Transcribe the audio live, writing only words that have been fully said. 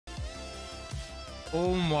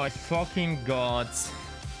Oh my fucking god.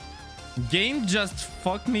 Game just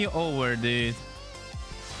fucked me over, dude.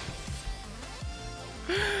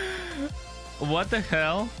 What the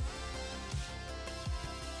hell?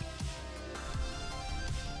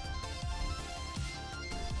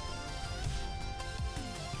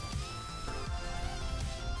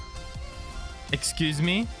 Excuse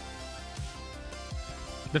me?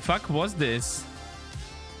 The fuck was this?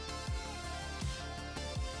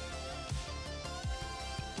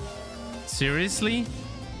 Seriously?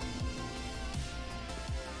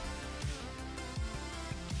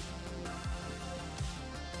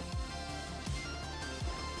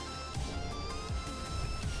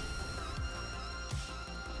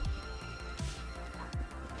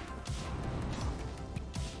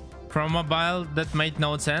 From mobile, that made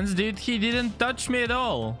no sense, dude. He didn't touch me at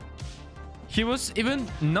all. He was even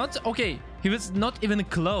not okay. He was not even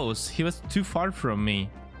close. He was too far from me.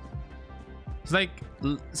 It's like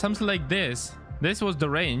something like this. This was the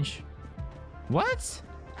range. What?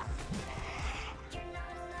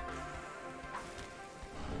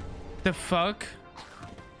 The fuck?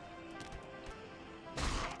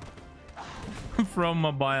 From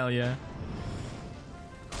mobile, yeah.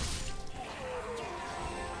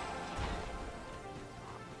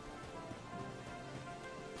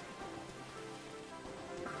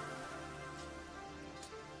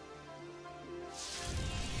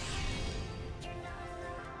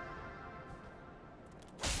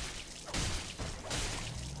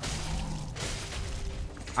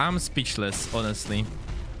 I'm speechless, honestly.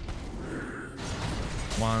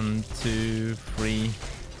 1, 2, 3.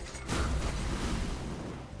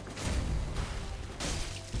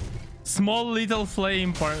 Small little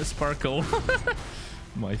flame sparkle.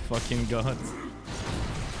 My fucking god.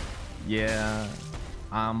 Yeah.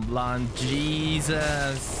 I'm blind.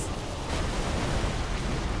 Jesus.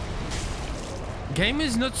 Game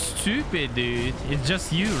is not stupid, dude. It's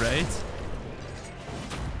just you, right?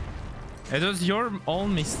 It was your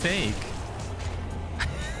own mistake.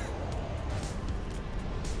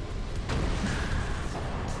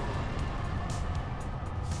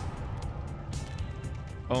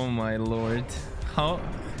 Oh my lord. How?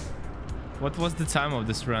 What was the time of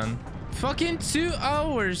this run? Fucking 2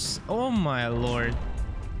 hours. Oh my lord.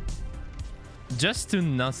 Just to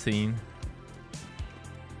nothing.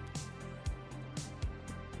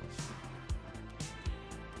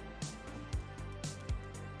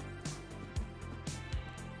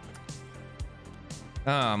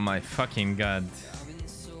 Oh my fucking god.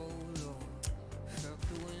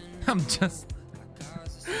 I'm just...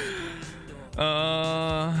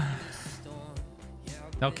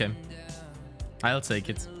 Okay. I'll take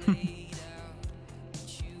it.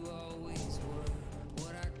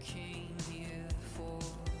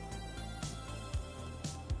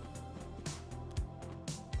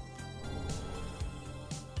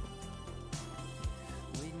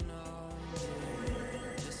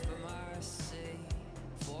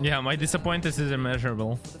 Yeah, my disappointment is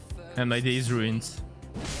immeasurable. And my day is ruined.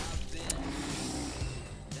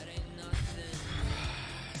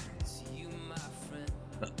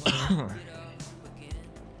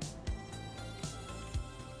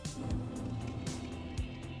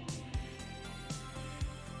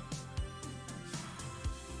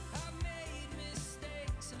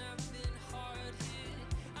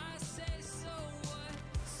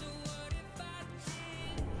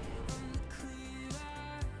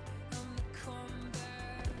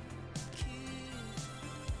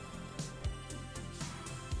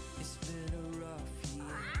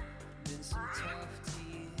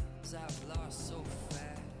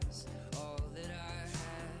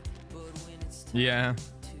 Yeah,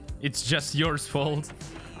 it's just your fault.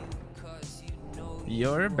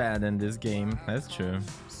 You're bad in this game, that's true.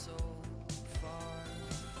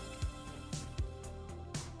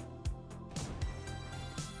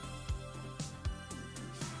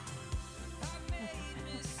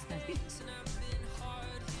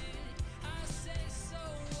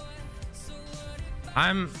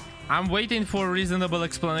 I'm waiting for a reasonable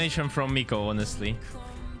explanation from Miko, honestly.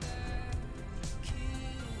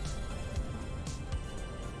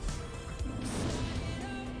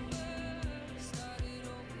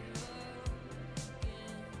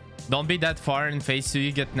 Don't be that far in phase 2,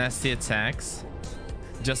 you get nasty attacks.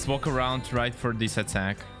 Just walk around right for this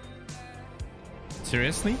attack.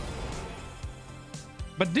 Seriously?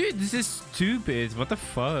 But dude, this is stupid. What the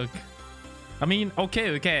fuck? I mean,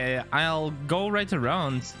 okay, I'll go right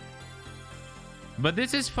around. But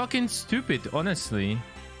this is fucking stupid, honestly.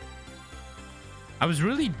 I was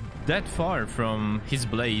really that far from his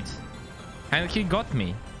blade. And he got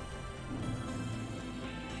me.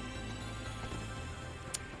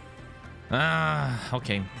 Ah,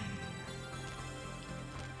 okay.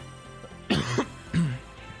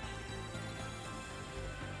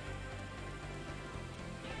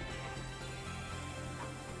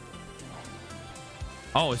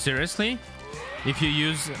 Oh, seriously? If you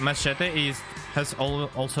use machete, it has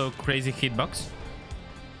also crazy hitbox?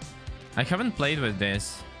 I haven't played with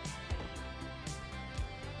this.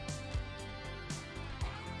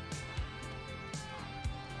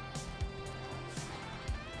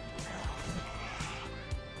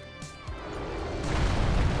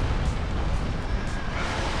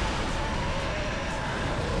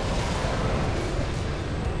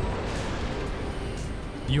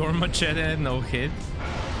 Your machete, no hit.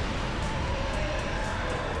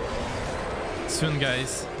 Soon,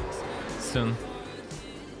 guys. Soon.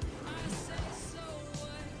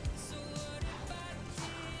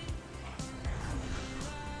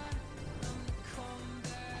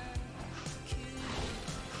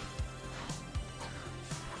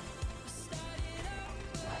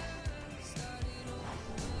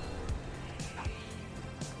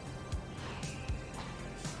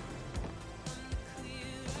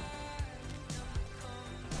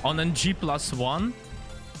 On a G+1?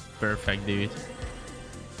 Perfect, dude.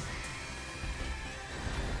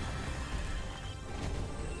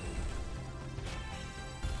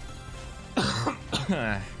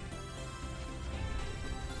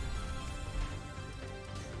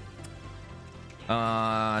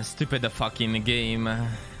 Stupid fucking game.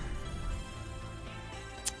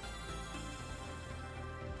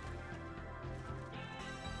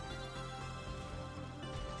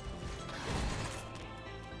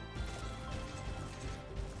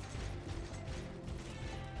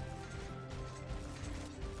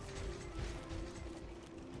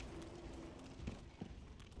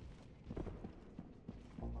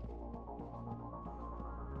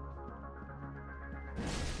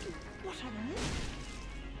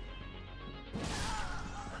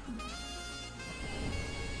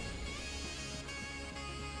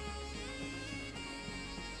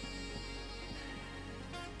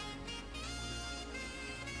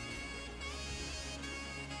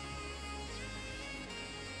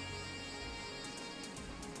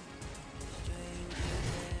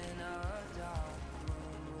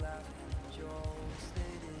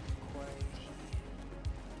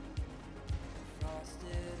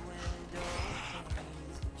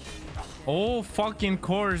 Oh, fucking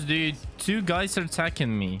course, dude. Two guys are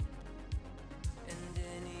attacking me.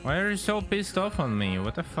 Why are you so pissed off on me?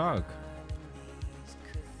 What the fuck?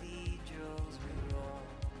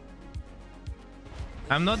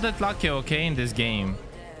 I'm not that lucky, okay, in this game.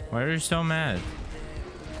 Why are you so mad?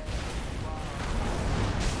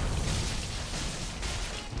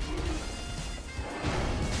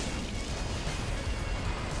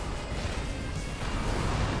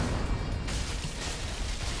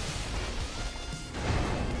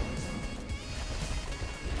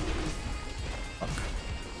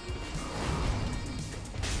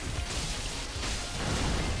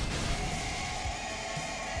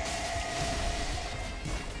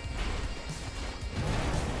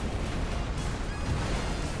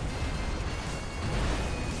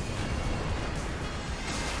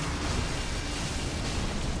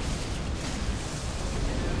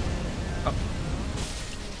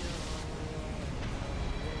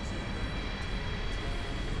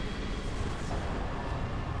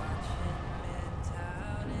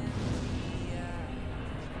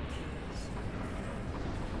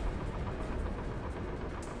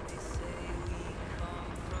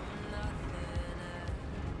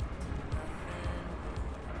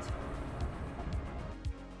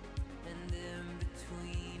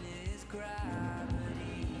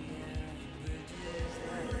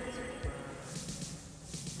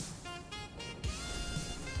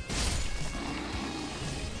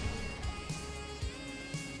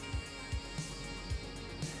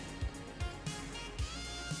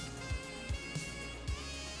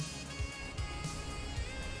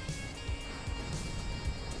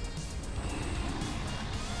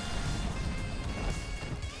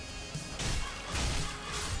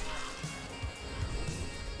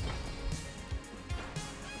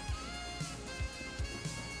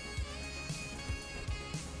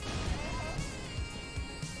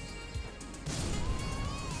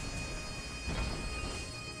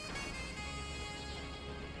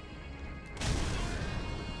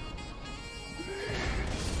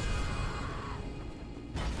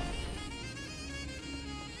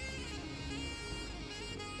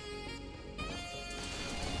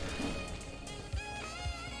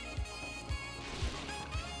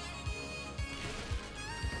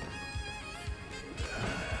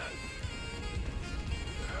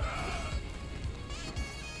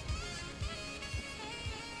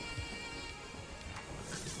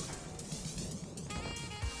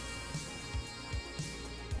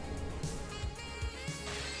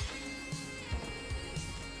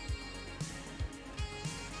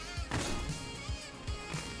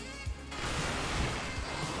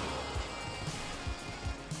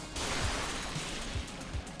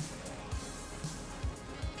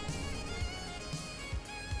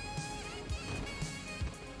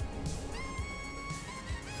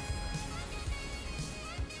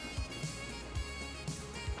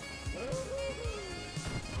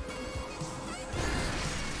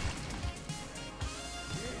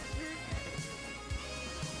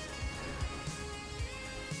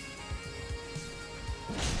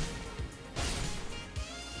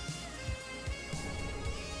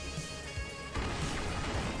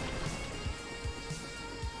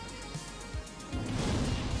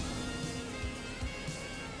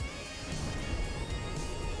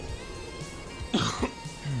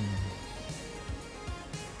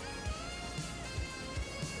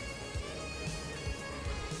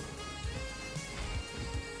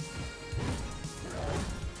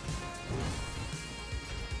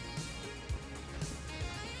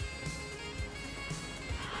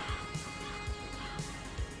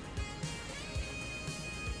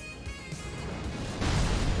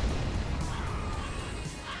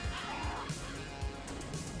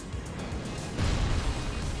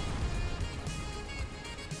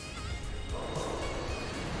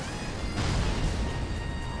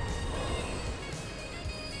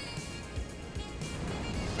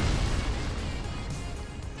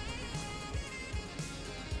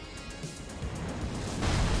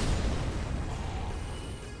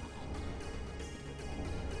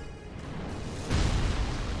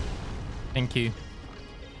 Thank you.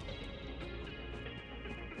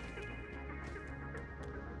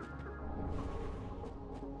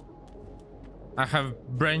 I have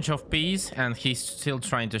Branch of Peace and he's still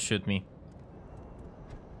trying to shoot me.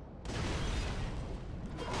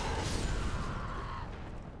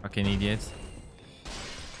 Fucking idiot.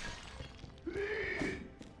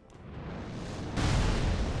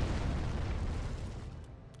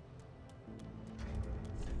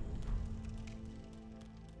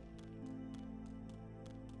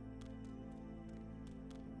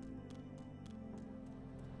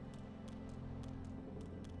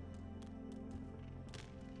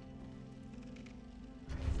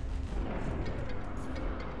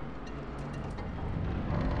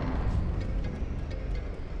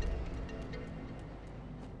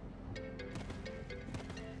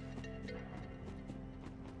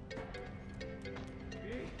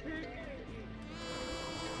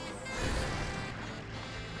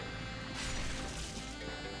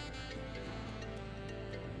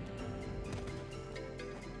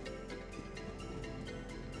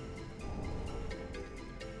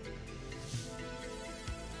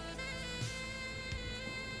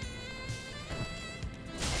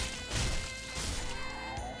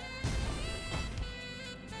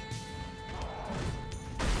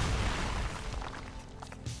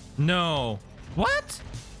 No. What?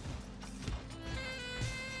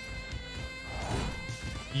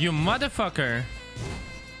 You motherfucker.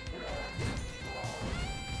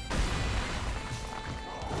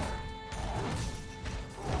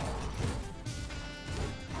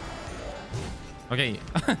 Okay,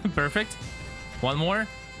 perfect. One more.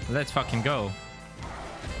 Let's fucking go.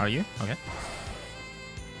 Are you? Okay.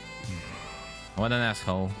 What an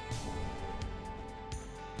asshole.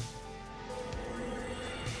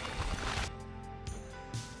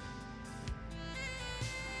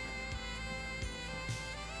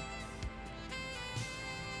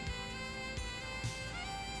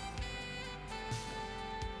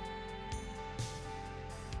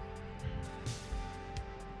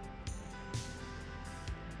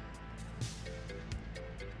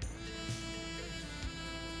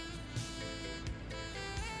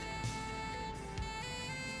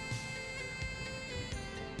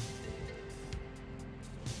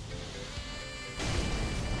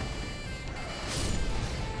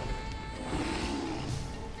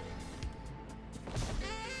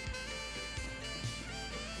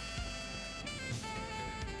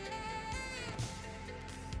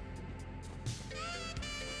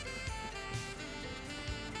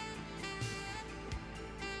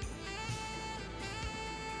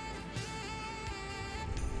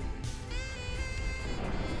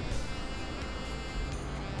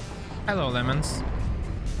 Hello, Lemons.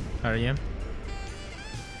 How are you?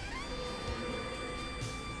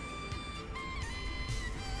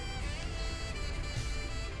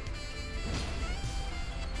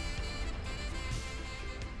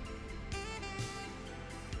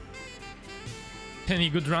 Any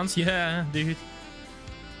good runs? Yeah, dude.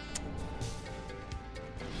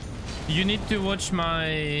 You need to watch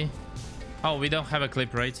my... Oh, we don't have a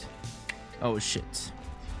clip, right? Oh, shit.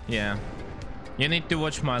 Yeah. You need to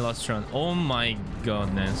watch my last run. Oh my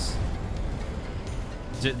goodness.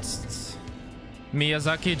 Just...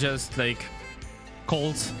 Miyazaki just, like,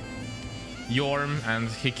 called Yhorm and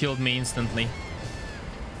he killed me instantly.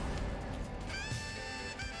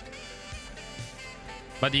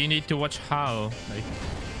 But you need to watch how, like,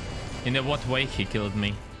 in what way he killed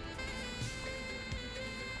me.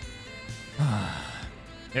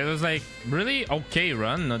 It was like really okay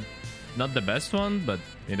run, not the best one, but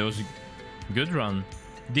it was a good run.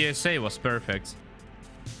 DSA was perfect.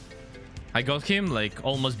 I got him like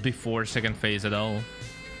almost before second phase at all.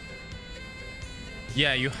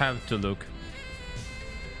 Yeah, you have to look.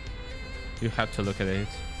 You have to look at it.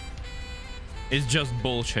 It's just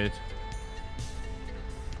bullshit.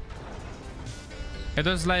 It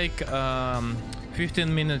was like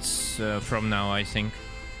 15 minutes from now, I think.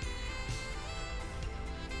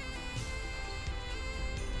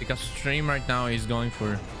 Because stream right now is going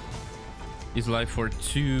for... is live for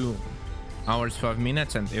 2 hours 5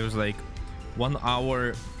 minutes, and it was like 1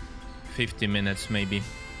 hour 50 minutes maybe.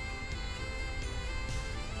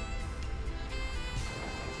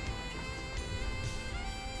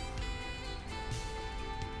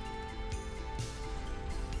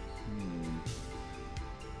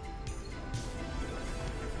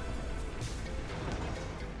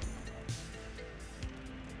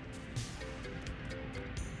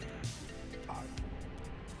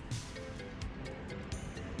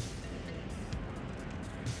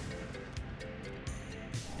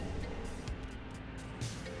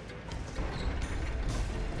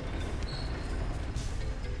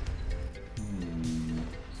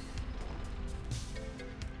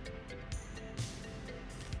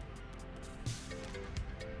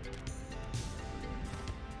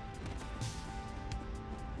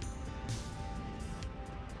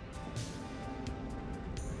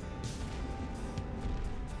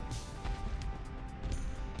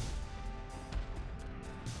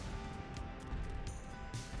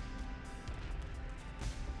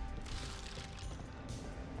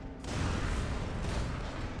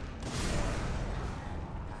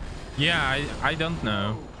 Yeah, I don't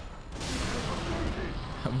know.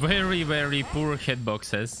 Very, very poor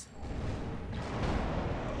hitboxes.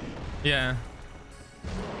 Yeah.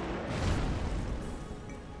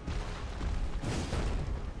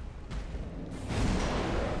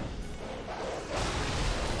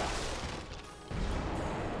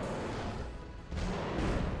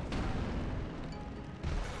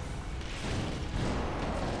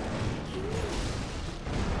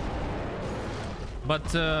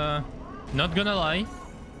 But not gonna lie,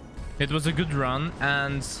 it was a good run,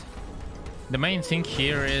 and the main thing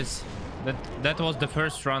here is that that was the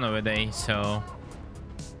first run of the day, so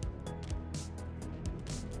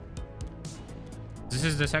this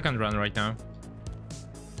is the second run right now.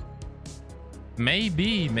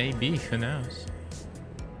 Maybe, who knows?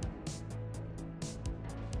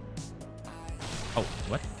 Oh,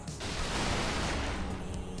 what?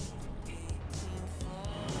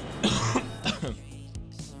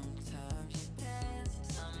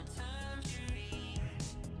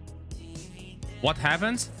 What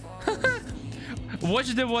happens?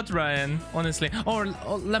 Watch the what, Ryan? Honestly. Or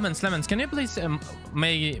lemons. Can you please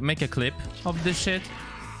make a clip of this shit?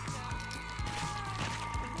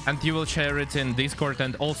 And you will share it in Discord,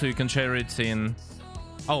 and also you can share it in...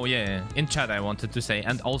 Oh yeah, in chat I wanted to say,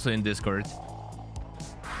 and also in Discord.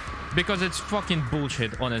 Because it's fucking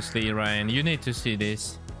bullshit, honestly, Ryan. You need to see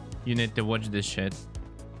this. You need to watch this shit.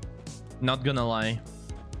 Not gonna lie.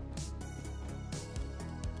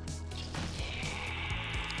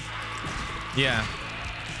 Yeah.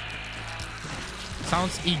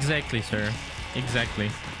 Sounds exactly, sir.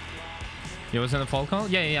 Exactly. You was in a fall call?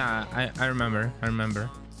 Yeah, I remember.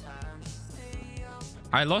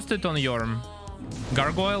 I lost it on Yhorm.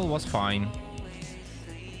 Gargoyle was fine.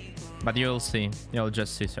 But you'll see. You'll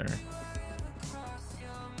just see, sir.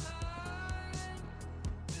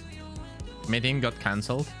 Meeting got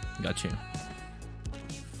cancelled. Got you.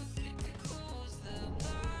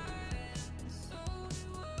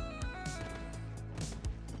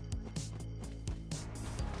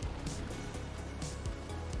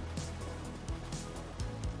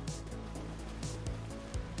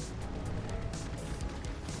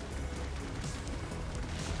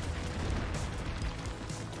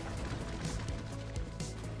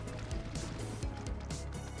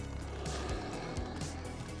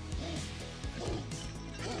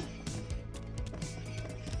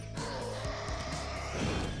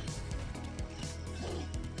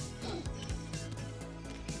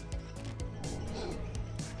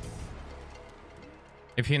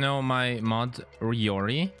 If you know my mod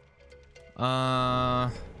Ryori,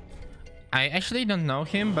 I actually don't know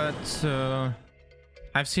him, but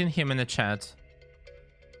I've seen him in the chat.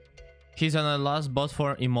 He's on the last boss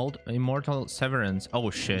for Immortal Severance.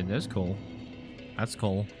 Oh shit, that's cool. That's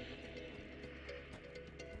cool.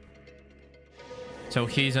 So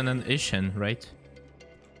he's on an Ishin, right?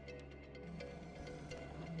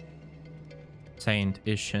 Saint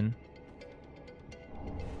Ishin.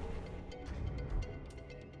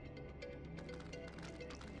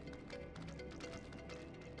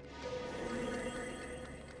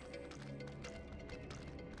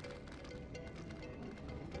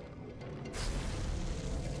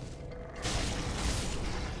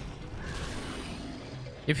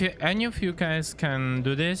 If any of you guys can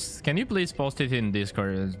do this, can you please post it in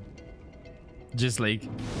Discord? Just like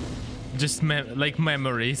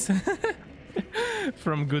memories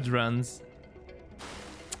from good runs.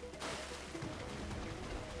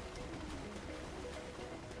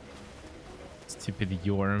 Stupid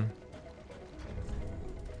Yhorm.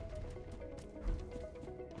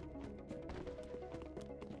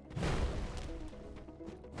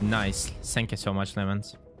 Nice. Thank you so much,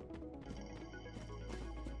 Lemons.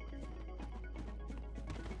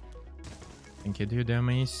 Thank you, dude,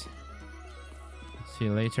 dummies. See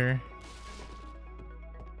you later.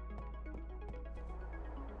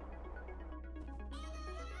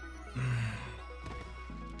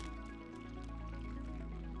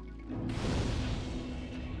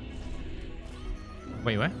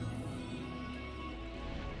 Wait, what?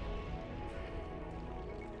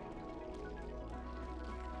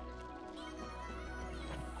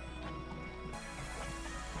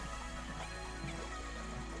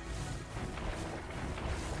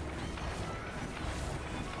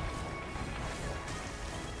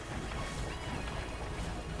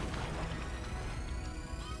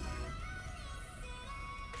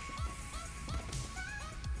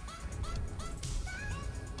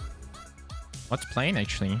 What's playing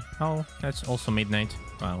actually? Oh, that's also midnight.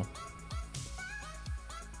 Wow.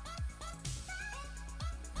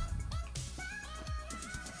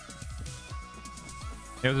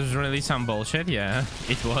 It was really some bullshit. Yeah,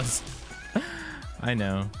 it was. I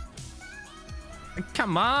know.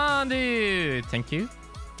 Come on, dude. Thank you.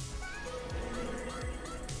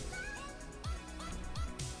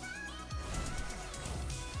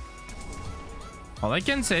 All I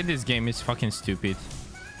can say, this game is fucking stupid.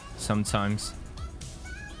 Sometimes.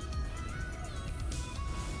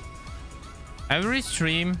 Every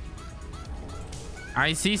stream,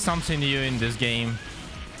 I see something new in this game.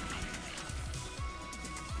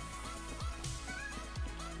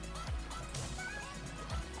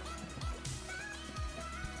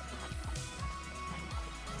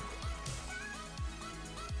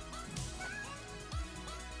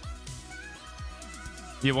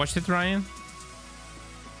 You watched it, Ryan?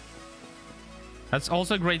 That's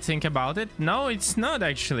also a great thing about it. No, it's not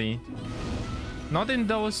actually. Not in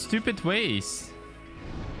those stupid ways.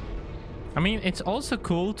 I mean, it's also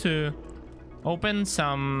cool to open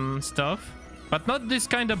some stuff, but not this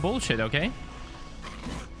kind of bullshit, okay?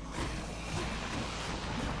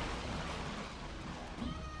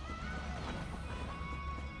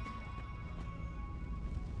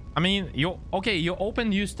 I mean, you open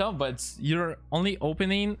new stuff, but you're only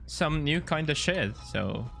opening some new kind of shit,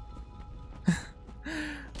 so...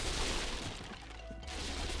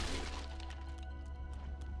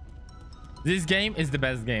 This game is the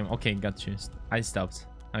best game. Okay, got you. I stopped.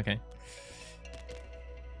 Okay.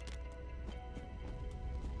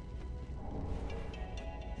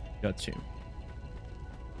 Got you.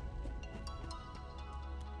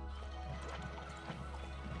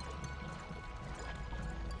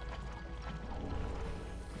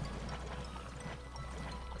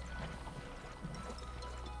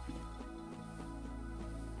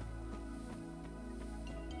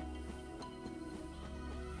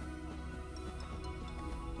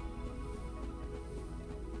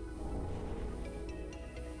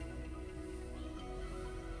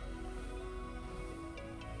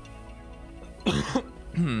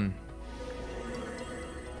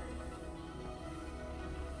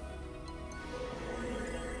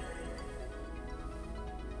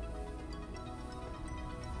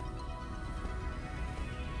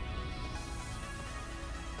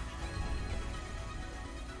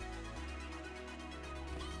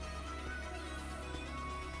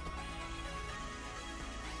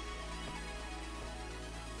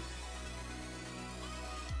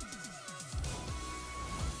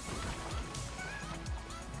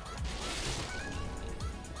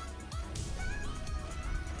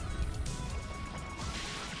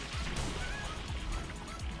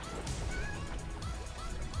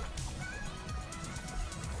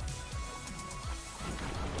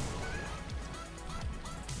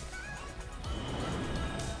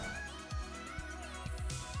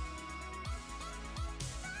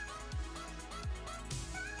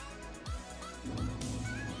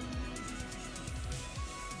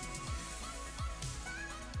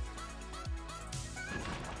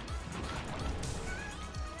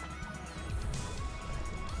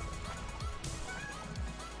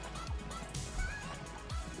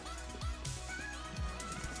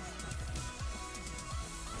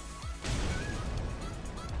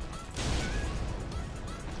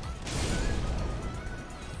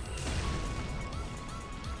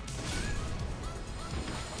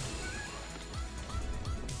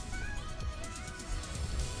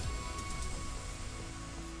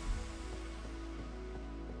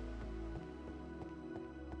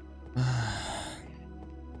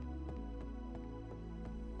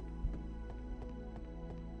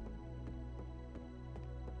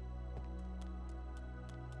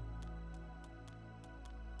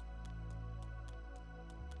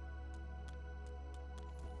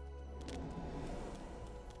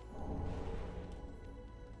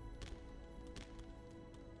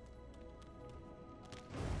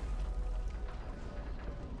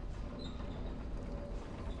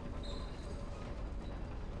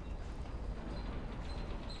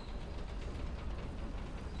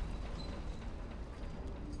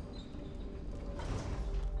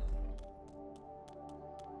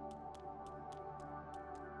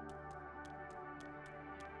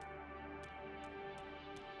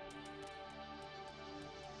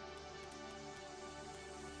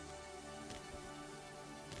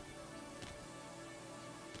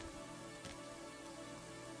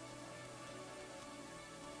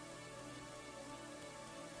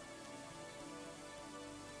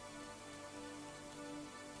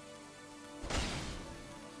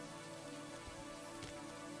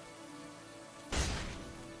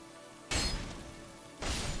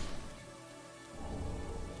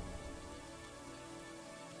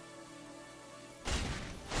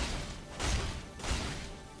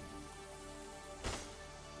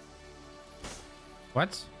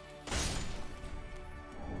 What?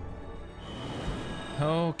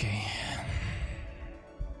 Okay.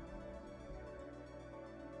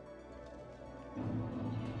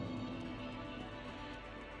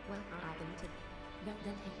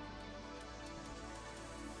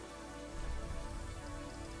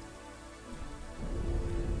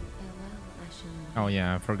 Oh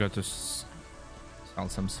yeah, I forgot to sell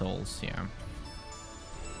some souls, yeah.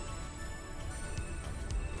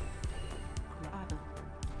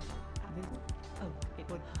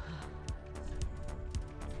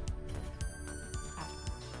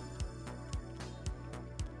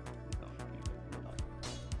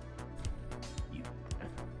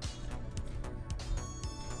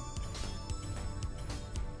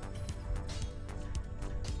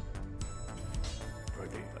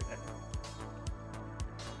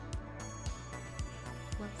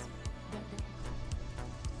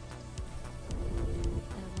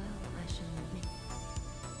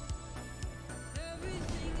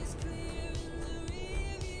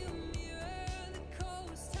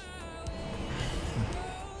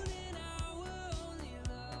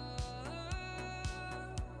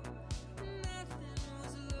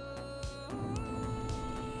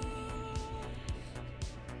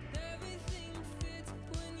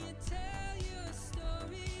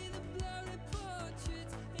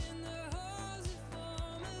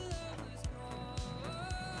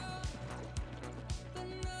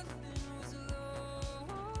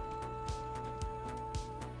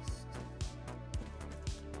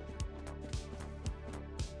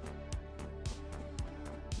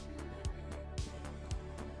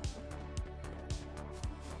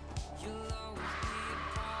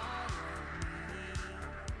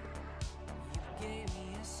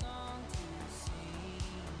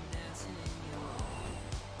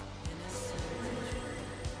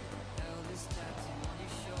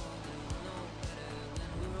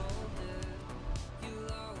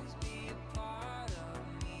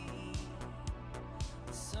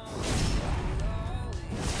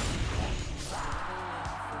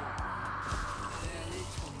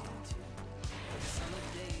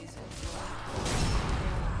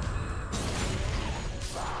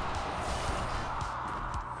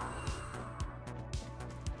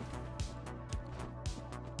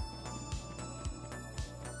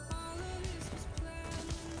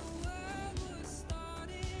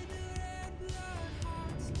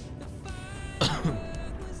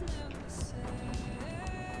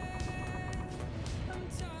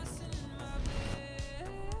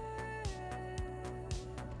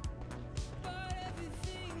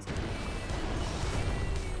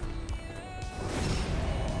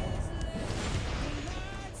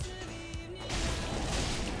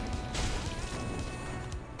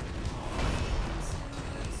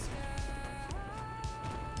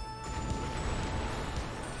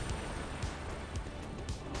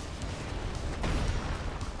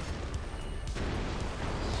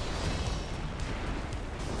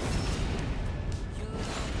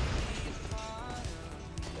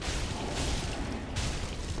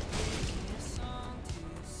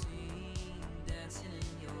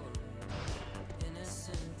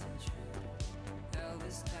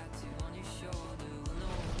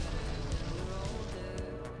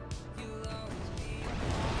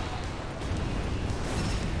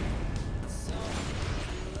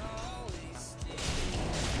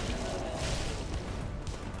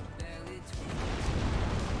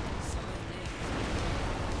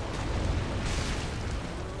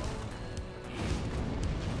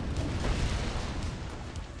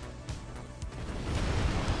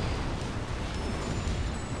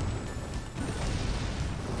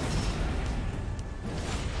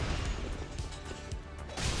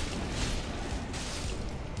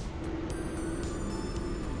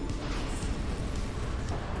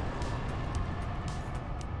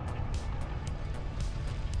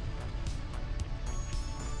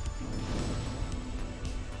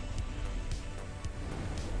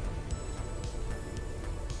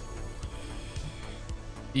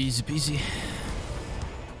 Easy peasy.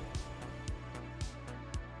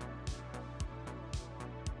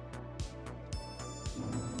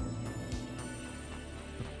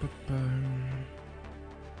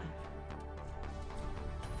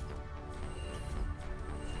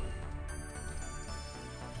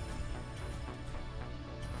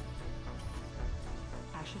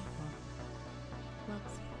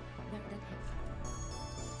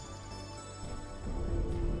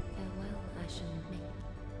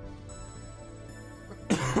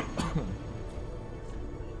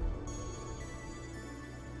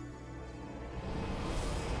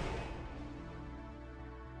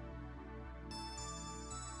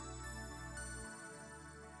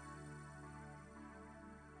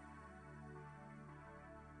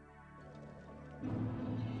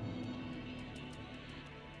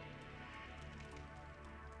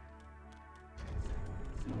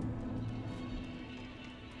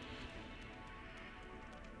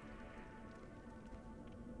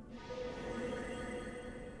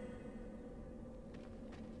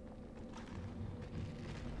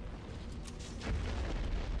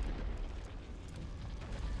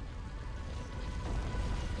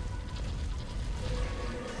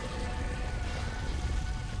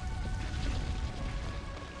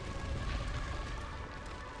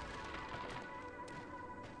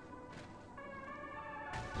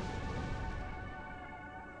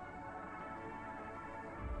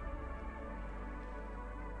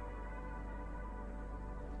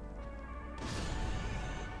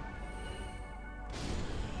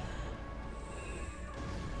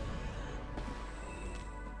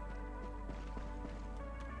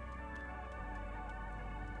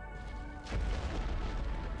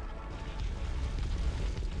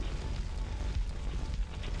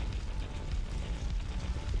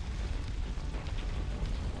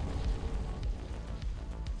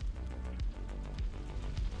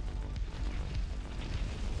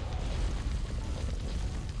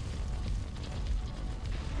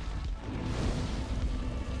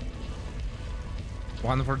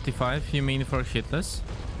 145, you mean for Hitless?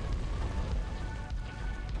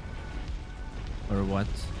 Or what?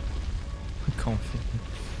 Confident.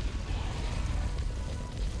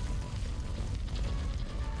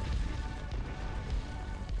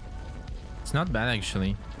 It's not bad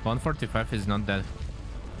actually. 145 is not that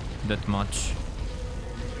much.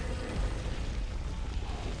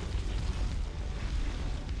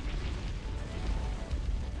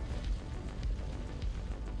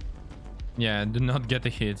 Yeah, do not get a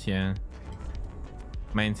hit, yeah.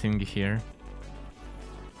 Main thing here.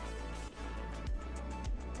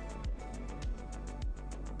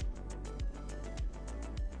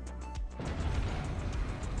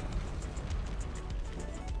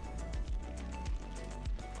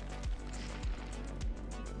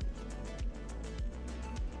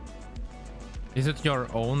 Is it your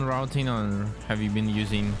own routing or have you been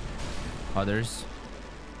using others?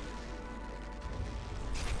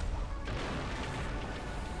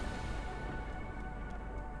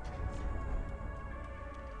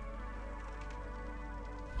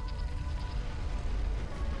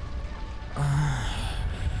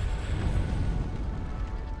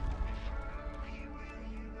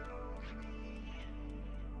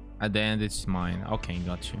 At the end, it's mine. Okay,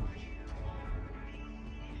 got you.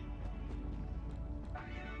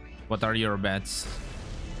 What are your bets?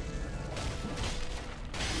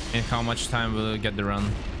 And how much time will it get the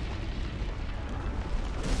run?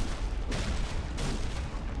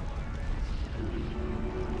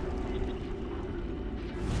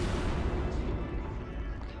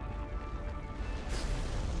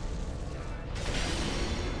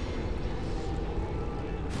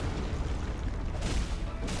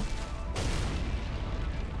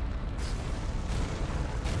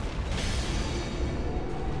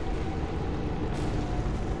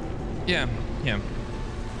 Yeah,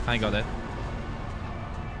 I got it.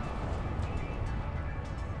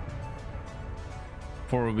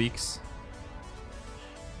 Four weeks.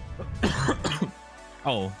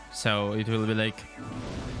 Oh, so it will be like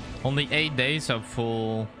only 8 days of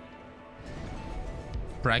full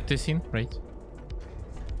practicing, right?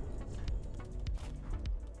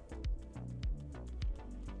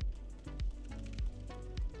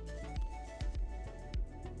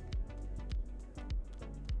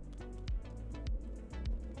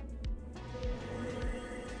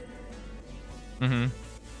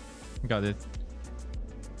 Got it.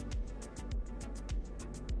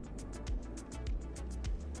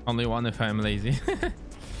 Only one if I'm lazy.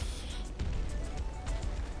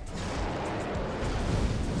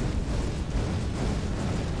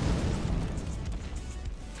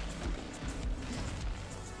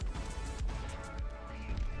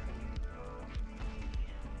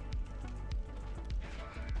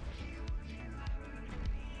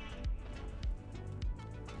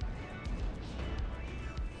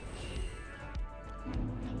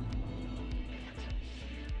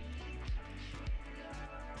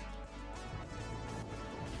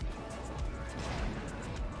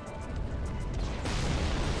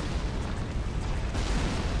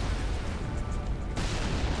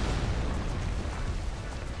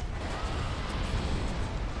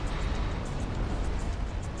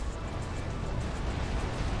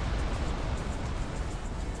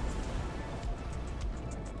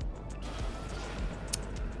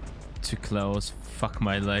 Too close. Fuck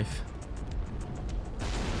my life.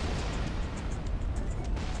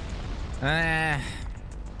 Ah.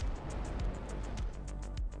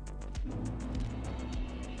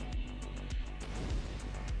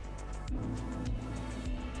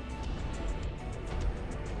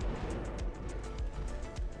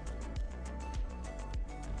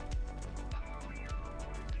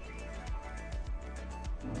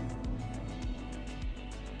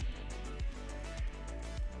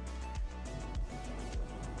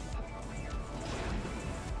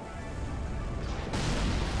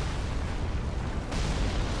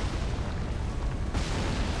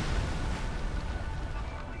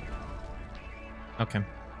 Okay.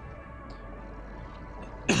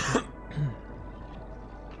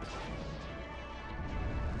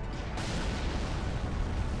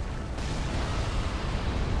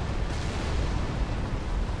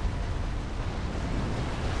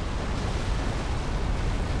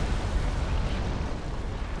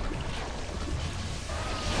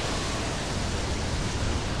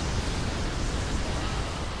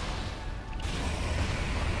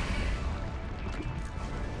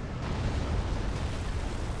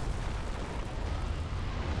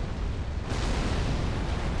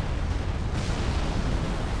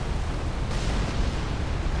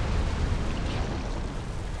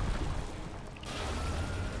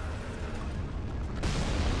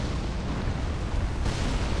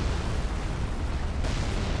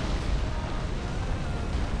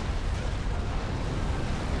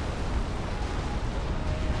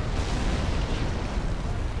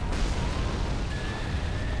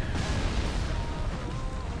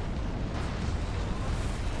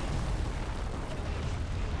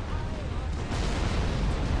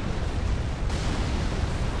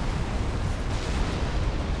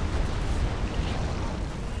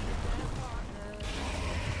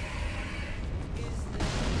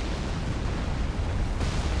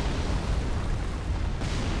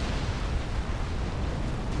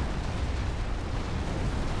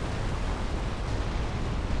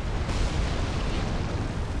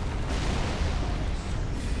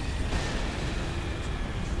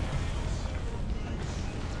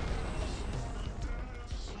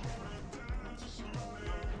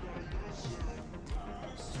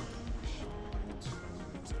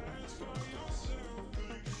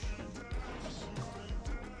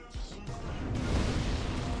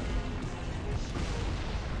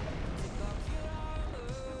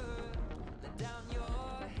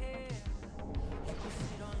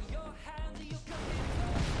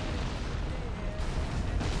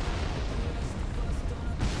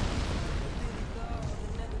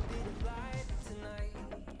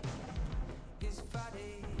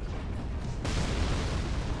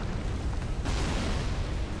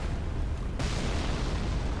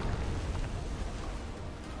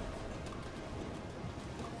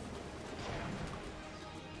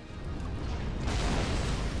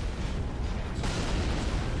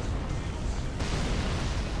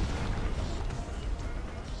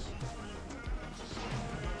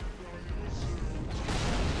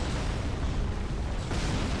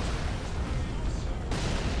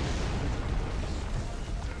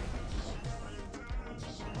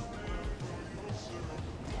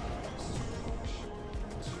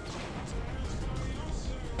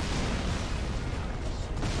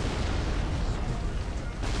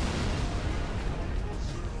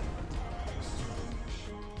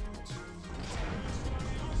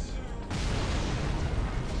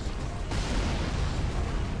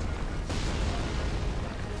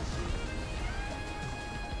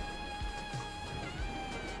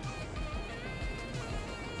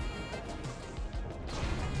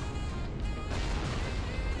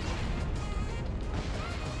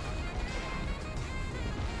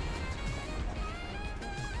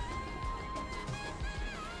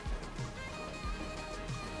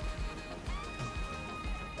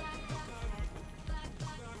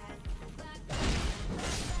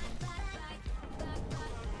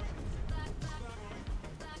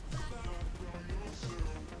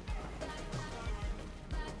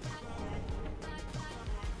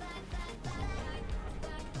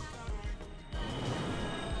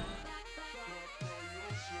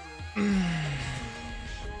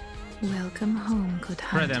 Welcome home, good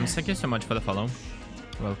hunter. Redem, thank you so much for the follow.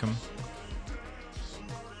 Welcome.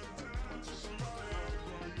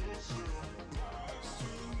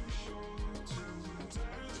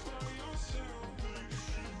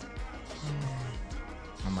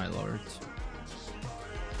 Oh my lord.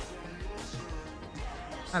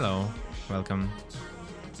 Hello, welcome.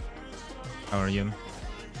 How are you?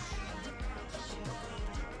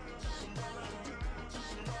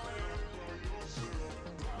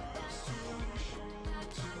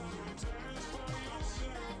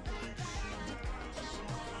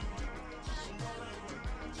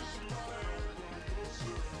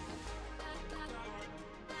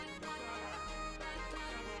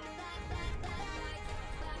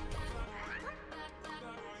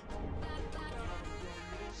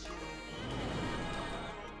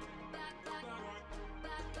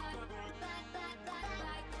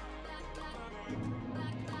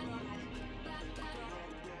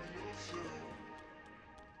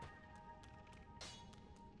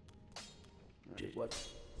 What?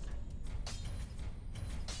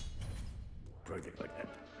 Project like that.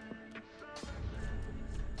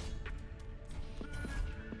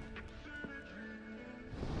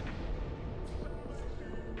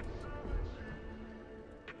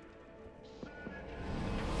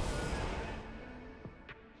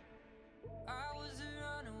 I was a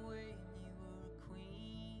runaway and you were a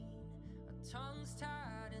queen. Our tongues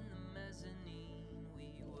tied in the mezzanine. We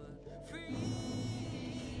were free.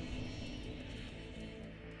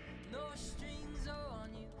 No strings on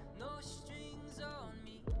you, no strings on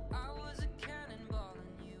me. I was a cannonball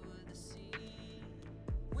and you were the sea.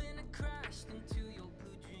 When I crashed into your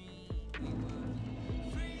blue dream, we were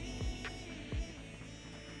free.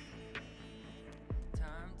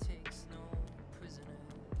 Time takes no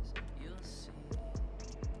prisoners, you'll see.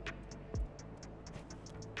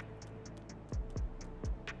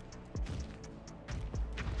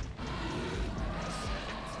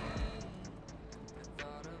 The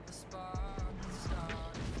thought of a spark that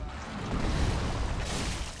started fire.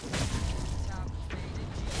 Top of faded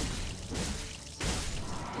jeans.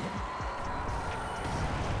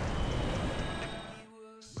 We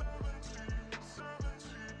were 17.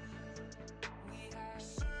 We had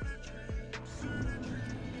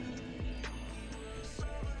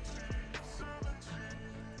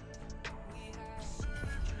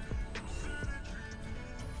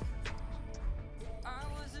I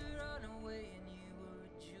was a runaway and you were a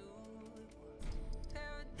jewel.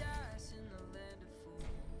 Paradise in the land of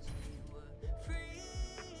fools. We were free.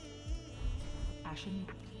 Ashen.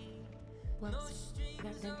 No What's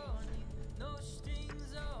strings that? on you, no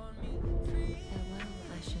strings on me. Free. Farewell,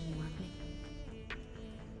 Ashen one.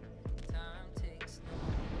 Time takes no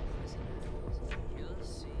prisoners, you'll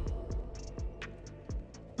see.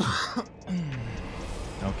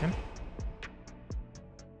 Okay.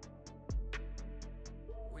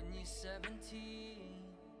 When you're 17,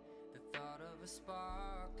 the thought of a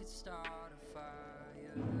spark could start a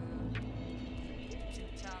fire. Too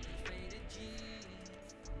top and faded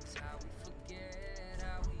jeans, how we forget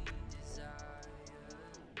how we desire.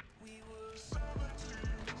 We were 17.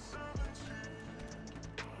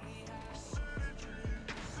 We had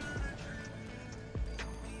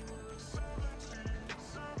we were 17.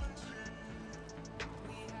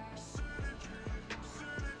 We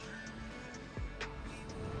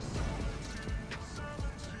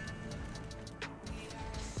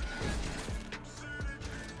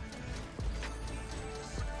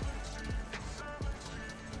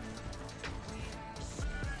had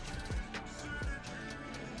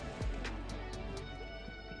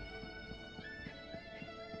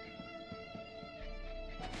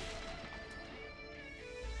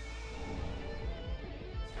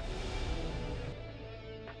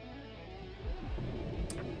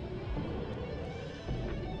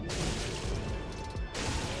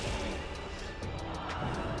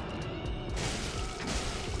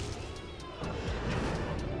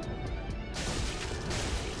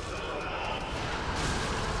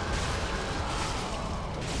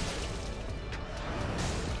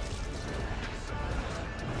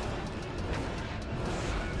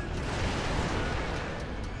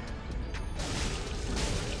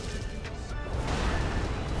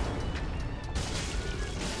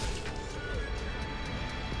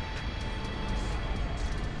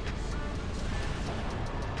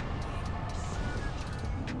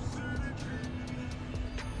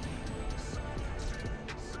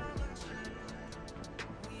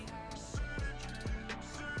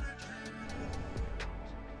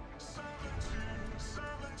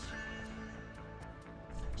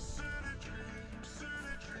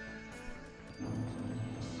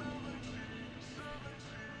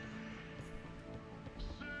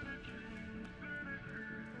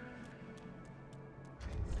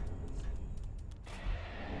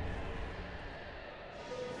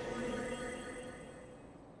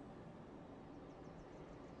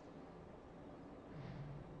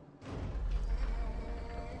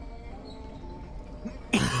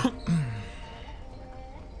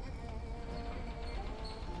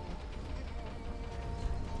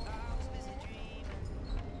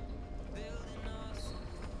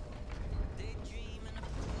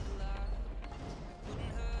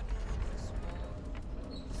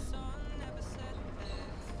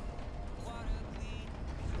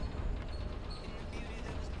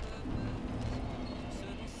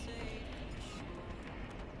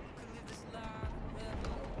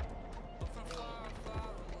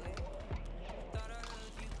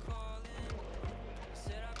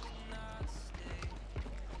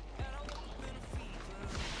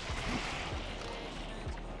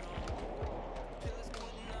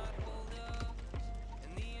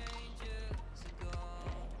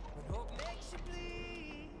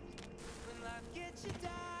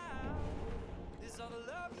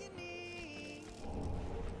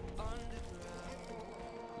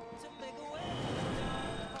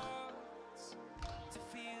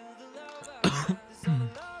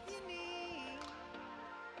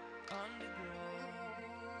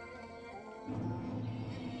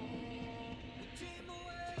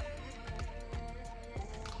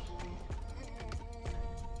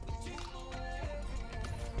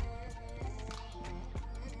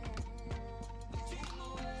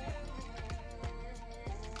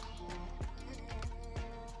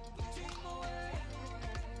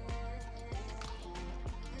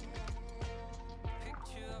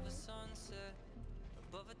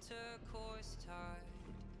turquoise tide,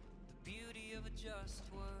 the beauty of a just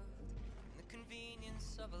word, and the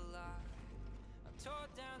convenience of a lie. I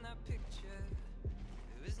tore down that picture.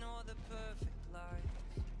 There is no other perfect life,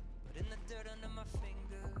 but in the dirt under my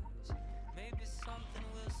fingers, maybe something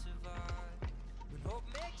will survive. When hope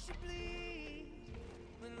makes you bleed,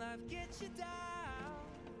 when life gets you down,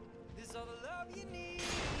 there's all the love you need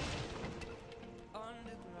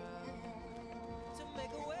underground to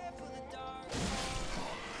make a way for the dark,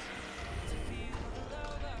 to feel the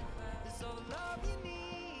love I found. There's all the love you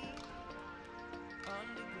need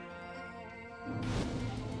underground.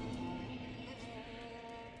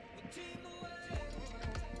 We dream away,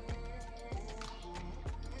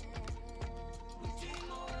 we dream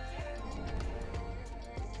away,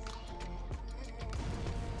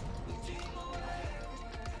 we dream away.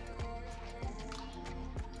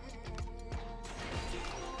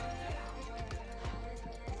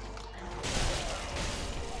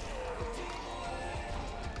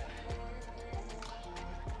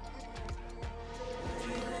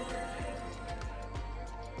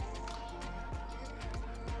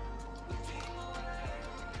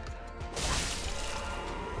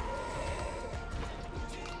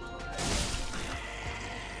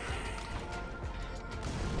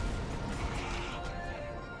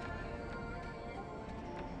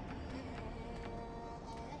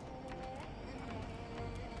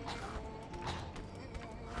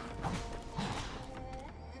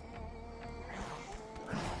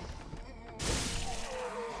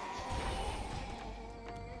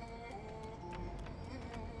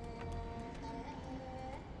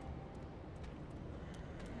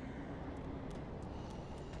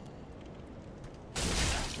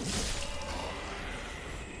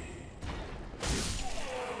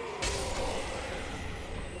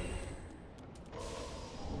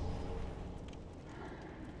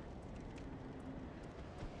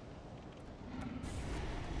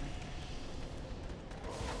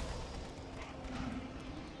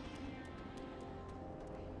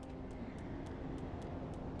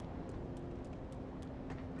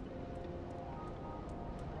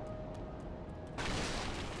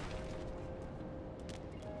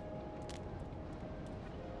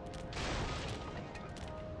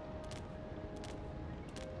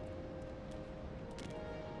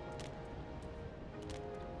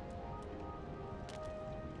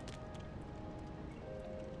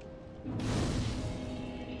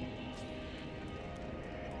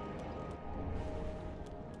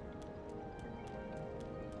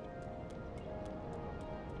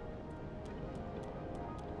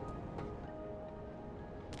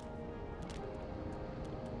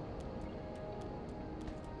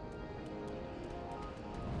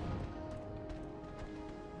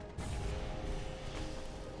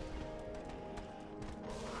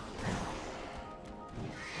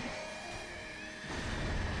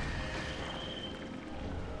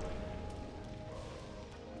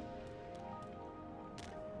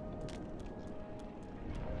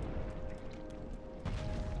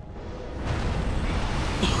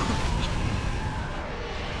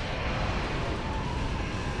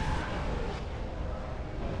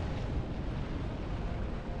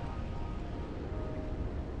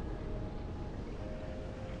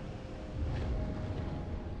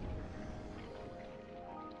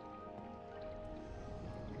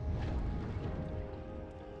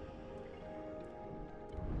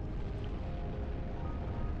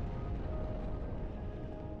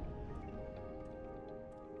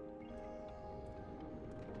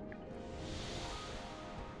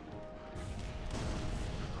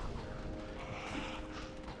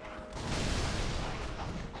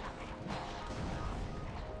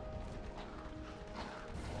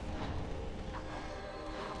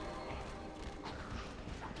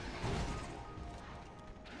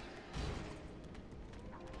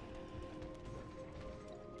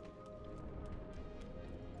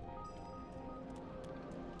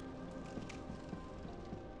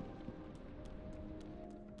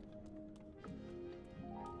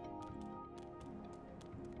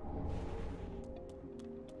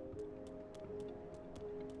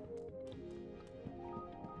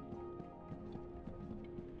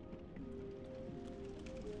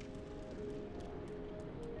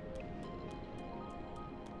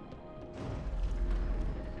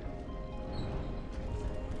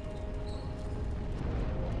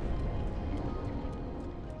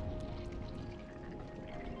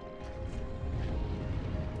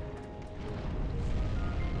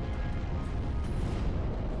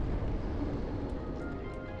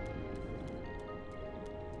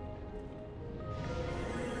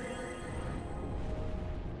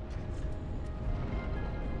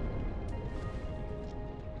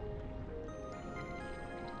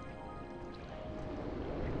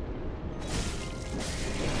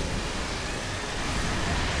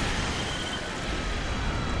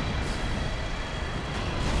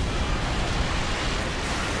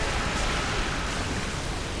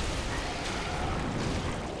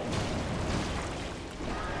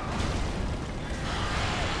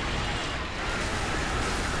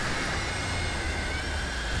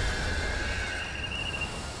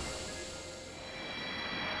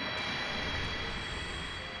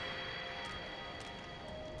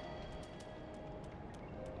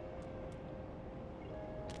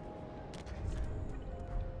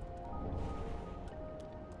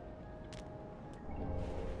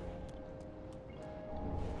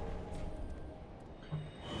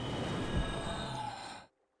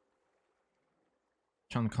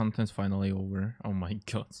 Patreon content's finally over. Oh my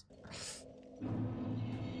god.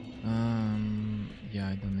 Yeah,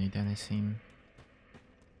 I don't need anything.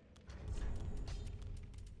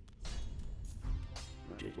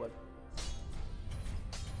 Did what?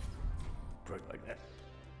 Project like that.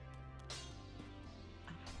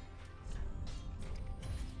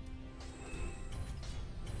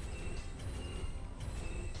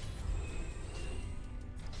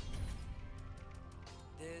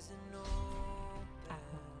 There's an open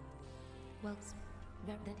Well,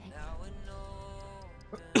 where did he? now an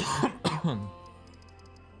open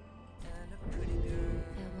and a pretty girl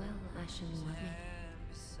Farewell, Ashen One. stand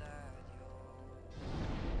beside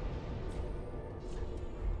you.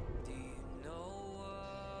 Do you know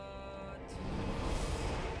what to do?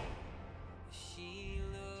 She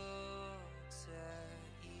looks at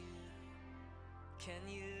you. Can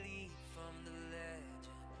you lead from the legend,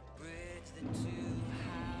 bridge the two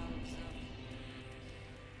halves of you?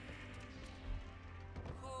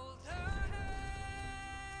 Hold her hand.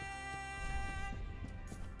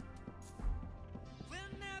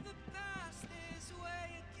 We'll never pass this way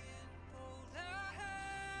again. Hold her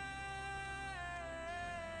hand.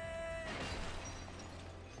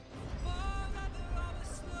 Fall other of a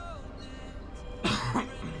slow dance. Run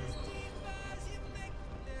as deep as you make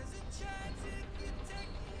it. There's a chance if you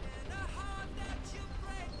take it. And a heart that you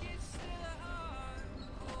break is still a heart.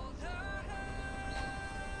 Hold her hand.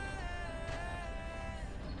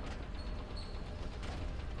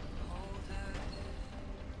 Hold her hand.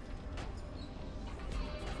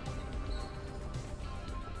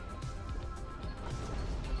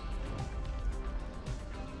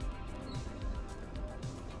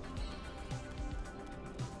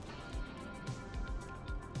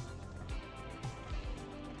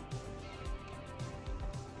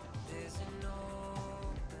 There's an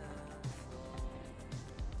open floor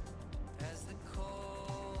as the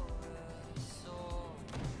chorus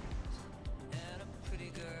soars, and a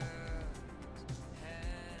pretty girl's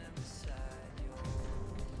hand beside yours.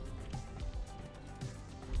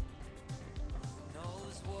 Who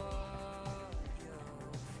knows what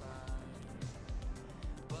you'll find,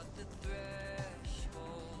 but the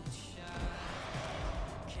threshold shines.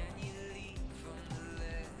 Can you leap from the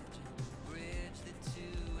legend, bridge the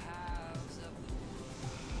two halves of the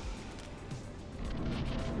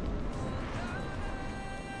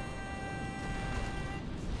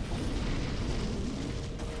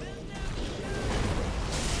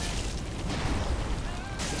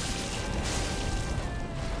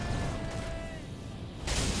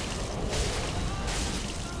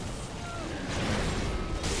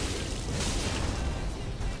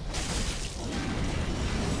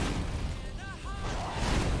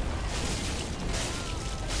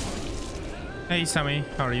Hey Sammy,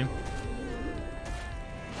 how are you?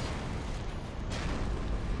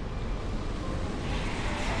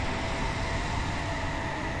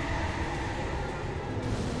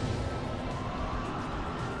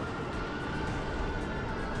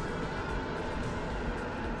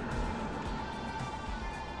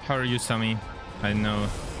 How are you, Sammy? I don't know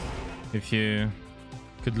if you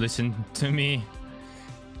could listen to me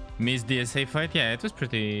miss the SA fight. Yeah, it was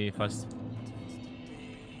pretty fast.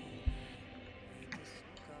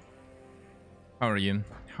 How are you?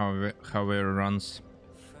 How it runs?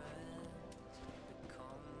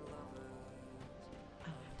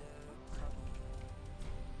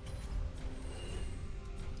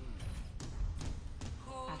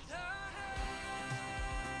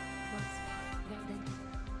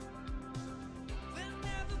 We'll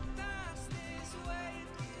never pass this way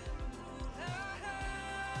again. Hold her hand.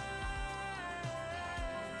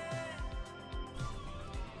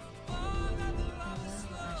 Fall other of a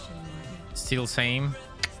slow Still same,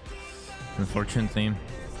 unfortunately.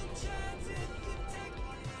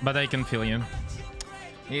 But I can feel you.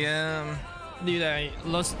 Yeah, dude, I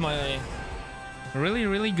lost my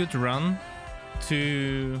really good run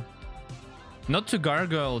to... Not to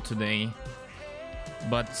Gargoyle today,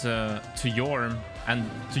 but to Yhorm. And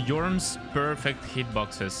to Yhorm's perfect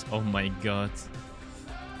hitboxes. Oh my god.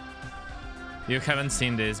 You haven't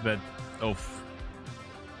seen this, but... Oh.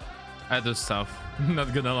 I do stuff.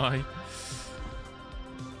 Not gonna lie.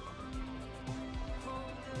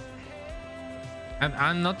 And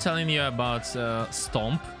I'm not telling you about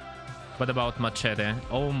Stomp, but about Machete.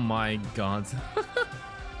 Oh my god.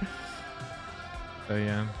 So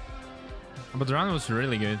yeah. But the run was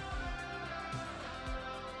really good.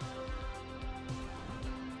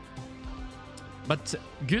 But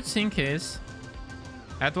good thing is,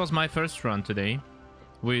 that was my first run today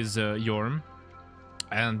with Yhorm.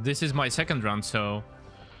 And this is my second run, so...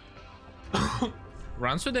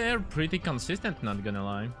 Runs today are pretty consistent, not gonna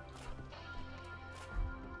lie.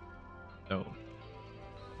 Oh.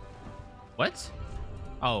 What?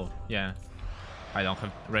 Oh, yeah. I don't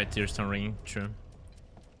have red tearstone ring, true.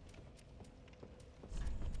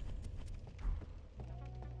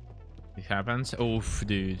 It happens? Oof,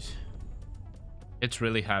 dude. It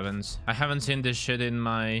really happens. I haven't seen this shit in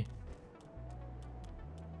my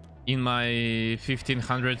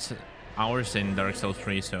 1500 hours in Dark Souls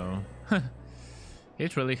 3, so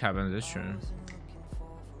it really happens, it's true.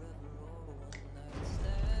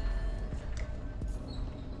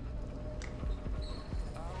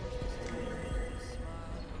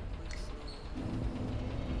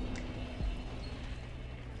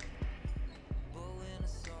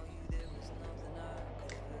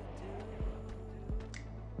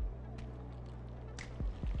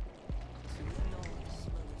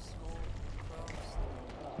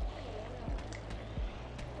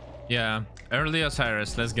 Yeah, early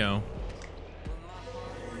Oceiros, let's go.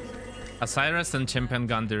 Oceiros and Champion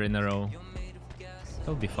Gundyr in a row.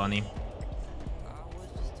 It'll be funny.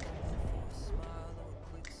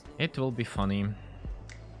 It will be funny.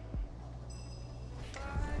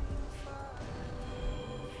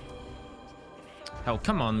 Oh,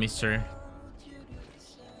 come on, mister.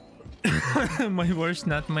 My worst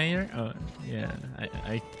nightmare? Oh, yeah,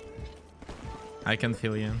 I can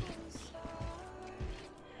feel you.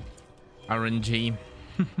 RNG.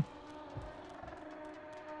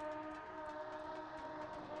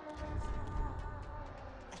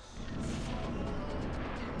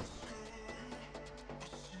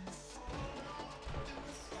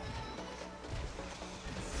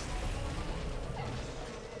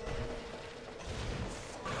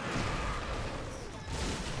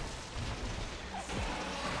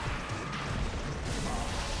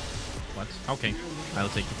 What? Okay, I'll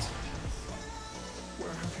take it. Where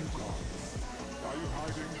have you gone? Are you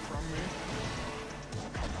hiding from me?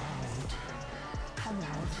 Come out. Come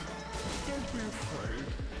out. Don't be afraid.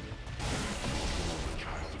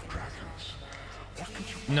 Child of dragons. What could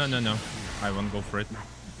you... No. I won't go for it.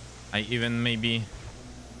 I even maybe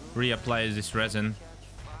reapply this resin.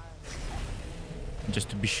 Just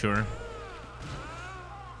to be sure.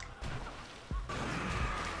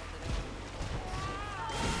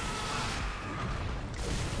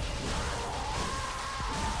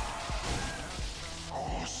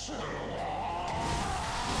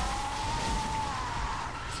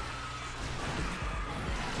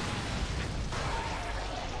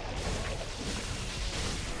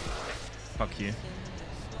 Fuck you.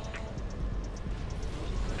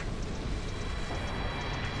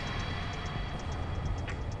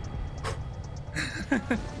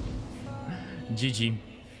 GG.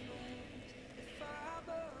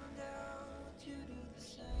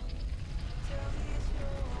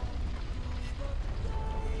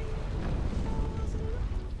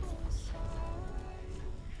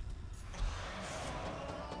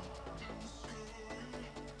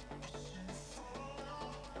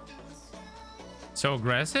 So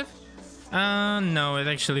aggressive? No, it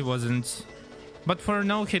actually wasn't. But for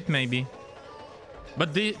no hit, maybe.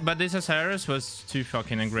 But this Oceiros was too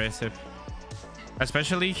fucking aggressive.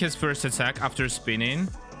 Especially his first attack after spinning.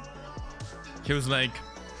 He was like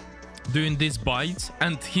doing this bite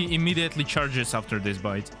and he immediately charges after this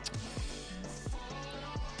bite.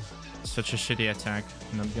 Such a shitty attack,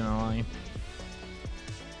 not gonna lie.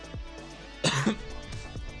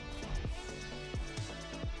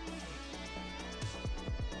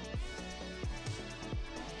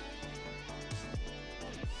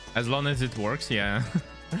 As long as it works, yeah.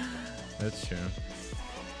 That's true.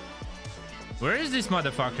 Where is this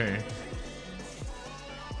motherfucker?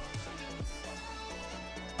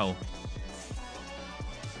 Oh.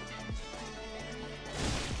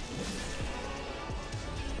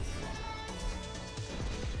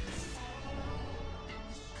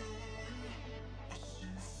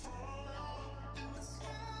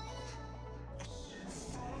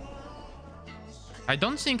 I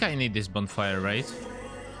don't think I need this bonfire, right?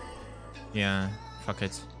 Yeah, fuck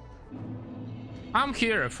it. I'm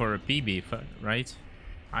here for a PB, right?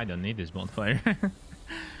 I don't need this bonfire.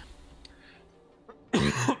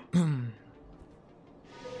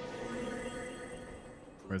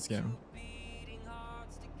 Let's go.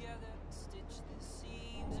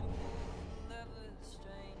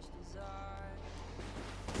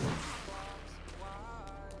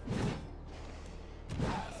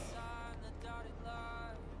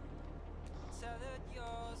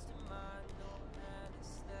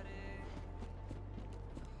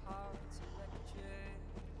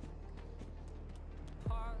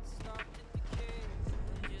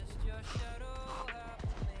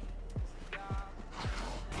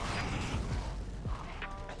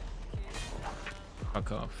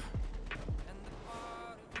 Fuck off.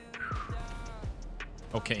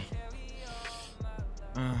 Okay.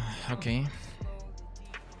 Okay.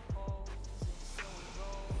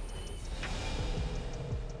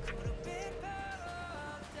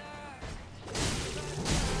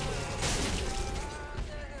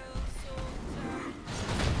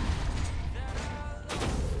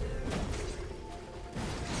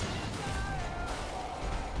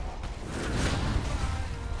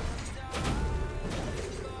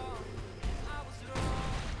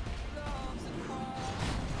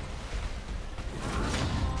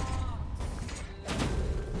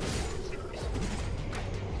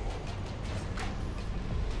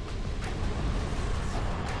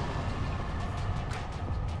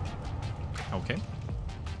 Okay.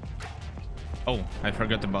 Oh, I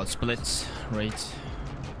forgot about splits, right?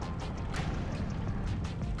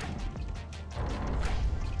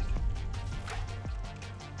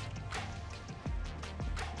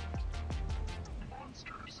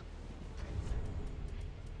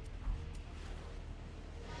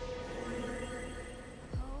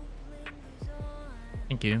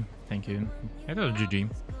 Thank you, thank you. I thought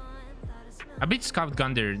GG. A bit scuffed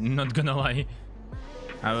Gundyr, not gonna lie.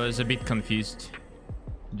 I was a bit confused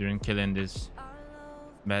during killing this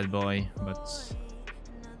bad boy, but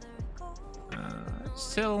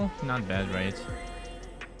still not bad, right?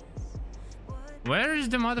 Where is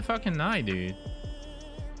the motherfucking knight, dude?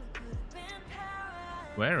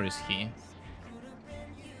 Where is he?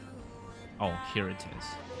 Oh, here it is.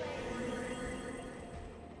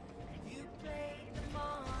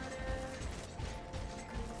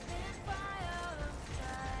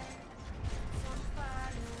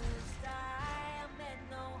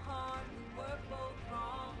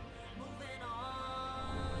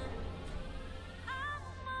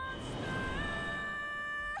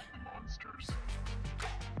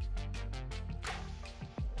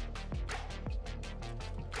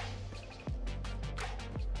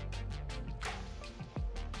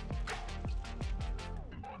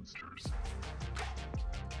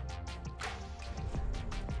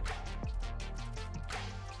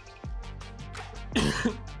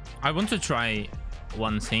 I want to try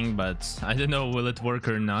one thing, but I don't know will it work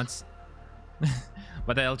or not.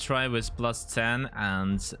 But I'll try with plus 10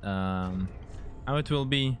 and how it will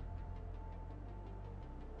be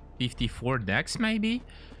 54 dex maybe.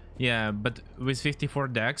 Yeah, but with 54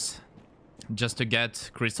 dex just to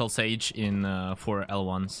get Crystal Sage in 4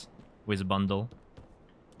 L1s with bundle.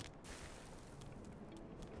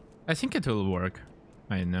 I think it will work.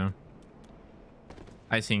 I don't know.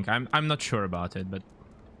 I think I'm not sure about it, but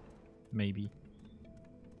maybe.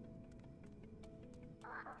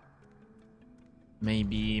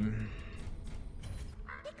 Maybe.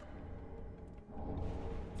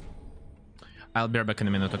 I'll be right back in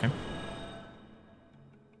a minute, okay?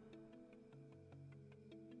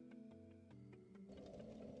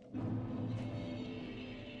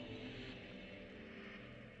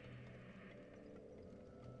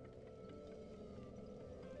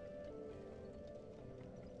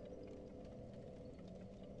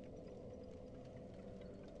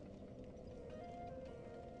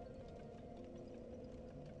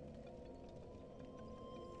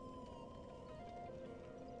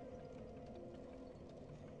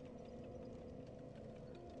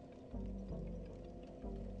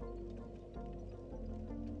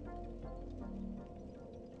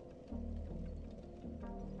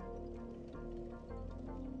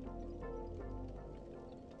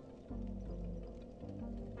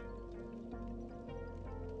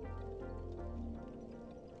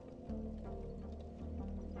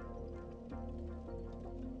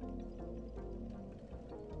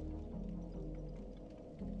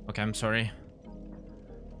 Okay, I'm sorry.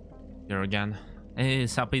 Here again. Hey,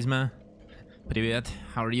 Sapisma. Привет,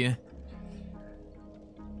 how are you?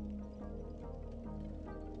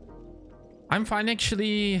 I'm fine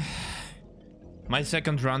actually. My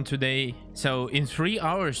second run today. So in 3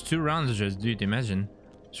 hours, 2 rounds just, dude, imagine.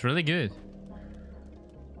 It's really good.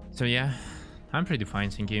 So yeah, I'm pretty fine,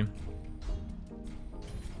 thank you.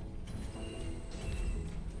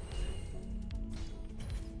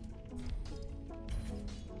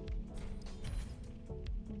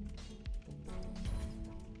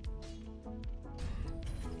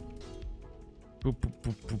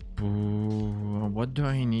 What do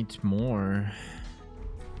I need more?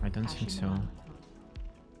 I don't think so.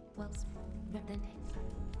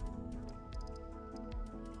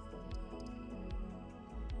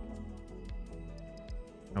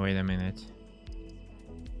 Oh, wait a minute.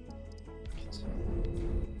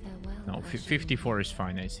 No, 54 is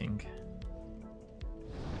fine, I think.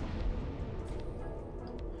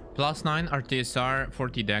 +9 RTSR,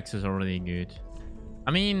 40 dex is already good.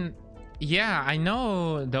 I mean, yeah, I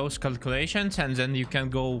know those calculations, and then you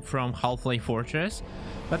can go from Half-Life Fortress,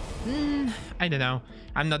 but I don't know.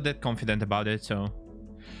 I'm not that confident about it, so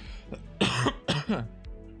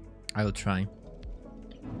I'll try.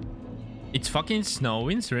 It's fucking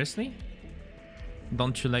snowing, seriously?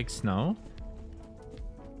 Don't you like snow?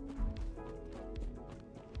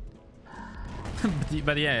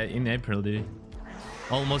 but yeah, in April, dude.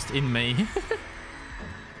 Almost in May.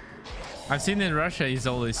 I've seen in Russia it's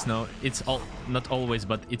always snow. It's all not always,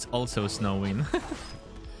 but it's also snowing.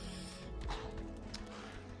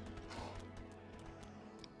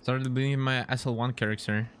 Started being my SL1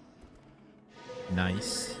 character.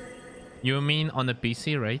 Nice. You mean on a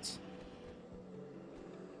PC, right?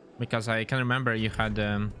 Because I can remember you had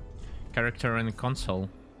character in console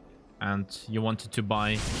and you wanted to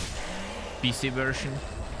buy PC version.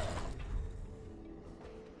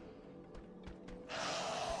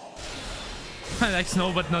 I like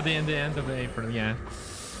snow, but not in the end of April. Yeah,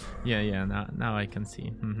 yeah. Now I can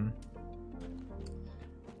see.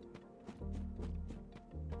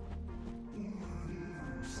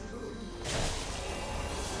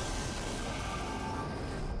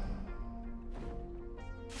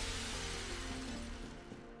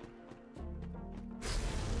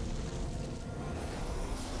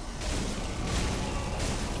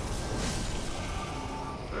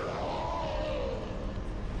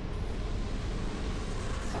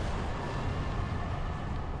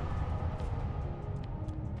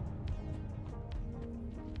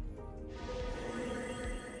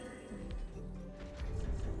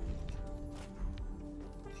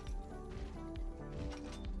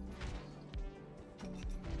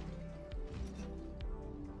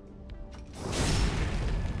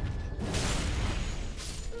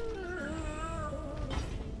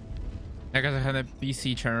 I guess I had a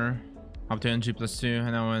PC chair up to NG+2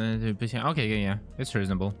 and I went to PC. Okay, yeah. It's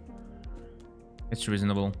reasonable. It's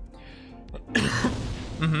reasonable.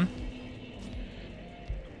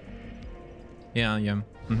 Yeah.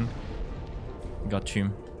 Got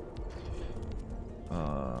you.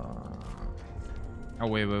 Oh,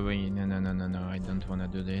 wait. No. I don't want to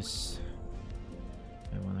do this.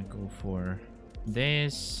 I want to go for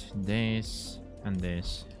this, and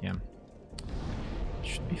this. Yeah.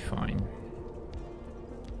 Should be fine.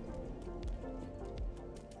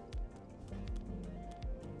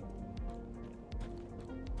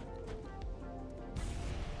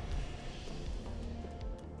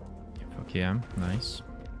 Fuck yeah, nice.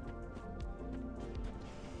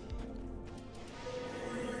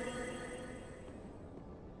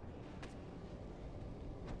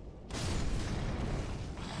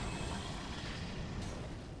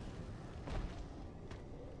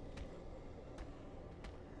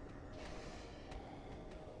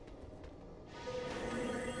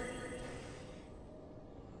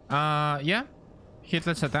 Yeah.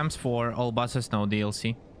 Hitless attempts for all bosses, no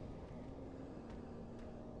DLC.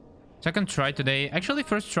 Second try today. Actually,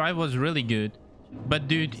 first try was really good. But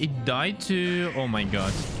dude, it died to... Oh my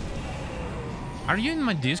god. Are you in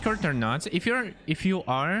my Discord or not? If you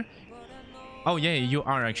are... Oh yeah, you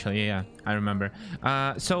are actually. Yeah, I remember.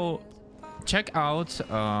 So check out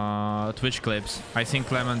Twitch clips. I think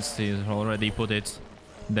Clemens has already put it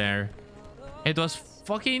there. It was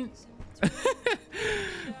fucking...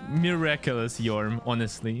 miraculous, Yhorm,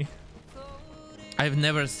 honestly. I've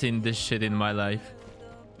never seen this shit in my life.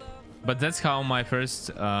 But that's how my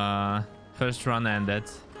first run ended.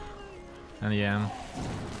 And yeah.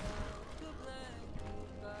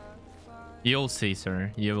 You'll see,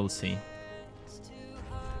 sir. You will see.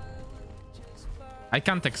 I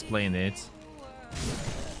can't explain it.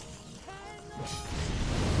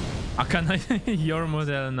 I can your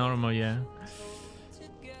model normal, yeah.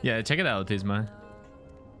 Yeah, check it out, Isma.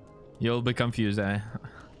 You'll be confused,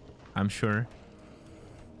 I'm sure.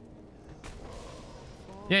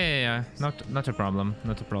 Yeah. Not a problem.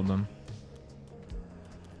 Not a problem.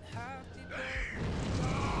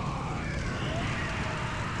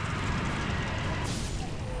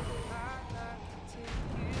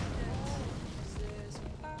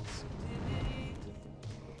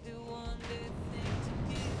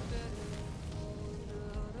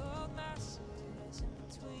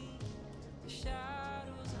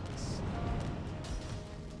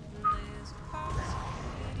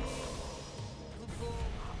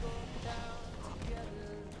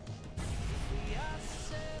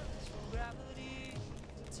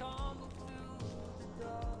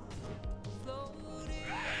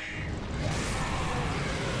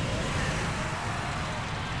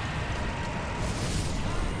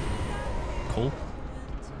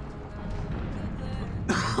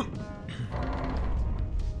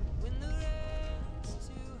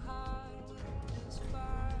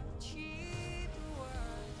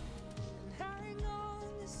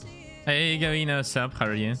 Hey, Gavina, what's up? How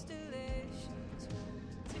are you?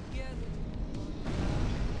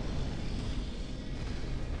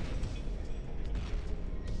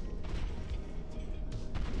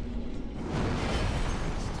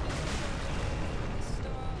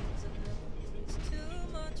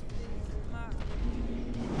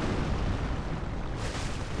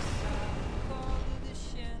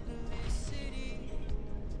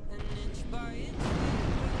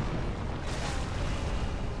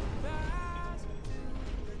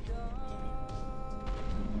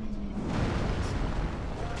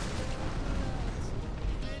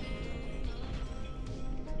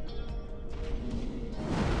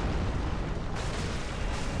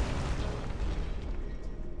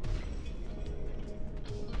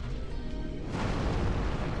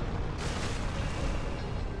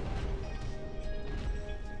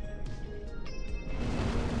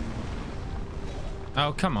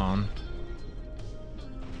 Oh, come on.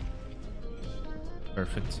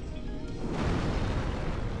 Perfect.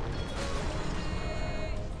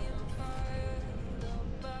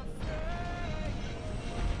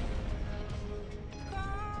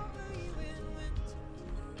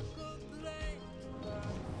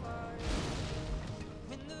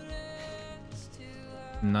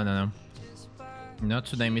 No, no, no. Not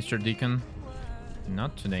today, Mr. Deacon.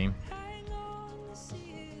 Not today.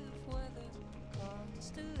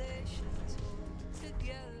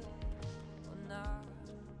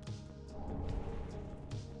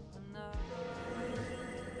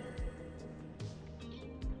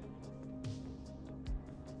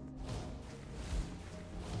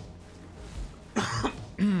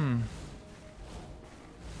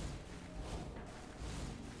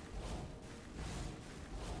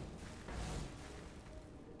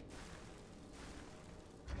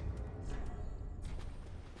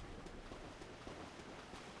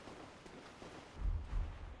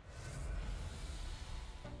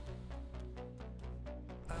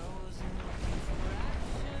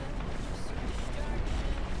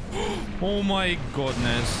 Oh my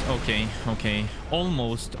goodness. Okay, okay.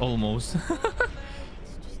 Almost, almost.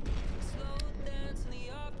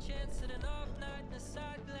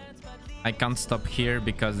 I can't stop here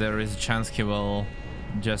because there is a chance he will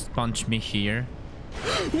just punch me here.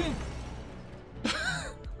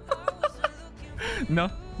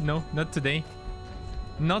 No, no, not today.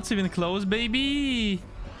 Not even close, baby.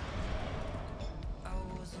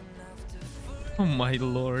 Oh my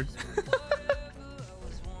lord.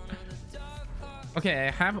 Okay,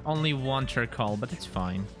 I have only one charcoal, but it's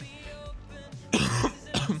fine.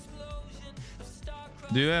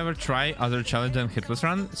 Do you ever try other challenge than Hitless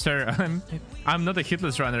run? Sir, I'm not a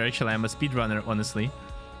Hitless runner, actually. I'm a speed runner, honestly.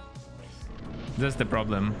 That's the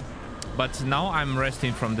problem. But now I'm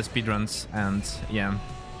resting from the speed runs, and yeah,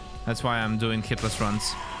 that's why I'm doing Hitless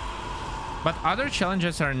runs. But other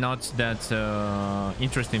challenges are not that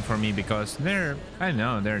interesting for me because they're, I don't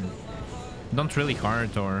know, they're not really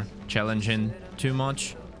hard or challenging too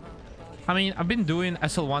much. I mean, I've been doing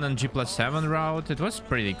SL1 and G+7 route. It was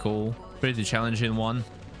pretty cool, pretty challenging one.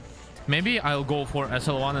 Maybe I'll go for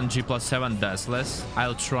SL1 and G+7 Deathless.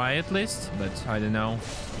 I'll try at least, but I don't know.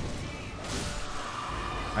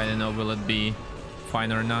 I don't know, will it be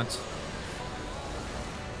fine or not?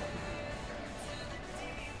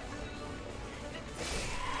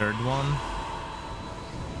 Third one.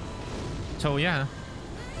 So yeah,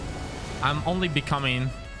 I'm only becoming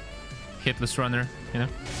Hitless runner, you know.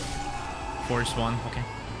 Force one, okay.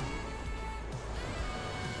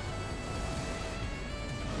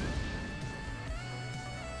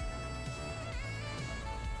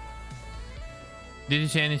 Did you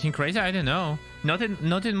see anything crazy? I don't know. Not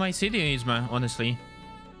in my city, Isma, honestly.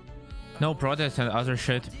 No protest and other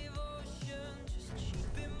shit.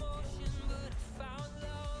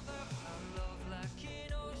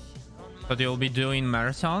 But you'll be doing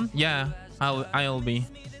marathon? Yeah, I'll be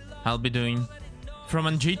doing from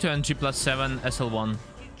NG to NG+7 SL1.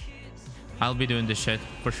 I'll be doing this shit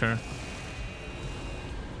for sure.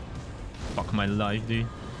 Fuck my life, dude.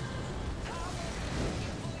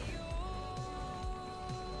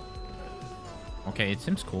 Okay, it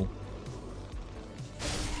seems cool.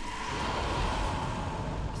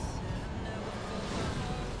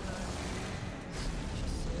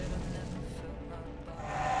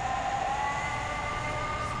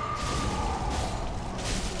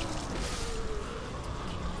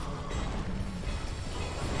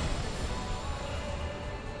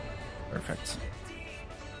 Perfect.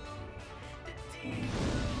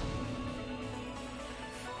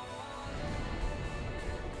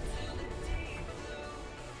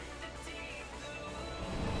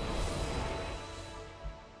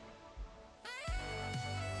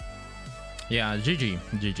 Yeah, GG,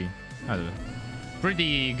 GG.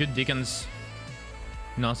 Pretty good Deacons.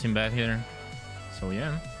 Nothing bad here. So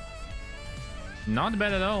yeah, not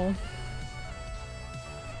bad at all.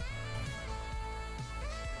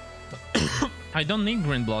 I don't need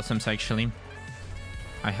green blossoms actually.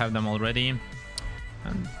 I have them already.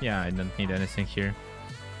 And yeah, I don't need anything here.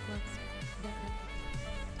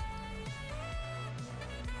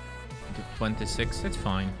 26, it's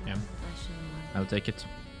fine. Yeah, I'll take it.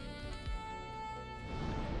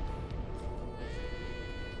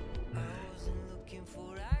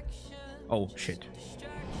 Oh shit.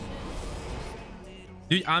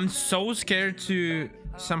 Dude, I'm so scared to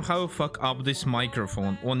somehow fuck up this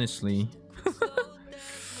microphone, honestly.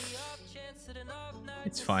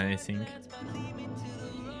 It's fine, I think.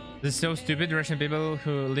 This is so stupid. Russian people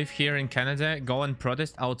who live here in Canada go and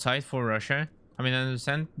protest outside for Russia. I mean, I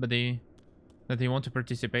understand, but that they want to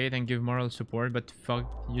participate and give moral support, but fuck,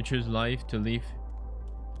 you choose life to leave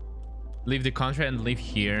the country and live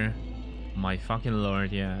here. My fucking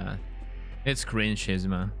lord, yeah. It's cringe,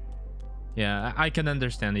 Isma. Yeah, I can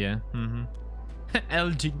understand, yeah. El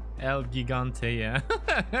Gigante, yeah.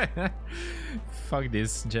 Fuck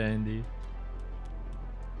this, JND.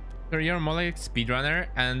 So you're more like speedrunner,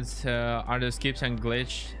 and are the skips and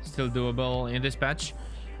glitch still doable in this patch?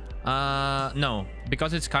 No,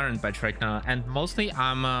 because it's current patch right now, and mostly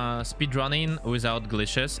I'm speedrunning without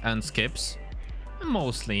glitches and skips.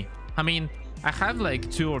 Mostly. I mean, I have like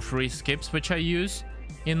 2 or 3 skips which I use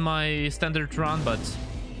in my standard run, but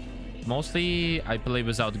mostly I play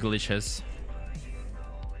without glitches.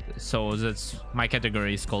 So that's my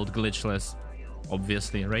category is called glitchless,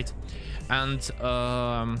 obviously, right? And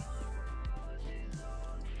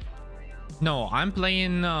no, I'm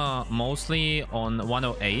playing mostly on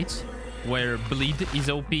 108, where bleed is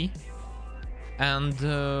OP, and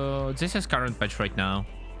this is current patch right now.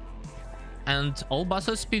 And all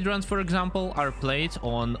bosses speedruns, for example, are played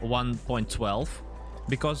on 1.12,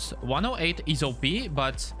 because 108 is OP,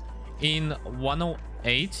 but in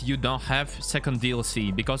 108 you don't have second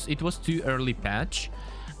DLC because it was too early patch,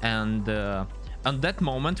 and at that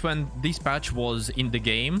moment when this patch was in the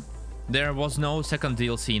game, there was no second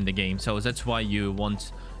DLC in the game, so that's why you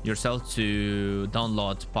want yourself to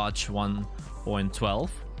download patch 1.12,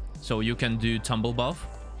 so you can do tumble buff,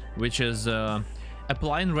 which is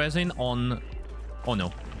applying resin on... Oh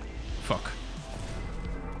no. Fuck.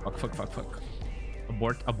 Fuck.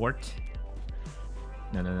 Abort.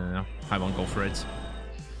 No. I won't go for it.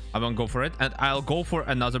 And I'll go for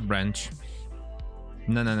another branch.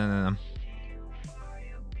 No.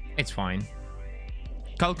 It's fine.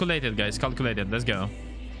 Calculated, guys. Calculated. Let's go.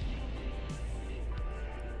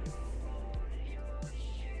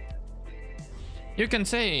 You can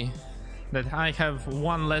say that I have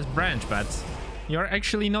 1 less branch, but you're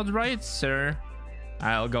actually not right, sir.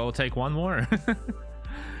 I'll go take 1 more.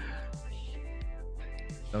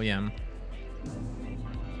 So yeah.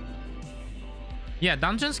 Yeah,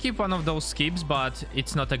 dungeon skip one of those skips, but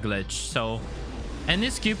it's not a glitch. So any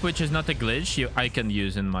skip which is not a glitch, I can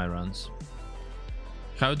use in my runs.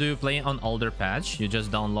 How do you play on older patch? You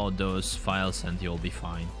just download those files and you'll be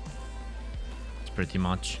fine. It's pretty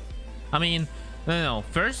much. I mean, no.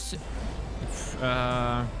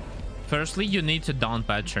 Firstly, you need a down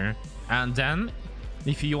patcher, and then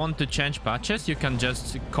if you want to change patches, you can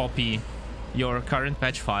just copy your current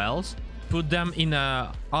patch files, put them in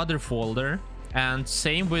a other folder, and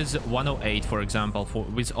same with 108, for example,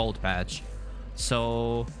 with old patch.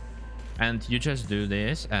 So, and you just do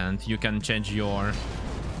this, and you can change your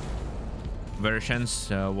versions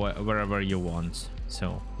wherever you want.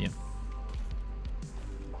 So yeah.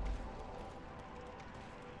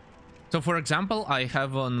 So for example, I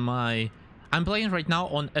have on my... I'm playing right now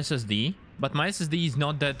on SSD, but my SSD is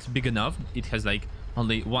not that big enough. It has like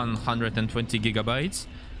only 120 gigabytes,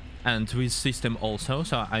 and with system also,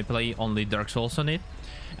 so I play only Dark Souls on it.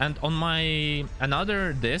 And on my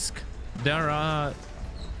another disk, there are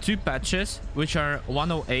 2 patches, which are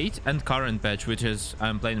 108 and current patch, which is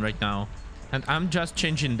I'm playing right now. And I'm just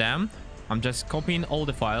changing them. I'm just copying all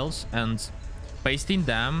the files and pasting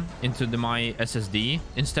them into my SSD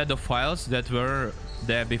instead of files that were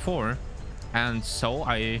there before. And so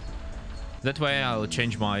that way I'll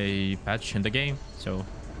change my patch in the game. So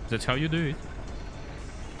that's how you do it.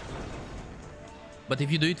 But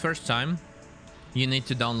if you do it first time, you need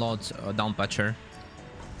to download a down patcher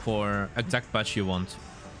for exact patch you want.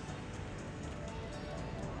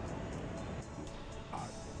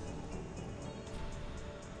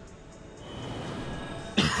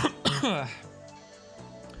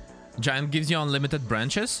 Giant gives you unlimited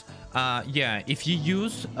branches. Yeah, if you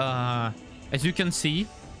use, as you can see,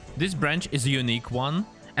 this branch is a unique one,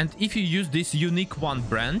 and if you use this unique one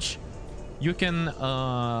branch, you can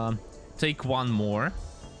take one more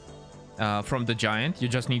from the giant. You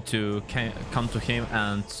just need to come to him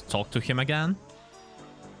and talk to him again,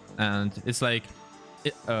 and it's like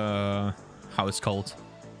how it's called.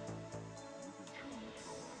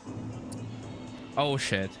 Oh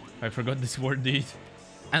shit, I forgot this word, dude.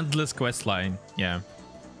 Endless quest line. Yeah,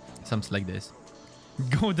 something like this.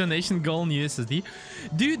 Go donation goal in USD.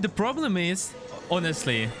 Dude, the problem is,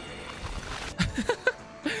 honestly,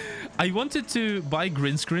 I wanted to buy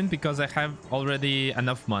green screen because I have already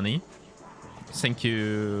enough money. Thank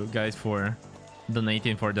you guys for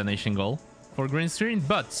donating for donation goal for green screen,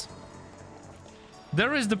 but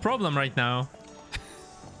there is the problem right now.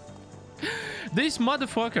 These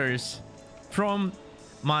motherfuckers from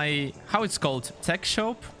my, how it's called, tech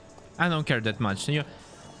shop, I don't care that much.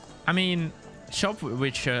 I mean, shop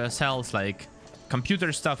which sells like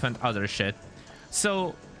computer stuff and other shit.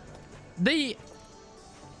 So they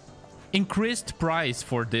increased price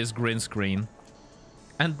for this green screen,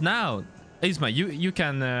 and now Isma, you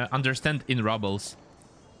can understand in rubles.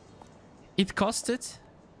 It costed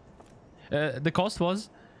the cost was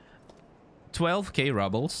 12k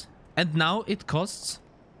rubles, and now it costs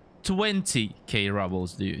 20k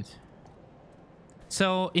rubles, dude.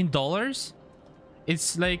 So in dollars,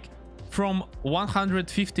 it's like from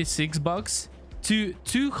 156 bucks to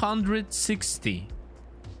 260.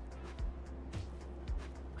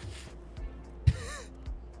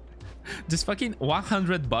 Just fucking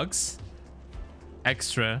 100 bucks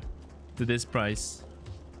extra to this price.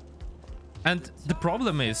 And the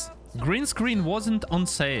problem is, green screen wasn't on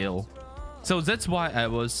sale. So that's why I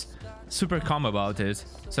was super calm about it.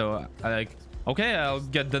 So I like, okay, I'll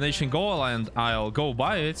get donation goal and I'll go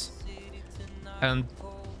buy it. And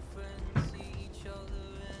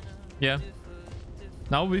yeah,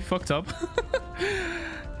 now we fucked up.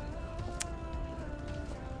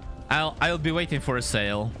 I'll be waiting for a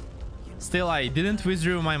sale. Still, I didn't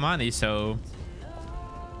withdraw my money, so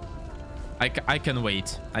I can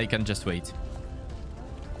wait. I can just wait.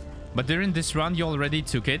 But during this run, you already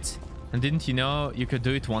took it. And didn't you know you could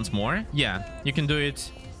do it once more? Yeah, you can do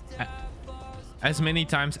it as many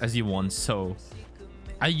times as you want. So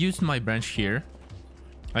I used my branch here.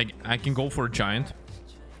 I can go for giant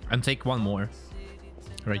and take one more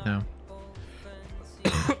right now.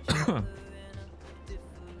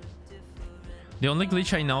 The only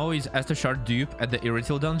glitch I know is Esther Shard dupe at the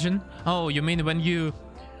Irritil dungeon. Oh, you mean when you...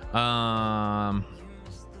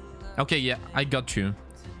 Okay, yeah, I got you.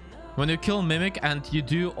 When you kill Mimic and you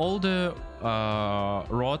do all the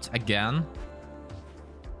rot again.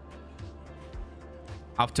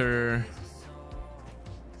 After...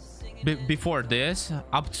 before this,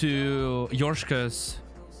 up to Yorshka's...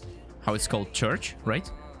 how it's called? Church, right?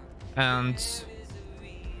 And...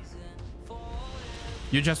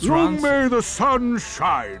 you just run. Long may the sun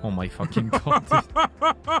shine. Oh my fucking god, dude.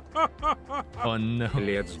 Oh no.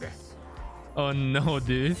 Oh no,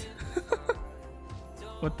 dude.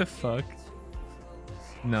 What the fuck?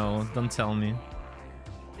 No, don't tell me.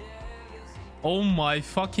 Oh my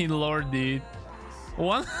fucking lord, dude.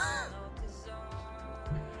 What?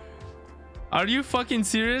 Are you fucking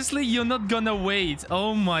seriously? You're not gonna wait.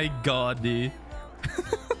 Oh my god, dude.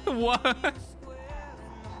 What?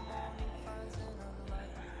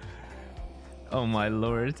 Oh my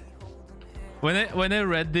lord. When I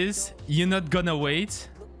read this, you're not gonna wait,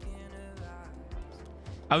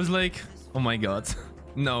 I was like, oh my god.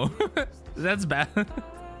 No. That's bad.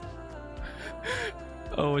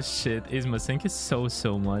 Oh shit. Isma, thank you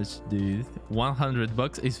so much, dude. 100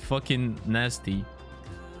 bucks is fucking nasty.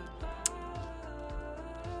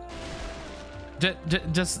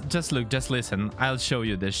 Just look, just listen. I'll show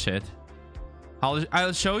you this shit.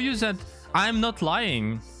 I'll show you that I'm not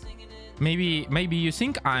lying. Maybe you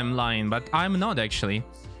think I'm lying, but I'm not actually.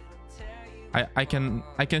 I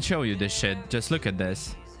can show you this shit. Just look at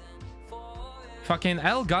this. Fucking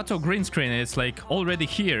Elgato green screen is like already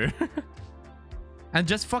here. And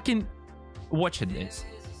just fucking watch this.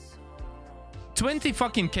 20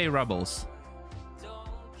 fucking K rubles.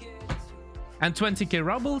 And 20k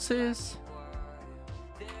rubles is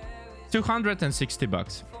 260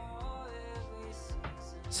 bucks.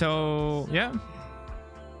 So yeah.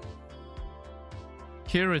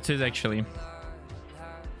 Here it is actually.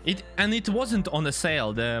 It wasn't on a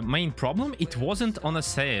sale. The main problem, it wasn't on a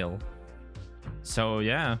sale. So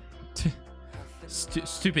yeah.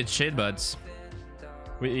 Stupid shit, but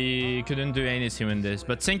we couldn't do anything in this.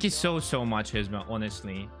 But thank you so much, Isma,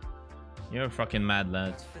 honestly. You're a fucking mad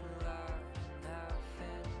lad.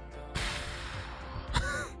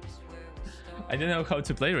 I don't know how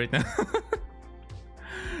to play right now.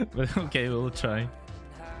 But okay, we'll try.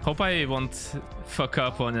 Hope I won't fuck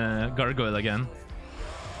up on a gargoyle again.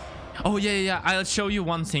 Oh yeah. I'll show you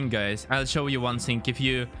one thing, guys. I'll show you one thing. If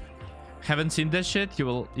you haven't seen this shit,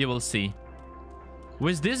 you will see.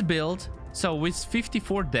 With this build, so with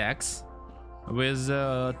 54 decks, with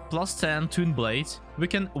plus 10 Toon Blades, we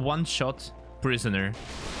can one-shot Prisoner.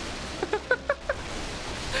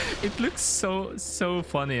 It looks so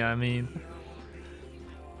funny. I mean,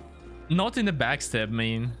 not in the backstab,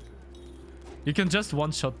 man. You can just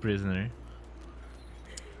one-shot Prisoner.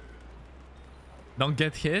 Don't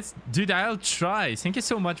get hit, dude. I'll try. Thank you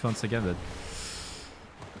so much once again. But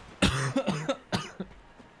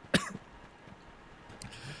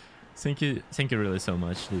thank you really so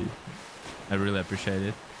much, dude. I really appreciate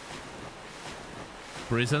it.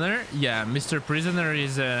 Prisoner? Yeah, Mr. Prisoner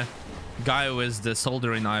is a guy with the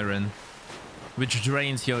soldering iron, which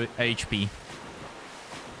drains your HP.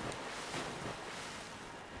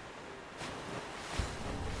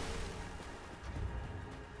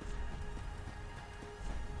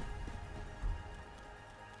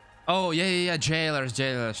 Oh, yeah, jailers.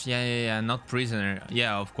 Yeah, not prisoner.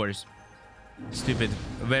 Yeah, of course. Stupid.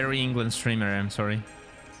 Very England streamer, I'm sorry.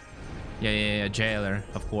 Yeah, jailer,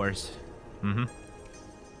 of course.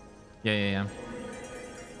 Yeah.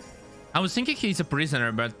 I was thinking he's a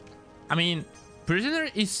prisoner, but I mean, prisoner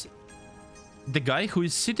is the guy who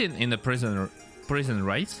is sitting in the prison,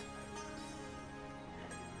 right?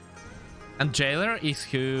 And jailer is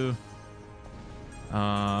who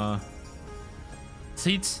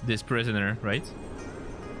seats this prisoner, right?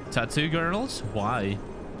 Tattoo girls? Why?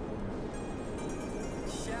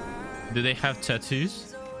 Do they have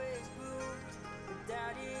tattoos?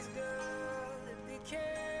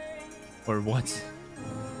 Or what?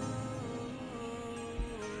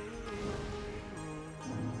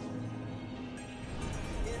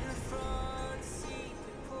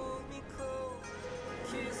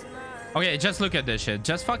 Okay, just look at this shit.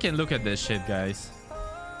 Just fucking look at this shit, guys.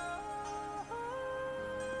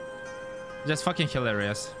 Just fucking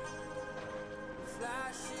hilarious.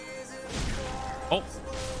 Oh.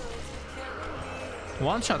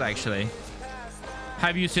 One shot, actually.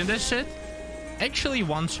 Have you seen this shit? Actually,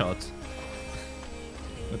 one shot.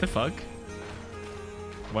 What the fuck?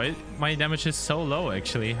 Why my damage is so low,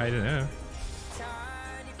 actually? I don't know.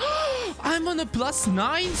 I'm on a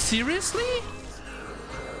 +9? Seriously?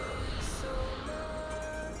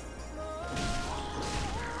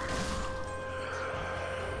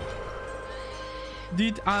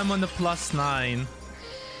 Dude, I'm on a +9.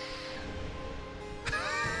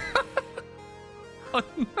 Oh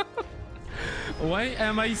no. Why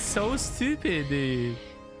am I so stupid, dude?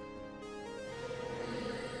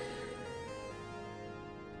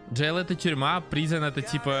 Джейл это тюрьма, призен это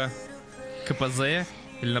типа КПЗ.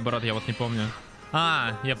 Или наоборот, я вот не помню.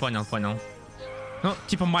 А, я понял. Ну,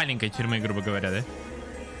 типа маленькой тюрьмы, грубо говоря, да?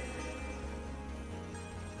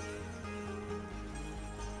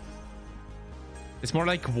 It's more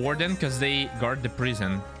like warden because they guard the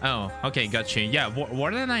prison. Oh, okay, got you. Yeah,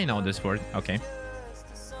 warden, I know this word. Okay.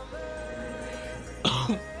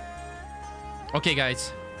 Okay,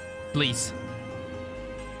 guys, please.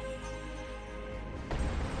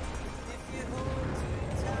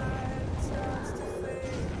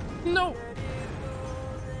 No.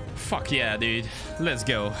 Fuck yeah, dude. Let's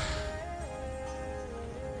go.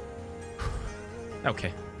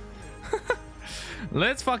 Okay.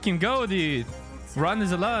 Let's fucking go, dude. Run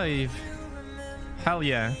is alive. Hell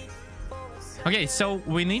yeah. Okay, so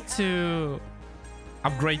we need to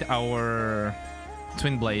upgrade our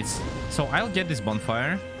twin blades. So I'll get this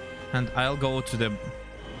bonfire and I'll go to the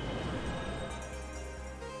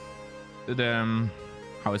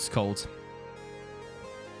how it's called,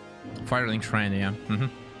 Firelink Shrine. Yeah.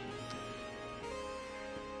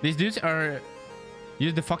 These dudes are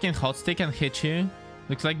use the fucking hot stick and hit you.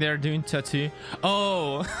 Looks like they're doing tattoo.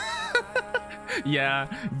 Oh. Yeah,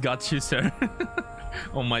 got you, sir.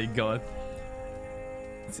 Oh my god.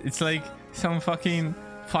 It's like some fucking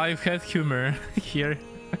 5-head humor here.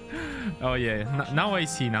 Oh yeah, now I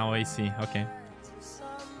see, okay.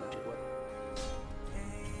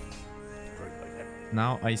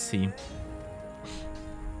 Now I see.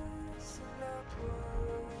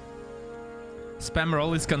 Spam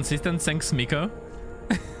roll is consistent, thanks Miko.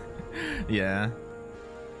 Yeah.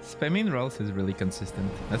 Spamming rolls is really consistent,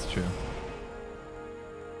 that's true.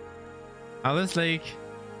 I was like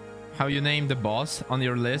how you name the boss on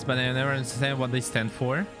your list, but I never understand what they stand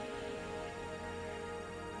for.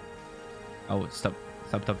 Oh, stop.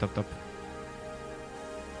 Well,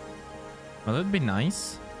 that'd be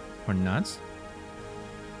nice. Or not.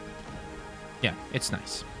 Yeah, it's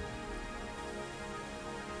nice.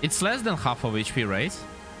 It's less than half of HP, right?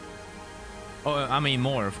 Oh, I mean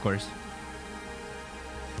more, of course.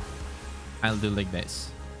 I'll do like this.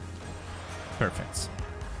 Perfect.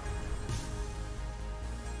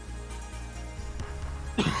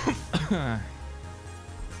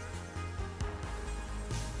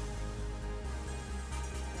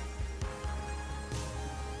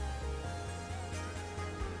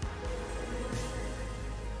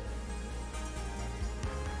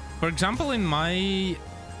 For example, in my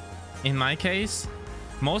case,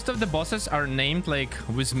 most of the bosses are named like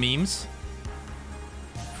with memes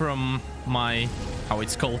from my, how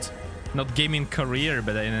it's called, not gaming career,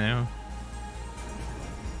 but I don't know.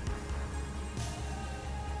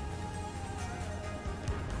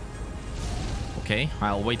 Okay,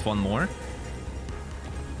 I'll wait one more.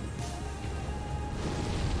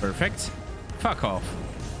 Perfect. Fuck off.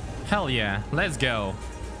 Hell yeah, let's go.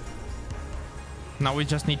 Now we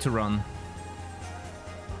just need to run.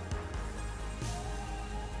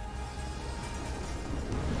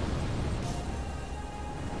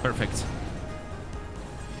 Perfect.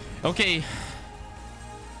 Okay.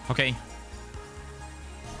 Okay.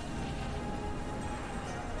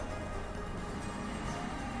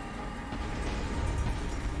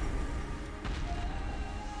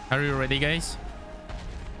 Are you ready, guys?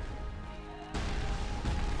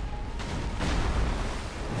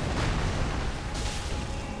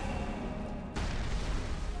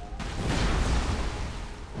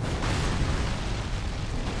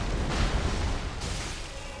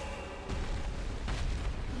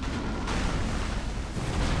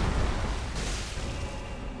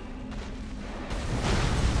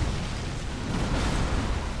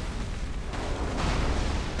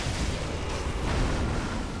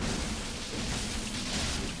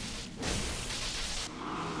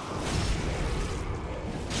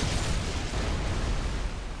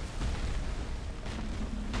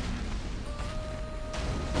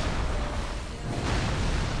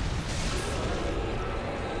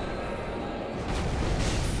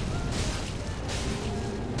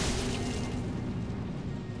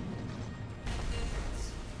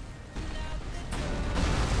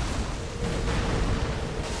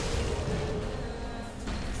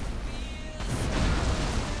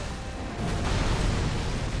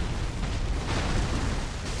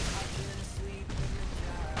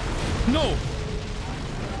 No!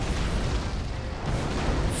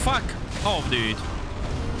 Fuck off, dude.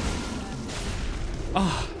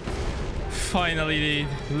 Oh, finally, dude.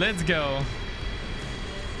 Let's go.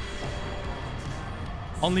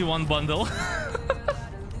 Only one bundle.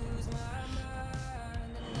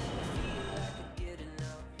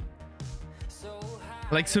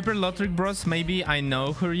 Like Super Lothric Bros, maybe I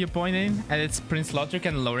know who you're pointing, and it's Prince Lothric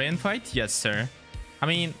and Lorien fight? Yes, sir. I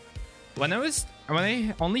mean, when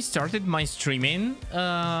I only started my streaming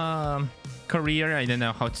career, I don't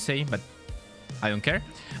know how to say, but I don't care.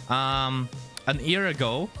 An year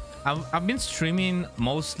ago, I've been streaming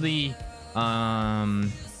mostly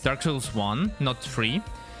Dark Souls 1, not 3,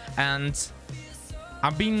 and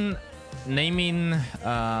I've been naming,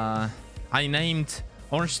 I named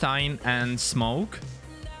Ornstein and Smoke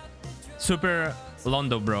Super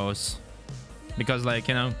Londo Bros, because, like,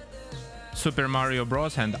 you know, Super Mario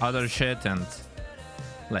Bros and other shit, and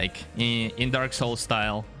like in Dark Souls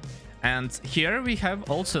style. And here we have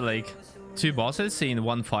also like two bosses in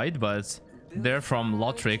one fight, but they're from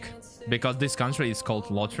Lothric, because this country is called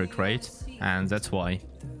Lothric, right? And that's why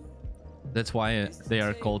they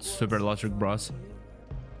are called Super Lothric Bros.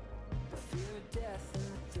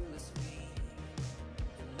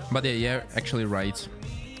 But yeah, you're actually right.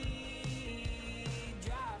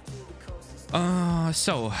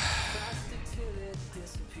 So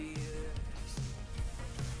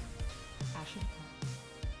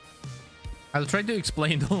I'll try to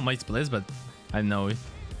explain all my splits, but I know it.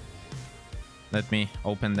 Let me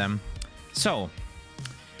open them. So,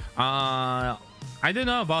 I don't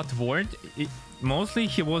know about Vordt. Mostly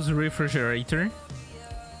he was a refrigerator,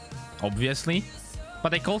 obviously.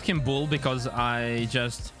 But I called him Bull because I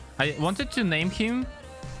wanted to name him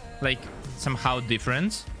like somehow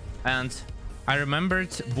different. And I remembered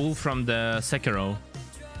Bull from the Sekiro,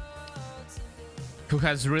 who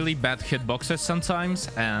has really bad hitboxes sometimes,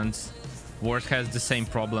 and Vordt has the same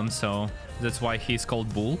problem, so that's why he's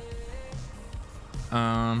called Bull.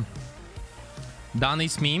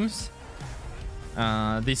 Danny's memes.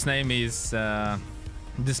 This name is the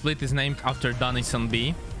split is named after Danny Son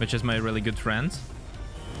B, which is my really good friend.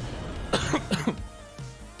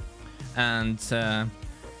 And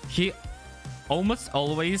he almost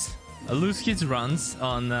always loses his runs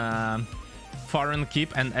on Foreign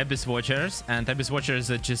Keep and Abyss Watchers, and Abyss Watchers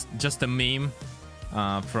is just a meme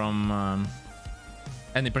from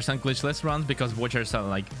any percent glitchless runs, because Watchers are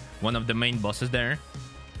like one of the main bosses there.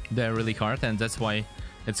 They're really hard, and that's why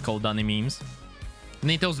it's called Dunny memes.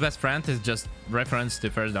 Nito's best friend is just reference to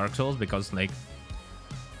first Dark Souls, because like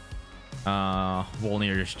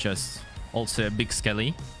Wolnir is just also a big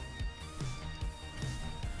skelly.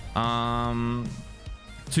 2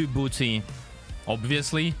 booty,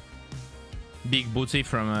 obviously. Big booty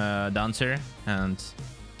from Dancer, and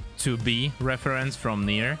 2B reference from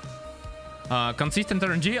Nier. Consistent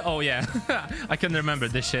RNG, oh yeah. I can remember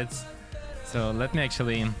this shit. So let me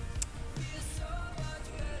actually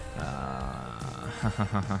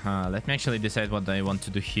let me actually decide what I want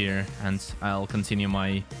to do here, and I'll continue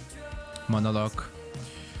my monologue.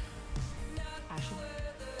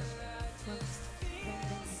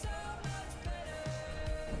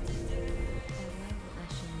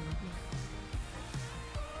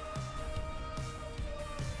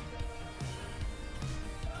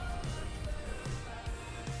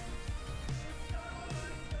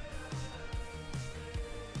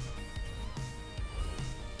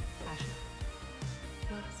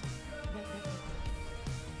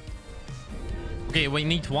 Okay, we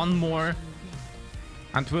need one more,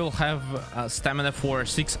 and we'll have stamina for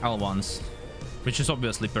 6 L1s, which is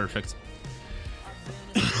obviously perfect.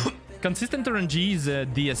 Consistent RNG is a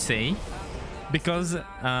DSA, because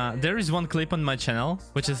there is one clip on my channel,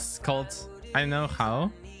 which is called I don't know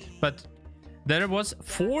how, but there was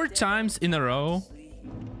 4 times in a row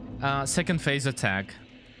second phase attack.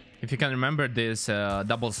 If you can remember this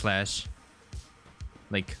double slash,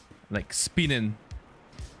 like spinning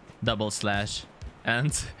double slash.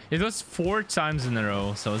 And it was 4 times in a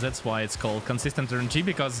row, so that's why it's called consistent RNG,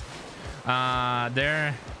 because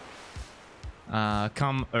there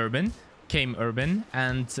came Urban,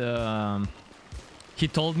 and he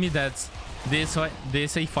told me that this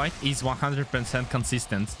DSA fight is 100%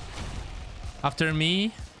 consistent. After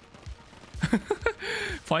me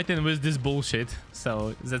fighting with this bullshit,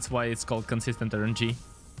 so that's why it's called consistent RNG.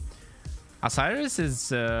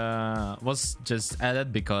 Oceiros was just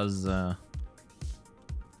added because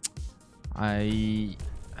I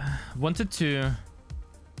wanted to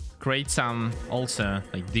create some also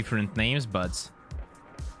like different names, but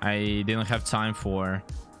I didn't have time for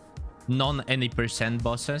any percent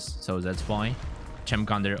bosses, so that's why. Champ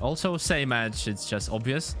Gundyr also same match, it's just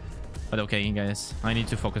obvious, but okay guys, I need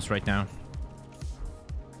to focus right now.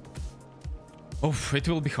 Oof, it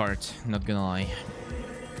will be hard, not gonna lie.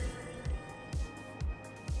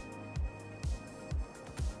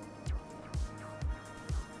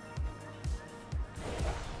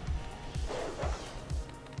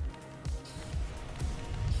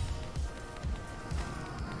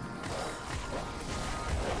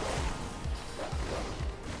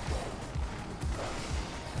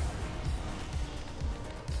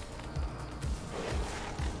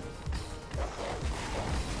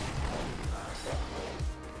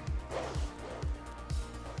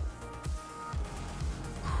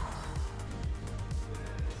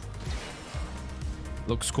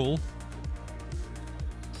 Looks cool.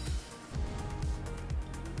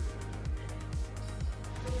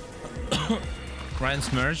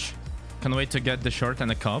 Ryan's merch. Can't wait to get the shirt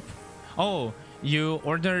and a cup. Oh, you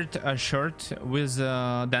ordered a shirt with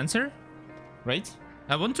Dancer, right?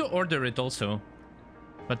 I want to order it also,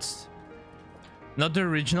 but not the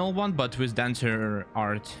original one, but with Dancer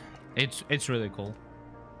art. It's really cool.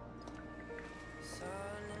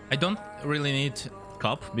 I don't really need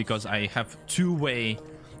cup because I have way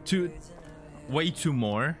too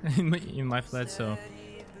more in my flat, so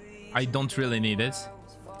I don't really need it.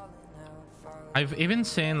 I've even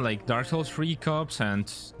seen like Dark Souls 3 cups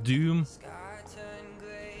and Doom,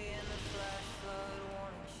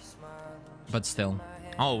 but still.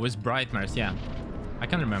 Oh, with Brightmares, yeah, I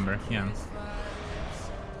can remember, yeah.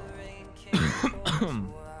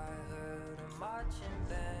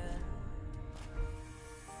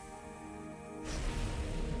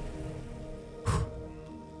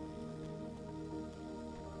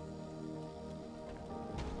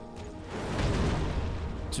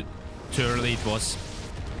 Too early it was.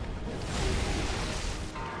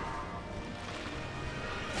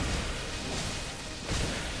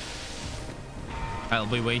 I'll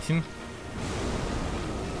be waiting.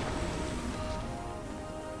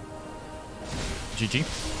 GG.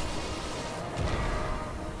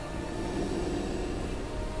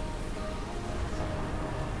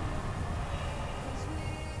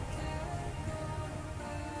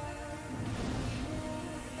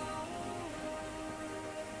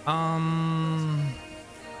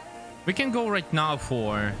 We can go right now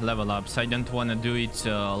for level ups. I don't want to do it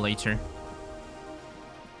later.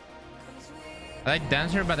 I like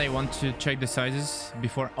Dancer, but I want to check the sizes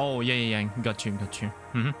before. Oh, yeah. Got you.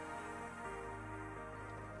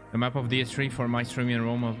 The map of DS3 for my streaming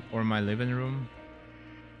room or my living room.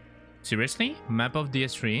 Seriously? Map of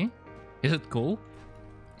DS3? Is it cool?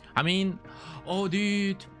 I mean, oh,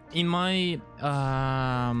 dude, in my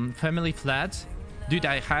family flat, dude,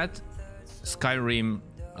 I had Skyrim,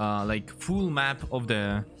 like full map of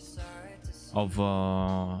the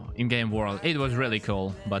in-game world. It was really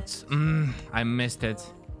cool, but I missed it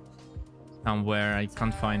somewhere. I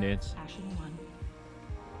can't find it.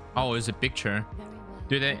 Oh, it's a picture.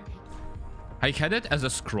 Dude, I had it as a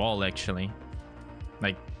scroll actually.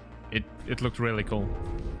 Like, it looked really cool.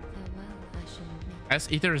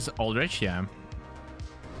 As Eater is Aldrich, yeah.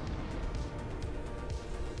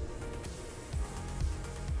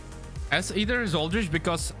 As Eater is Aldrich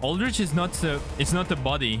because Aldrich is not it's not a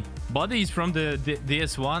body. Body is from the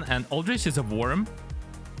DS1 and Aldrich is a worm,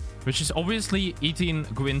 which is obviously eating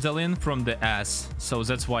Gwendolyn from the ass. So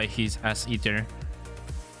that's why he's Ass Eater.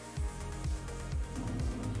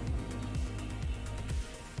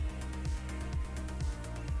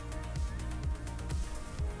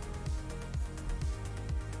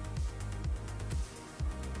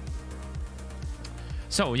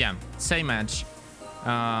 So yeah, same match.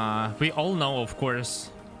 We all know, of course,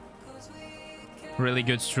 really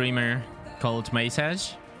good streamer called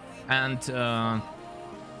Maceage, and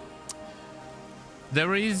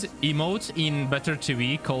there is emote in Better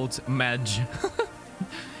TV called Madge.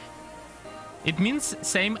 It means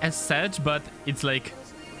same as Sage, but it's like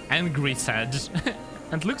angry Sage,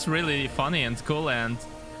 and looks really funny and cool, and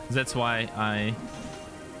that's why I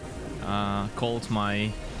called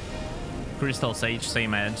my Crystal Sage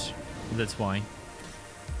same edge. That's why.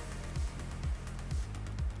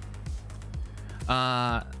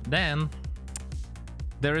 Then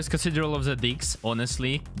there is Cathedral of the Dix,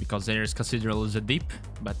 honestly, because there is Cathedral of the Deep,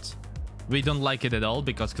 but we don't like it at all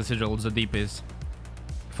because Cathedral of the Deep is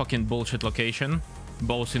fucking bullshit location,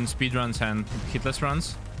 both in speedruns and hitless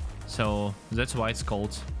runs. So that's why it's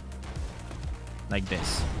called like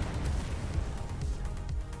this.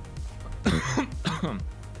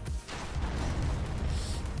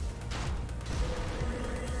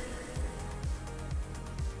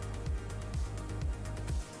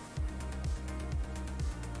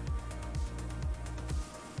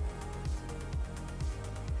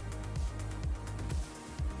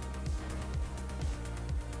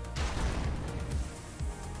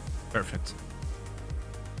 Perfect.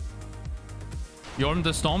 Yhorm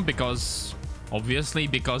the Stomp because obviously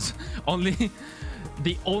because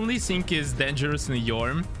the only thing is dangerous in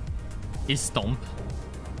Yhorm is Stomp.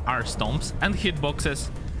 Are stomps and hitboxes.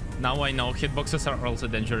 Now I know hitboxes are also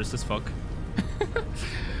dangerous as fuck.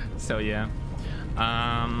 So yeah.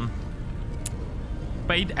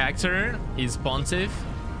 Paid actor is Pontiff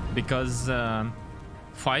because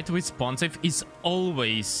fight with Pontiff is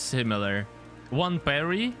always similar. One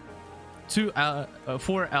parry, 4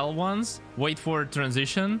 L1s, wait for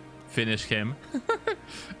transition, finish him.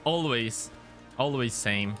 Always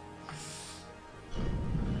same.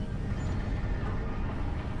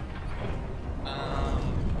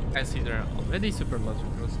 As Cinder already super low,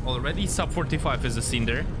 already sub 45 is a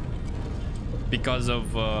Cinder because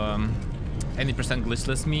of any percent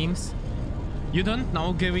glitchless memes. You don't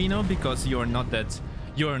know Gavino because you're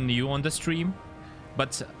new on the stream,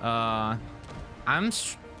 but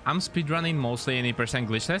I'm speedrunning mostly any percent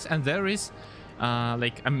glitchless, and there is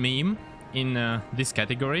like a meme in this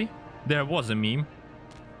category. There was a meme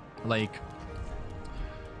like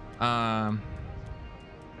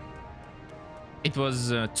it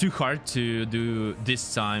was too hard to do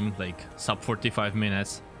this time, like sub 45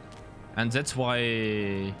 minutes, and that's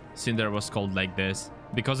why Cinder was called like this,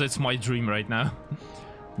 because it's my dream right now.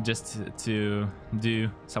 Just to do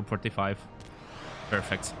sub 45.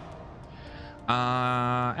 Perfect.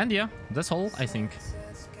 And yeah, that's all. I think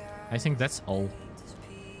that's all.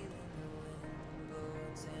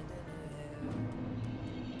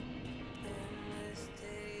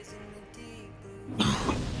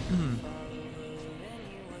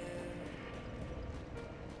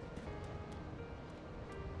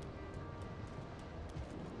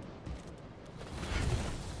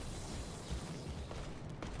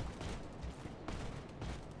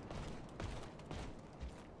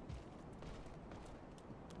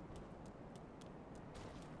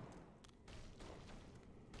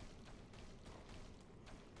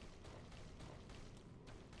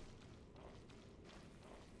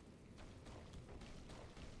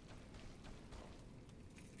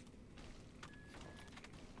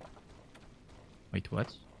 Wait,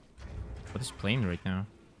 what? What is playing right now?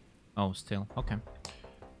 Oh, still. Okay.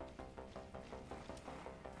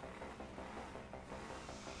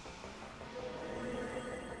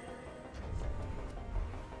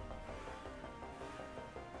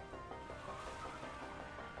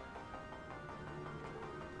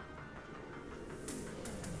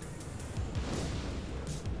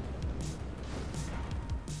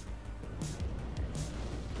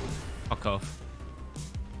 Fuck off.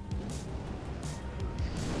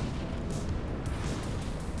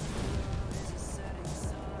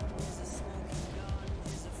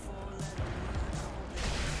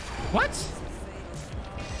 What?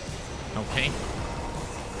 Okay.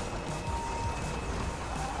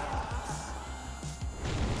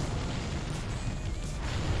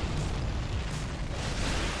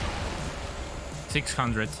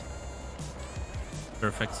 $600.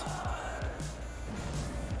 Perfect.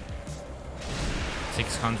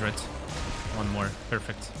 600. One more.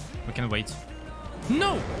 Perfect. We can wait.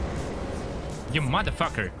 No! You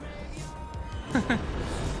motherfucker.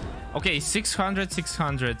 Okay, 600,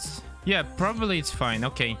 600. Yeah, probably it's fine.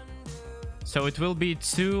 Okay. So it will be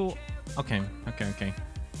 2... Okay, okay.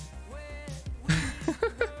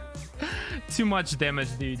 Too much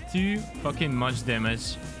damage, dude. Too fucking much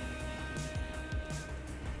damage.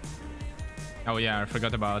 Oh yeah, I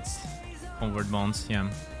forgot about onward bonds. Yeah.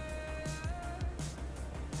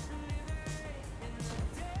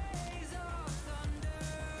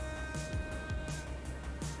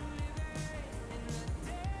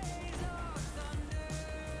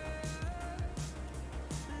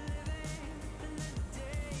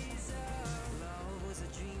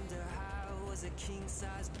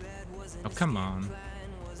 Oh, come on.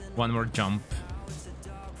 One more jump.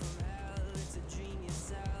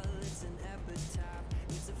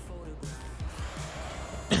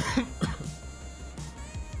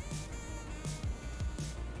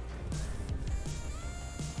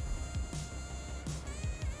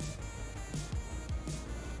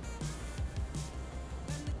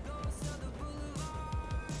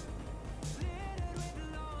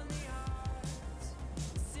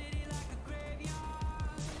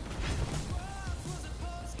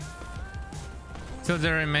 So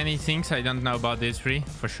there are many things I don't know about this tree,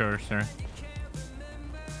 for sure, sir.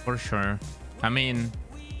 For sure. I mean,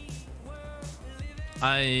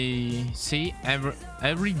 I see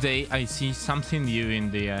every day I see something new in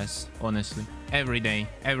DS, honestly. Every day,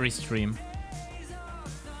 every stream.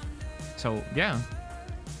 So yeah,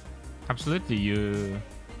 absolutely, you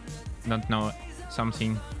don't know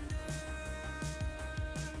something.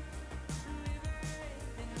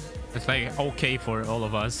 It's like okay for all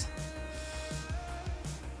of us.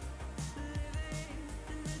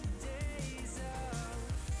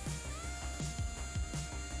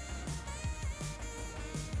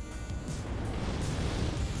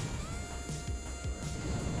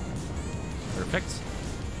 Perfect.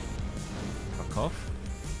 Fuck off.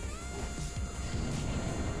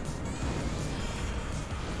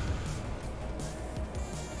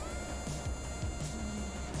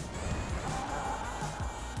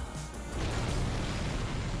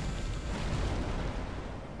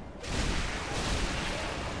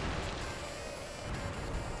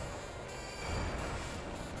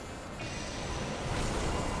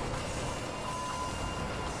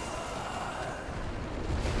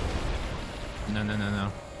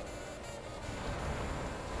 No.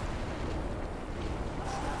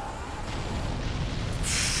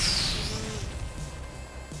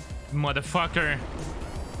 Motherfucker.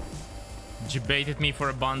 You baited me for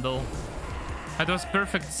a bundle. That was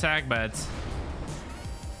perfect sack bet.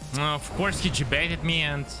 Oh, of course he baited me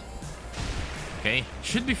and... Okay,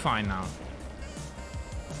 should be fine now.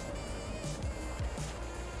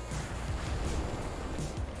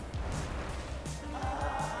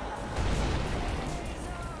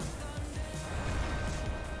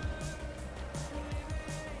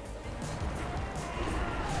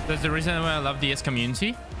 That's the reason why I love DS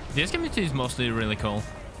community. DS community is mostly really cool.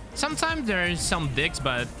 Sometimes there is some dicks,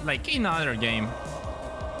 but like in other game,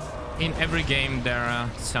 in every game there are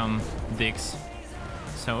some dicks,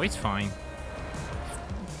 so it's fine.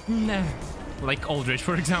 Nah. Like Aldrich,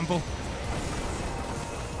 for example.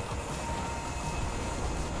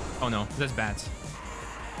 Oh no, that's bad.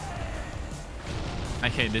 I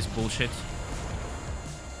hate this bullshit.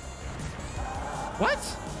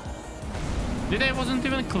 What? Dude, I wasn't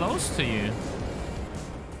even close to you.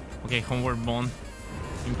 Okay, homeward bond.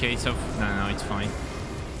 In case of... No, it's fine.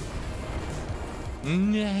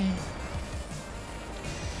 Nah.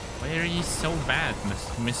 Why are you so bad,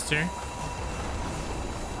 mister?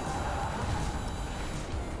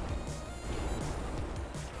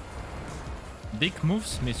 Dick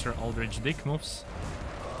moves, Mr. Aldrich. Dick moves.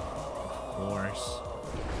 Of course.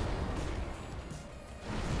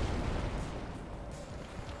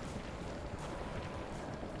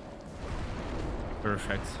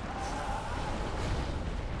 Perfect.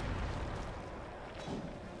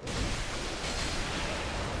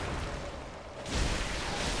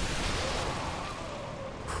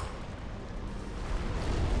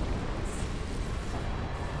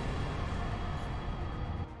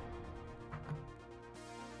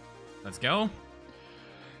 Let's go.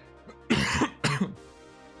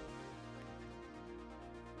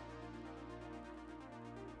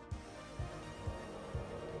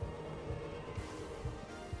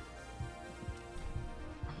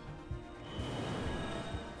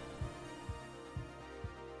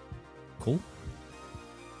 Cool.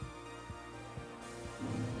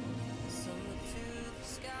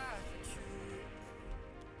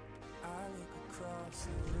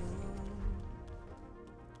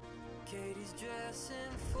 Katie's dressed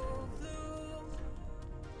in full blue,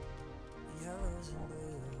 yellows and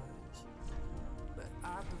blues, but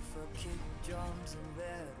I prefer kick drums and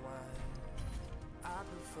red wine. I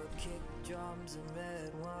prefer kick drums and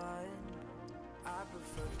red wine. I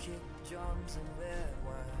prefer kick drums and red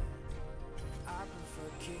wine. I prefer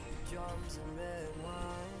kick drums and red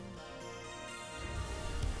wine.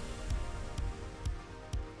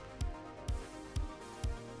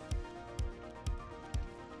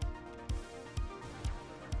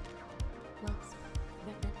 Welks,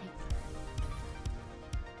 Vordt that Hitless.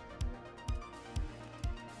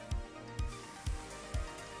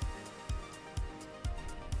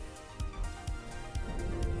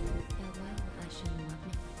 Farewell, Ashen One.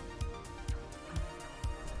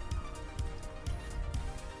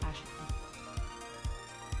 Ashen.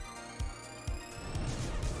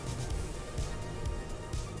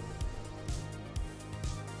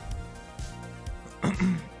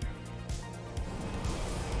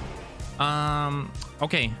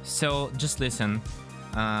 Okay, so just listen.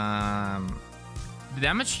 The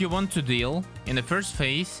damage you want to deal in the first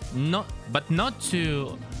phase, not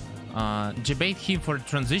to debate him for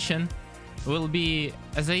transition, will be,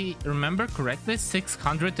 as I remember correctly,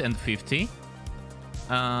 650.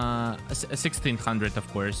 1600, of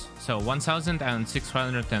course. So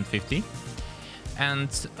 1650. And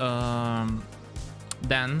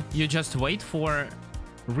then you just wait for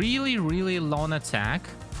really long attack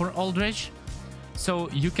for Aldrich, so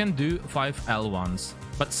you can do 5 L1s.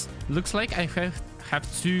 But looks like I have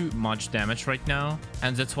too much damage right now,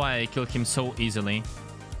 and that's why I kill him so easily.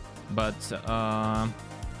 But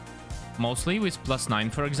mostly with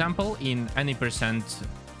 +9, for example, in any percent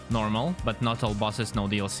normal, but not all bosses, no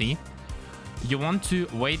DLC. You want to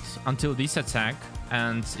wait until this attack,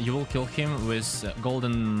 and you will kill him with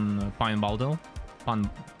golden pine bundle.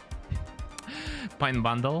 Pine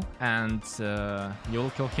bundle, and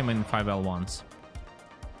you'll kill him in 5 L1s.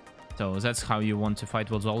 So that's how you want to fight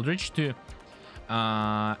with Aldrich, to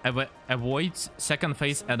avoid second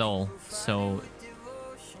phase at all. So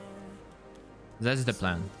that's the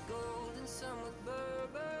plan.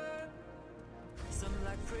 Some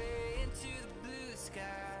like praying to the blue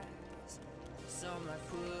skies, some like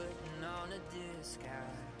putting on a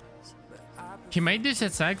disguise. But I He made this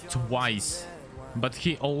attack twice, but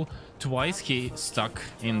twice he stuck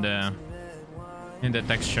in the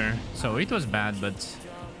texture, so it was bad, but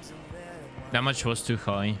damage was too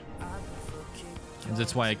high. And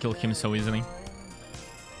that's why I killed him so easily.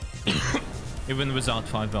 Even without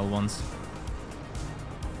 5 L1s.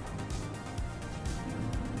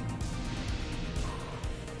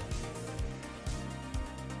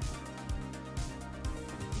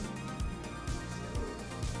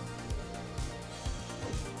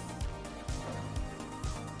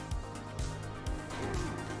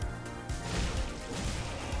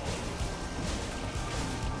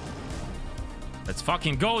 Let's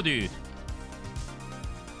fucking go, dude.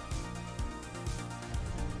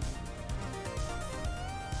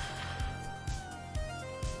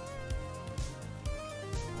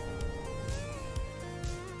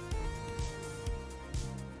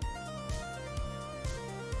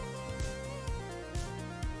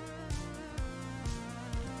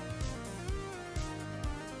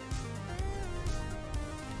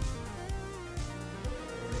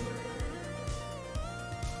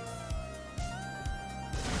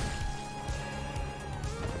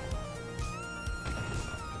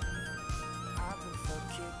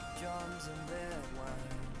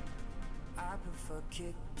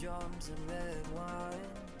 kick drums and red wine.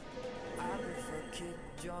 I prefer kick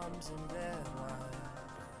drums and red wine.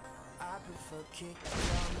 I prefer kick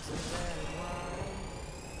drums and red wine.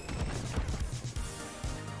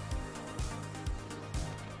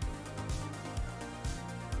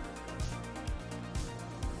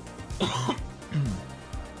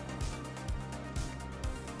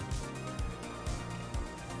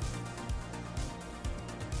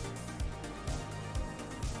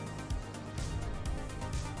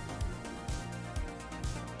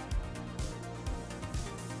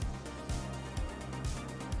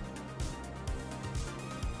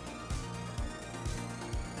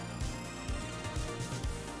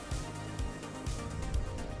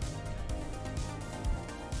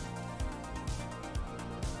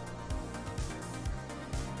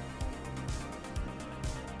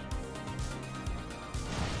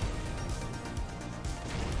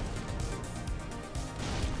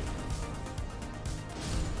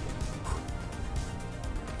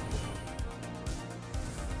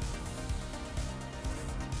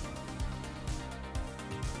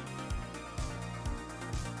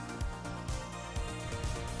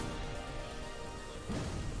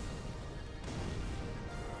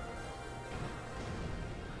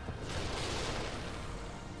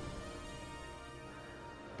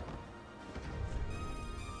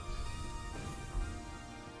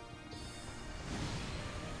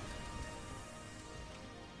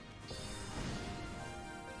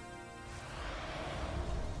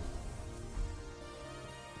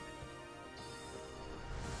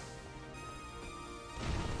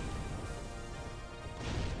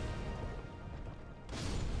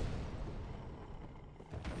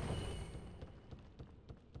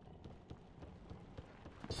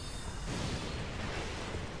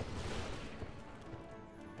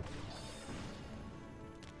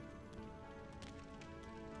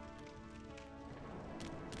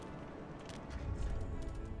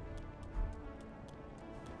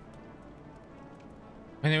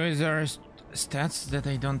 Anyways, there are stats that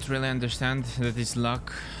I don't really understand. That is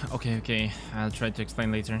luck. Okay. I'll try to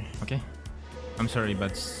explain later. Okay. I'm sorry,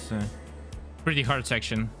 but it's pretty hard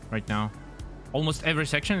section right now. Almost every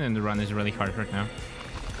section in the run is really hard right now.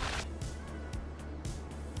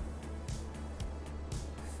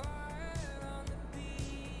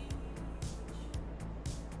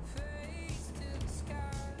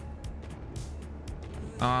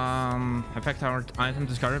 Affect our item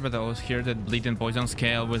discovered, but I also hear that bleed and poison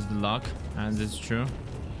scale with the luck, and it's true.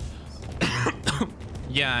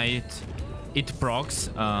 Yeah, it procs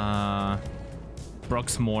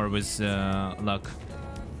more with luck.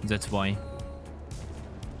 That's why.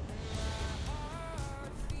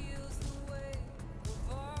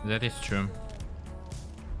 That is true.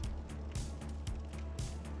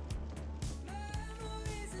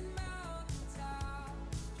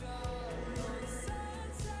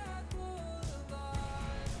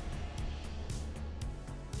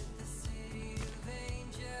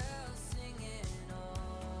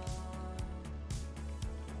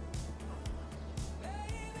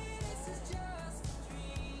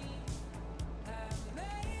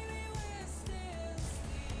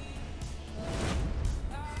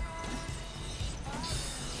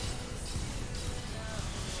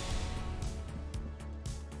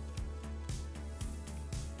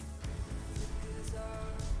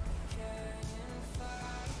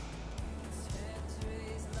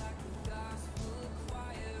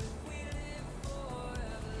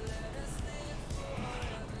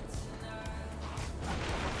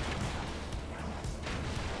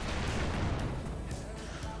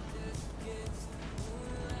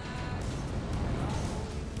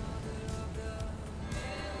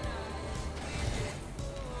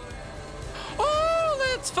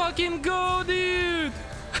 Let's fucking go, dude!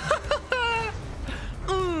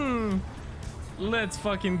 Let's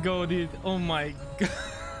fucking go, dude. Oh my god.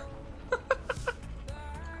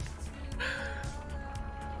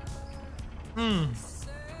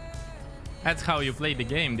 That's how you play the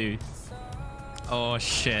game, dude. Oh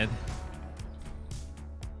shit.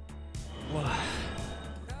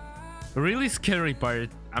 Really scary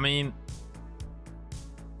part. I mean,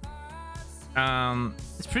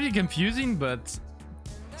 it's pretty confusing, but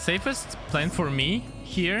safest plan for me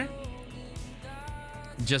here,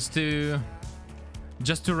 just to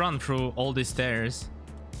run through all these stairs.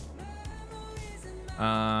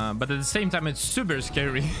 But at the same time, it's super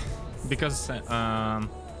scary because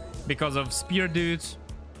of spear dudes,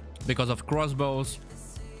 because of crossbows,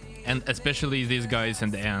 and especially these guys in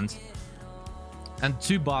the end. And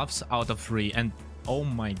 2 buffs out of 3, and oh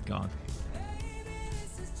my god.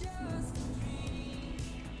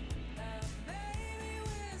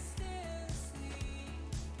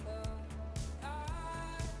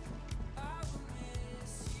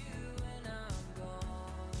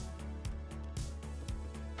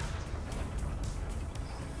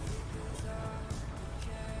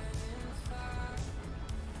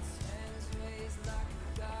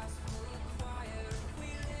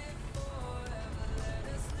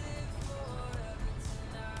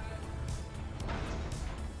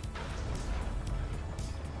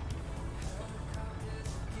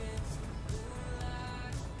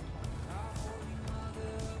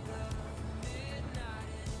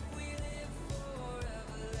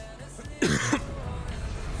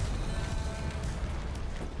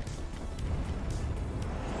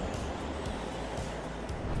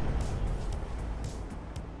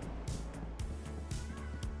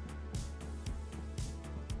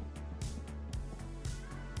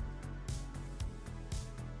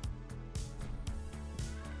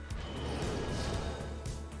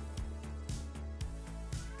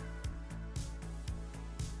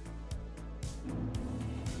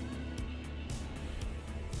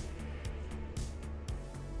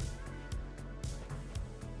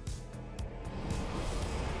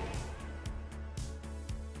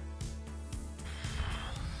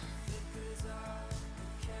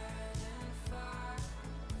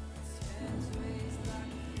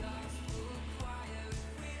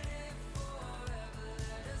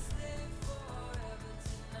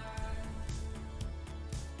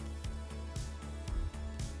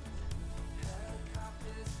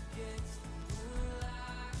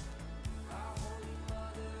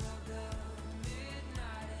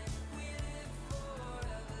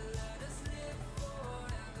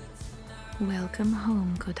 Welcome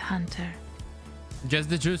home, good hunter. Just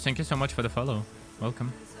the juice, thank you so much for the follow.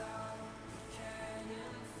 Welcome.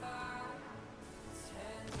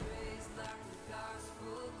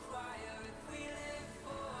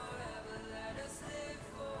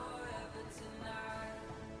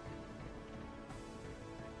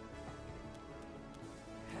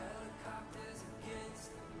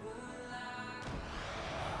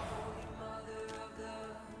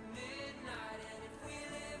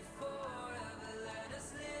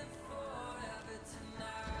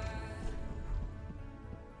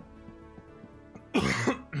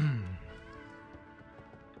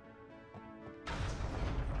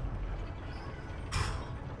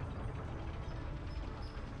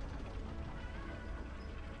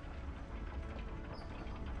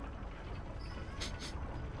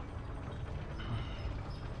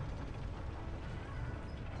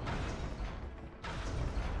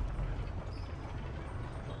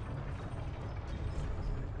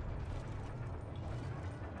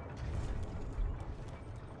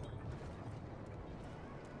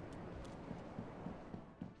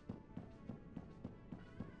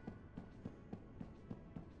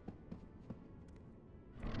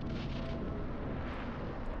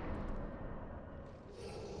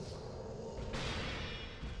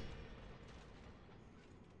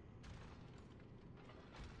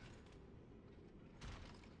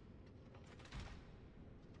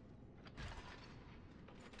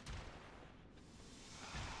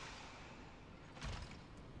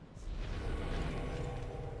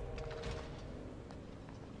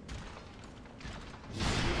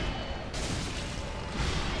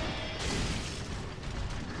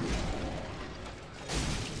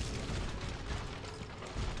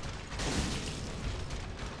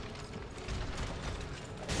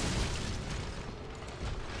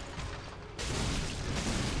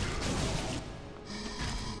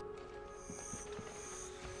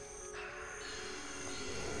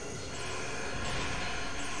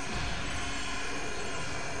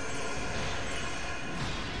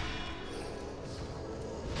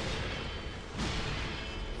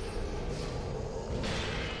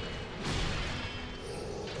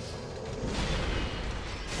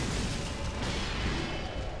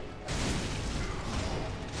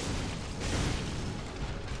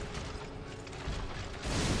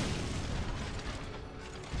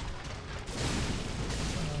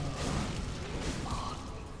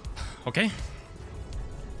 Okay.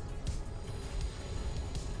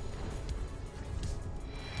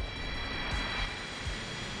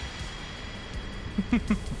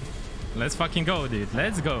 Let's fucking go, dude.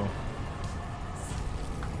 Let's go.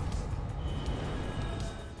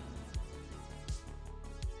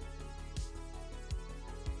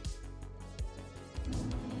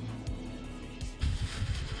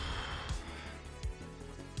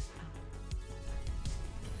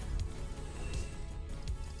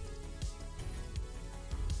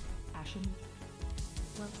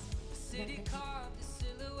 Well, City carved a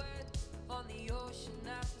silhouette on the ocean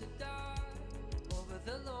after dark. Over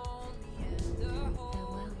the lonely and the farewell,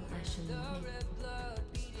 holy, Ashen the Wind. red blood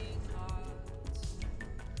beating hearts.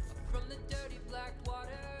 From the dirty black water,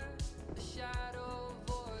 the shadow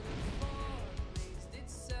of Vordt raised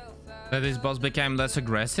itself out That this boss became less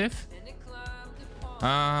aggressive. and it climbed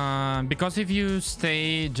upon. Because if you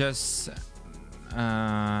stay just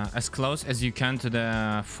as close as you can to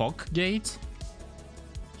the fog gate,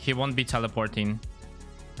 he won't be teleporting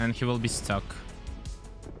and he will be stuck.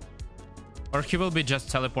 Or he will be just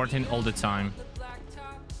teleporting all the time,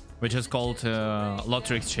 which is called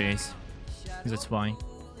Lotrix Chase. That's why.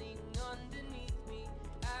 Cooling underneath me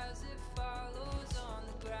as it follows on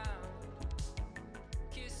the ground.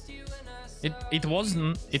 Kissed you and I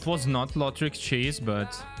It was not Lotrix Chase,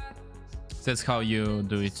 but that's how you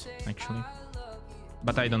do it actually.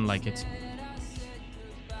 But I don't like it.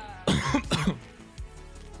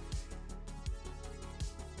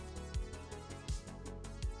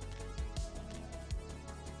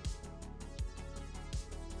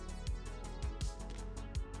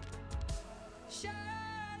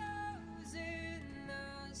 Shadows in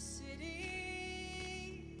the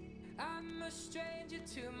city. I'm a stranger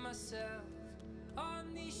to myself.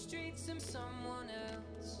 On these streets, I'm someone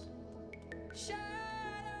else.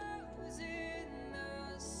 Shadows in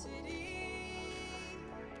the city.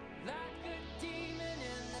 Like a demon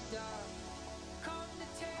in the dark. Come to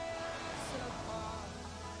tear us apart.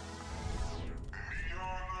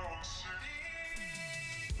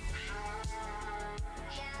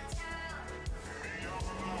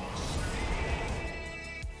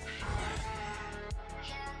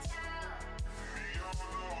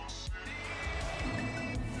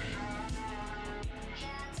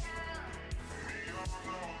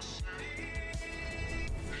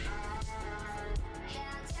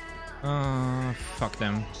 Fuck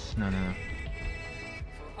them. No, no, no.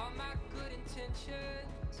 For all my good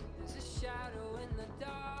intentions, there's a shadow in the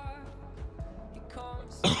dark. It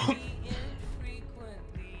comes to me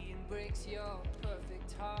infrequently and breaks your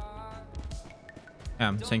perfect heart.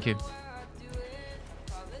 Yeah, thank you. Know why I do it,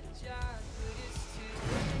 apologize, but it's too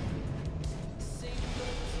late. The same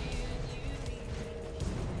goes to you and you need me.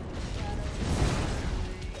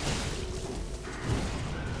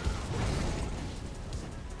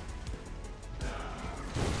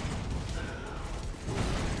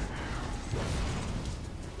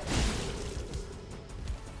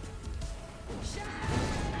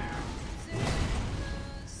 Shadows in the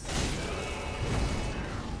sea.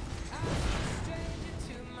 I'm a stranger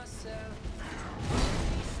to myself.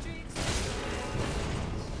 These streets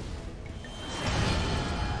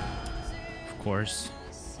Of course. of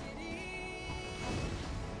the city,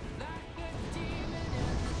 like a demon in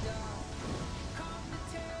the dark. Come to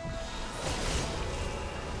tell.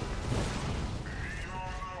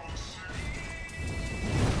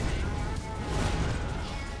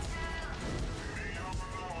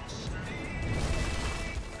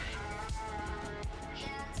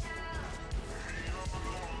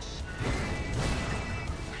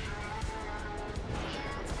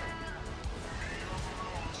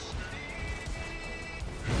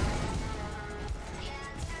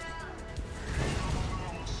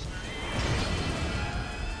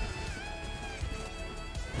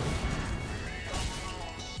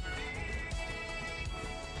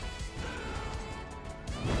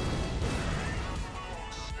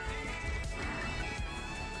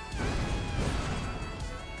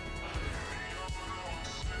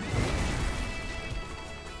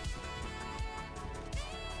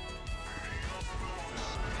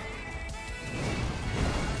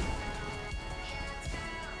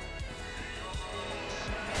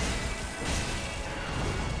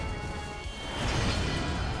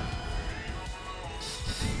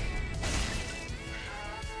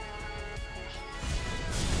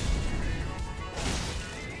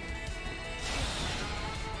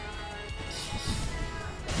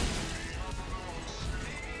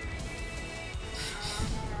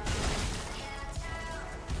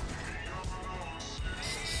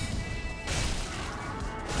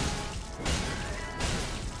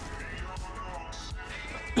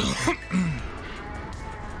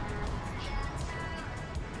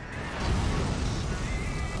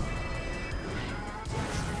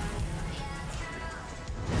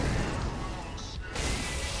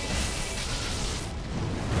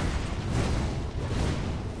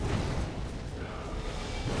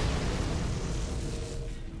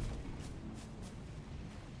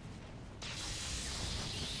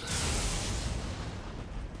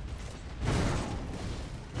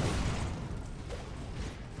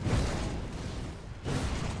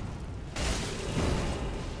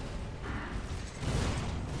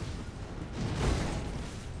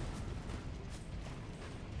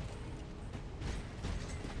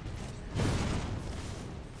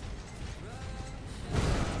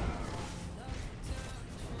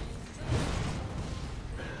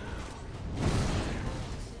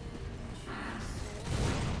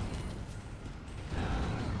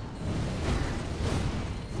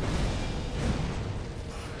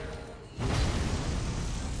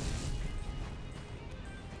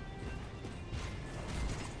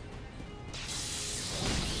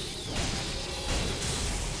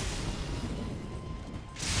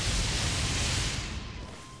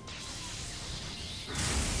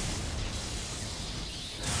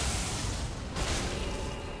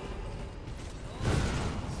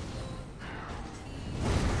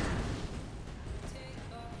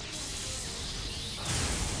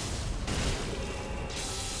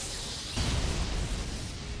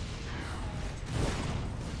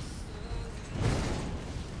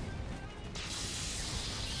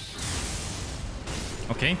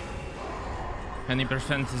 Okay. Any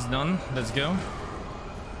percent is done. Let's go.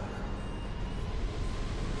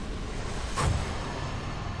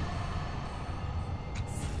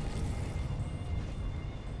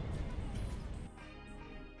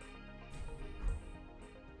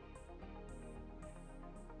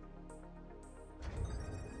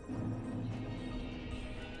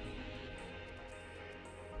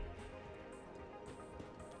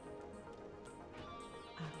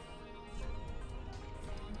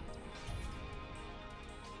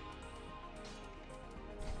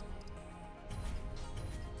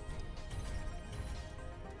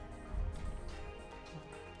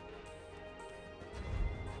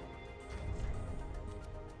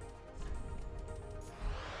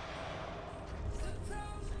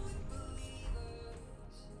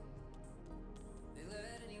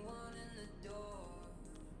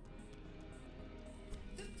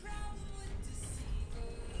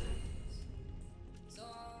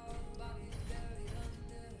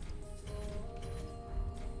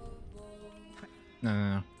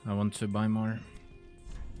 No. I want to buy more.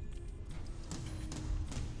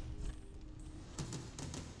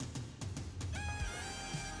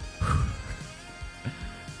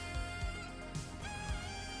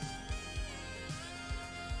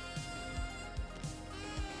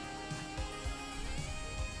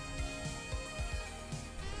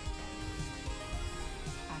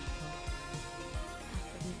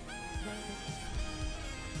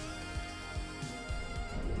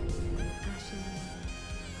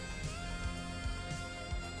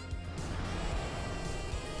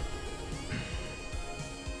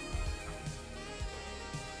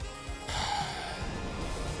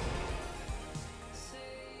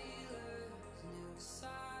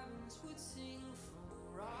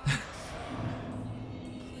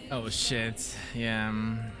 Oh shit, yeah,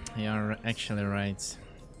 you're actually right.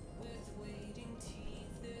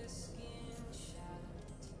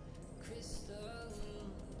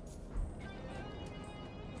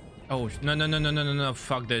 Oh, no,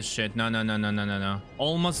 fuck this shit, no.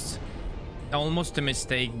 Almost a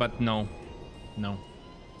mistake, but no.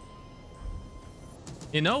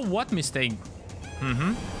 You know what mistake?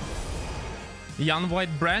 Young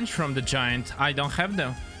White Branch from the Giant, I don't have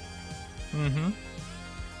though.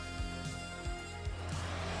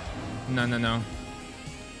 No.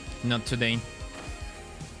 Not today.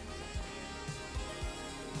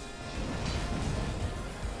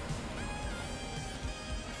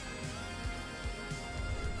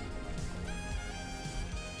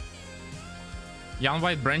 Young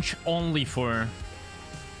White Branch only for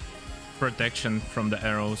protection from the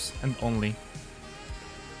arrows and only.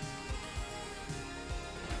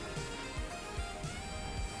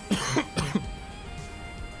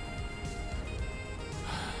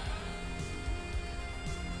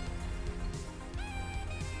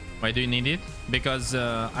 Why do you need it? Because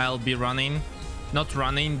I'll be running, not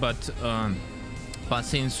running, but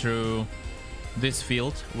passing through this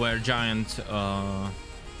field where Giant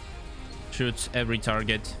shoots every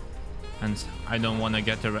target, and I don't want to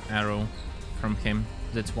get an arrow from him.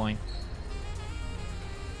 That's why.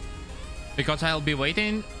 Because I'll be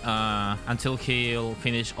waiting until he'll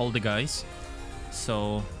finish all the guys,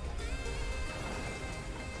 so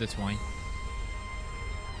that's why.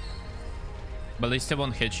 Ballista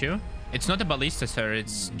won't hit you. It's not a ballista, sir.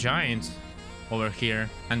 It's Giant over here.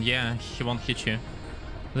 And yeah, he won't hit you.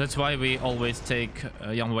 That's why we always take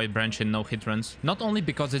Young White Branch in no-hit runs. Not only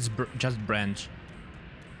because it's just branch.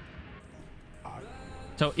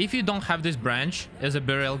 So if you don't have this branch as a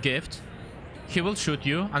burial gift, he will shoot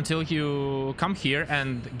you until you come here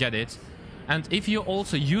and get it. And if you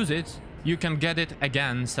also use it, you can get it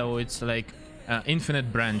again. So it's like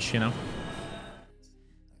infinite branch, you know?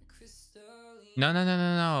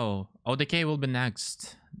 No. ODK will be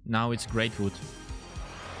next. Now it's Greatwood.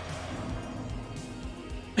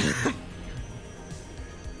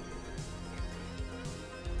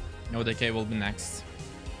 ODK will be next.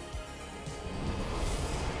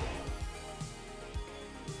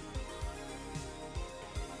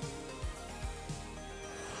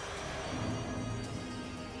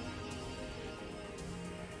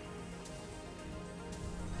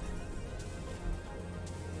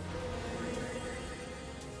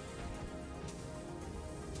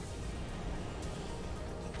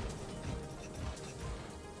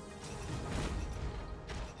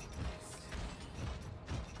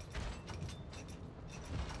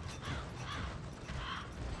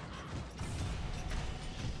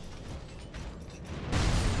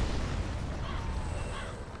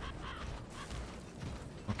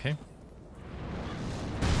 Okay.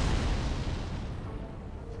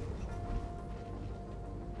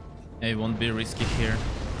 It won't be risky here.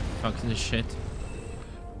 Fuck this shit.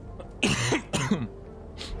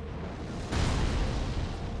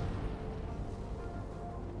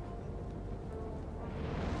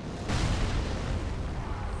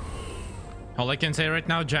 All I can say right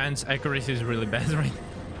now, Giant's accuracy is really bad right now.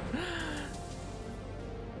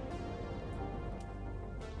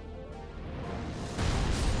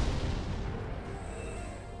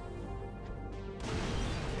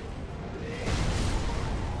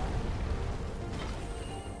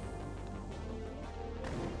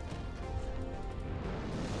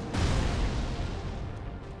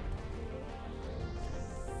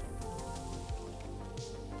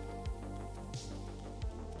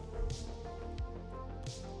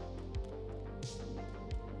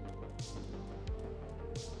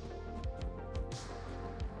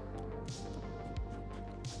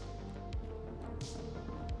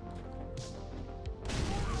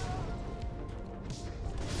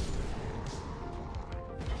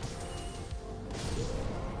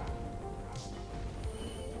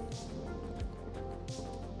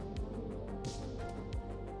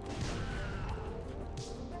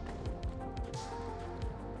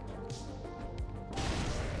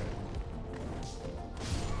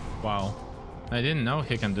 Wow. I didn't know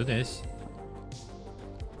he can do this.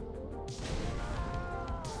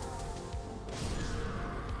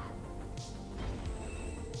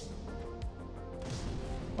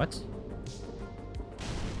 What?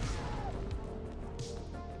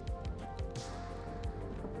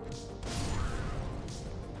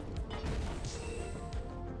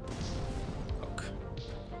 Look.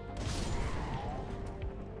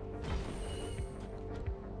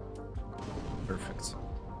 Perfect.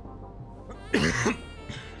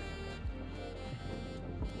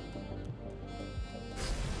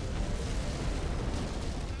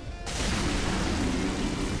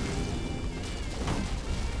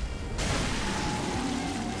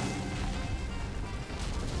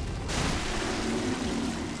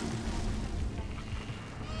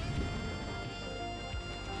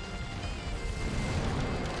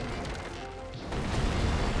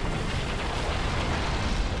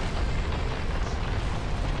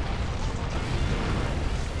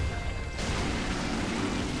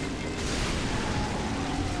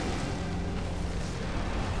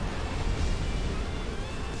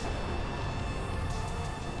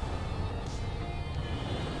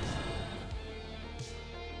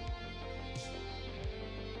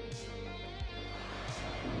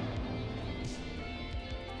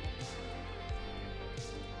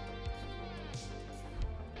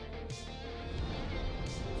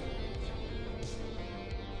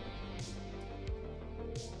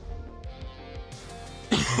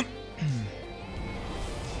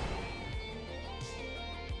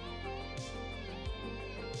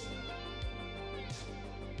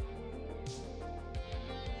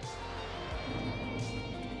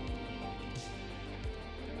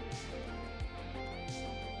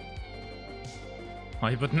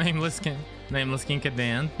 Why put Nameless King at the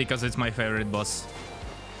end? Because it's my favorite boss.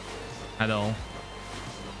 At all.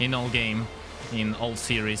 In all game. In all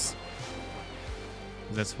series.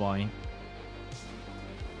 That's why.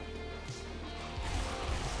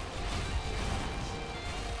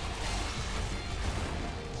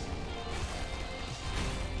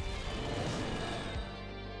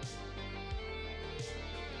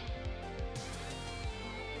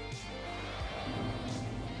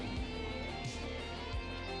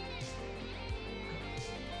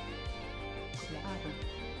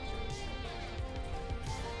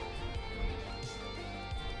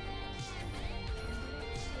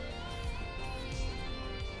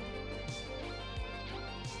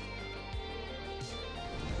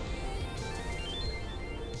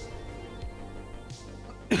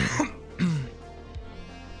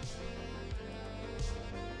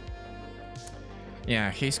 Yeah,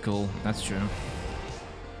 he's cool. That's true.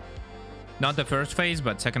 Not the first phase,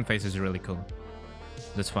 but second phase is really cool.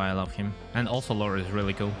 That's why I love him. And also lore is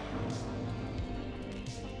really cool.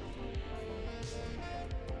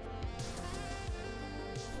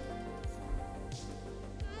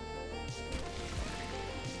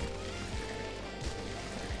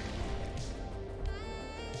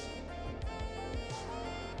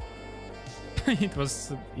 it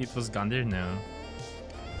was Gundyr? No.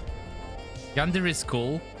 Gundyr is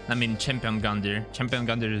cool. I mean, Champion Gundyr. Champion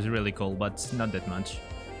Gundyr is really cool, but not that much.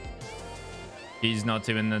 He's not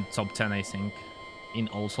even a top 10, I think, in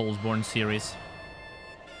all Soulsborne series.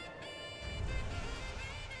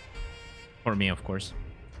 For me, of course.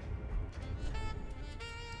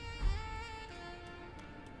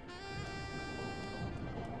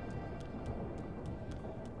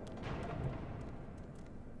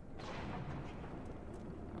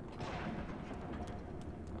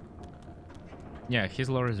 Yeah, his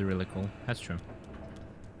lore is really cool. That's true.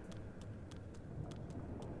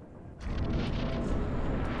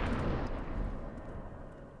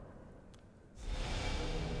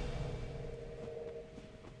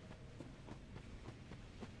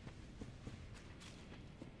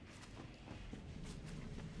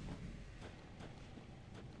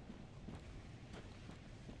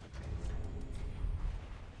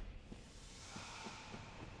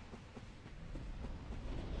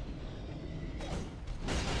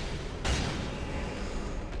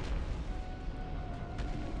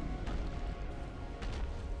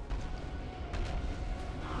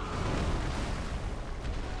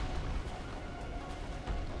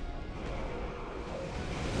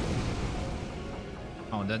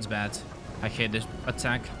 Oh, that's bad. I hate this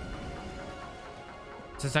attack.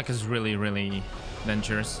 This attack is really, really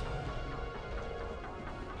dangerous.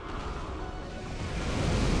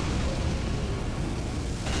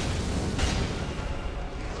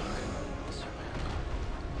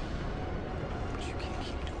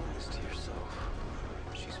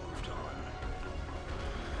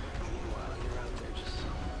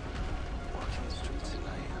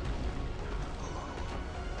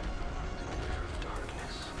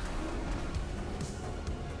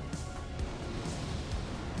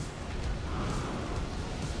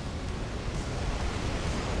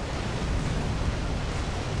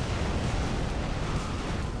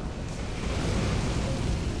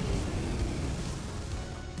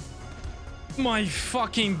 My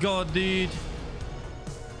fucking god, dude.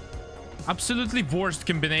 Absolutely worst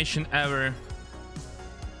combination ever.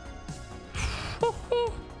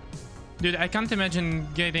 Dude, I can't imagine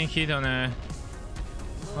getting hit on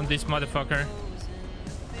this motherfucker.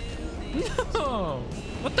 No!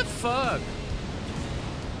 What the fuck?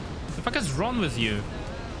 The fuck is wrong with you?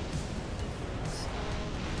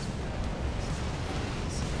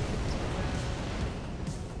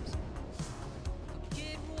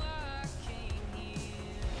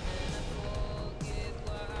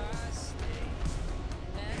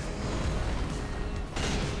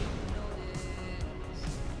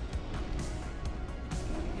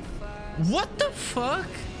 What the fuck?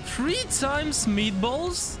 3 times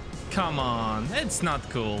meatballs? Come on, it's not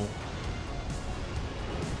cool.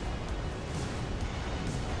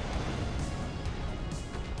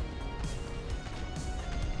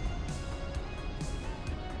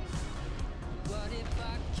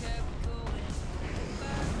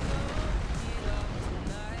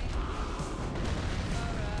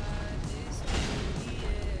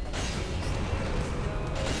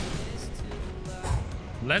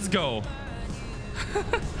 Let's go.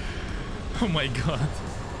 Oh my god.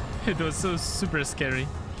 It was so super scary.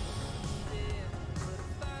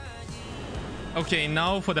 Okay,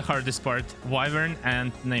 now for the hardest part. Wyvern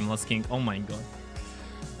and Nameless King. Oh my god.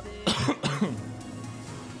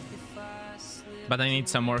 But I need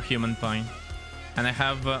some more human pine. And I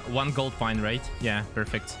have 1 gold pine, right? Yeah,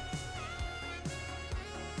 perfect.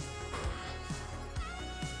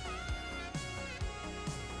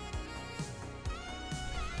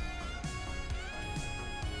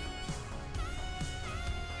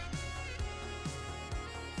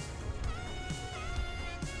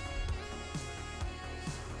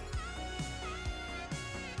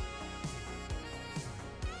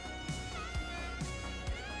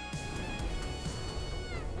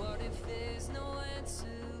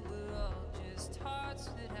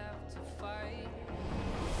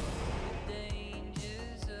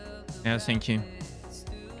 Yeah, thank you.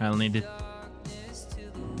 I'll need it.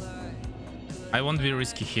 I won't be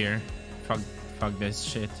risky here. Fuck this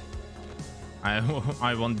shit.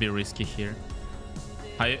 I won't be risky here.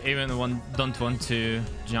 I even don't want to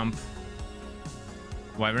jump.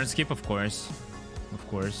 Wyvern skip, of course. Of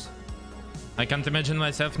course. I can't imagine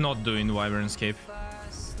myself not doing Wyvern skip.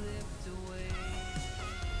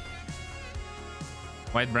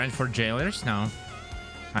 White branch for jailers? No.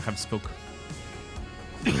 I have spook.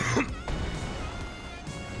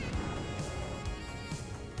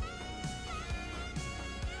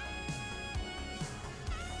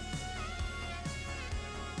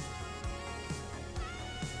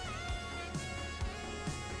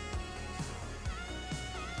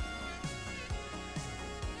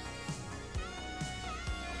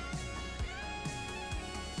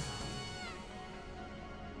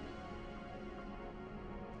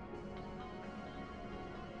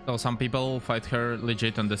 So some people fight her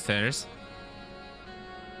legit on the stairs.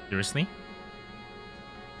 Seriously?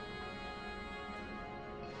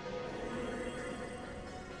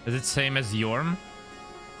 Is it same as Yhorm?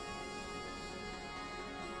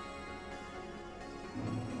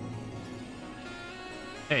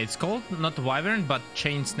 Hey, it's called not Wyvern, but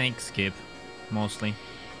Chain Snake Skip, mostly.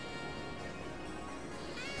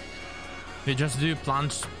 You just do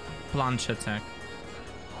plunge attack.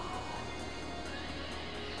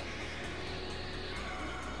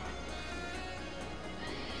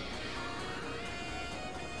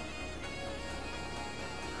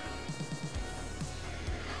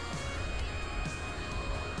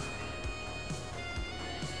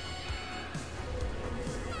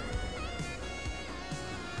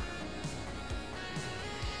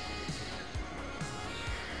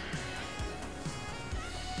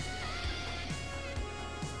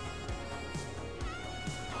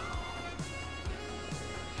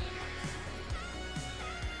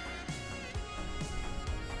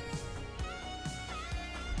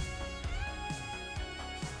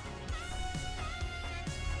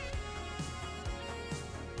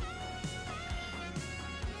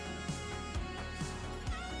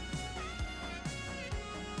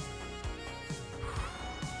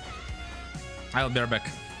 I'll be right back.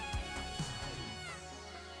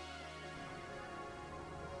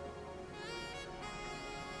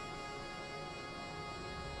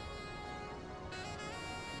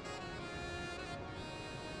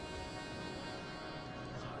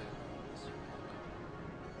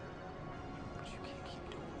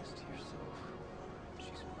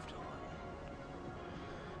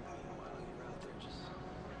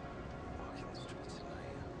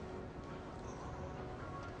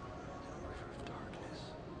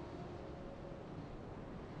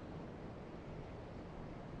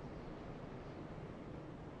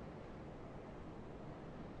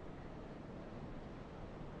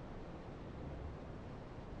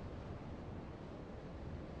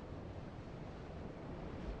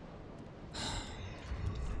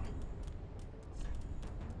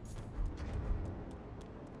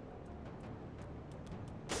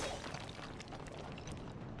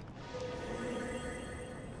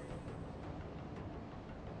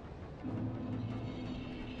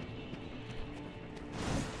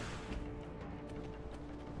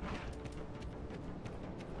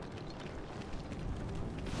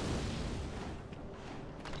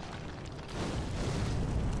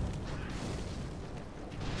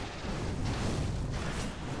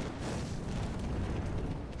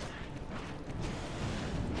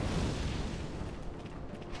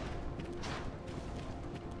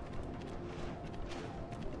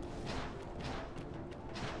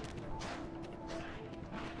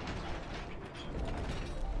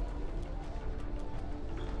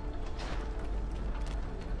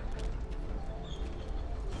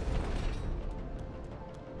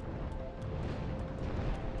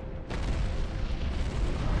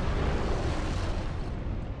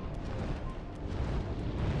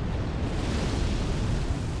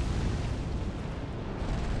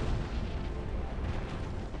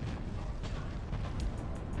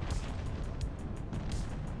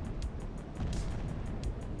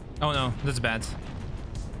 Oh no, that's bad.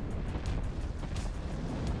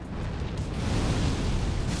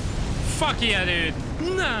 Fuck yeah, dude.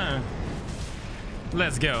 Nah.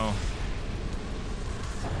 Let's go.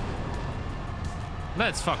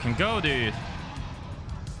 Let's fucking go, dude.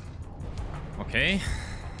 Okay.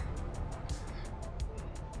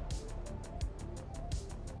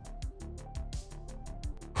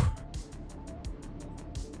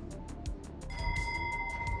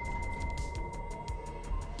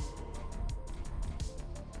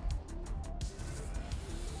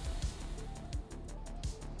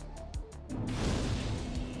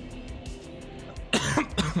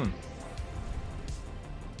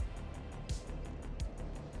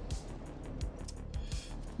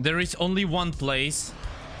 There is only one place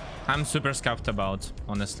I'm super scuffed about,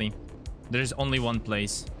 honestly. There is only one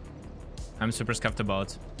place I'm super scuffed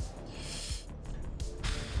about.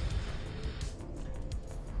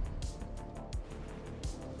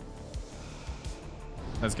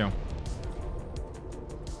 Let's go.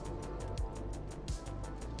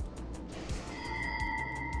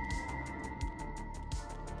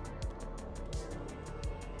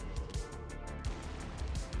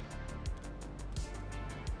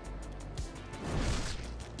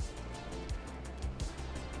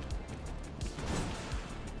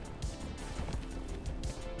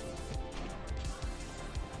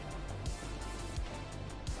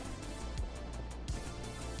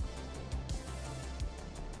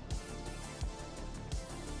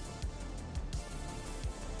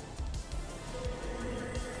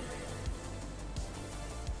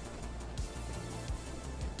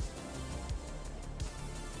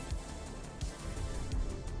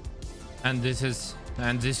 And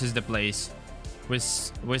this is the place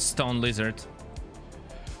with Stone Lizard.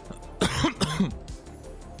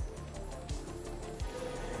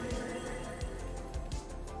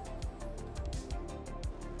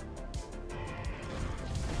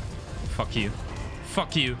 Fuck you.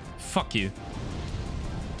 Fuck you. Fuck you.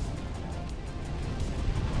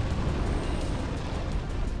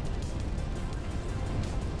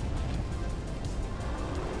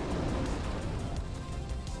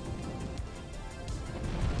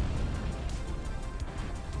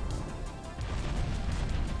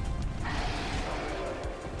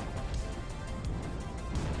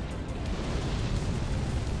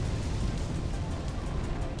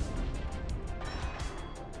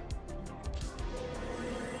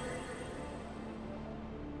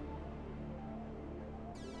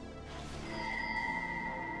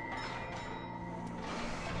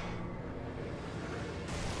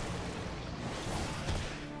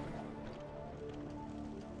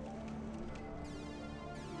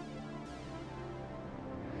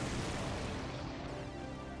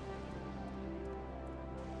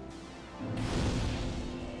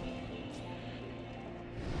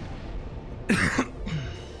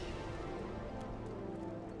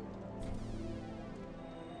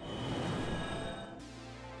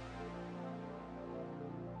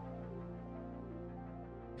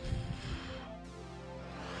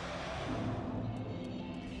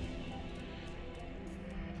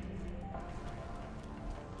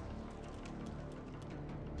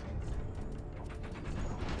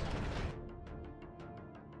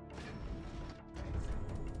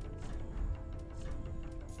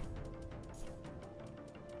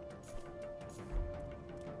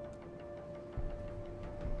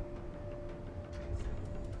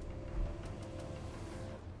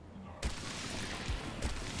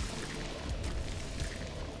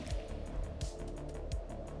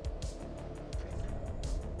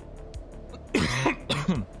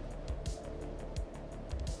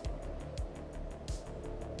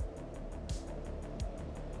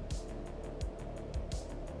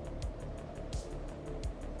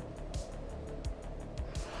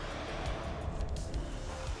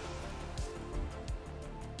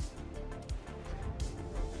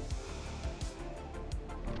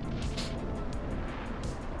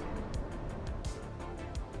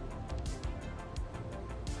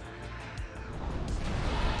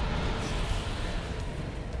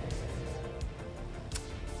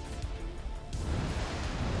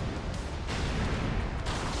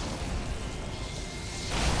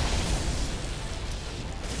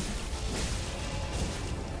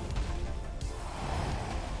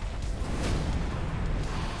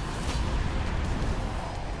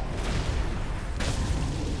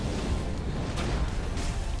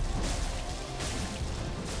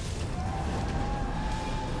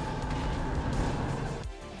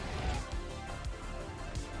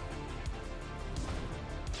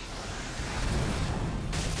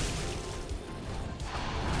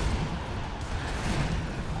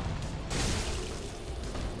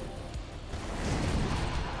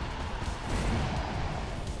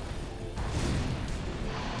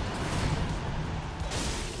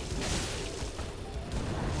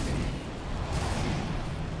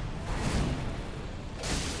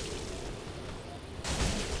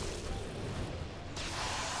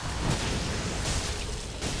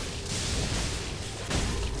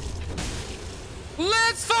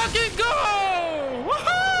 fucking go!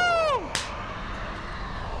 Woohoo!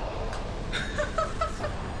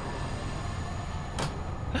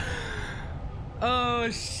 Oh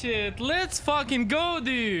shit, let's fucking go,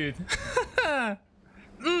 dude.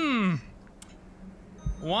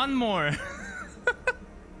 One more.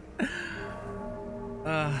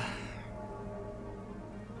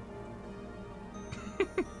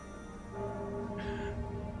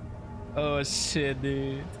 Oh shit,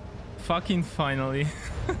 dude. Fucking finally.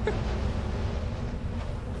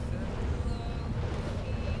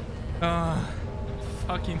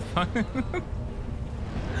 Fucking fun.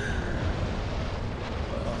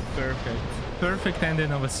 Perfect. Perfect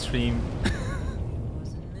ending of a stream.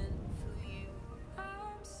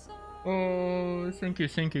 Oh, thank you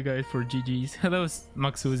guys for GG's. Hello,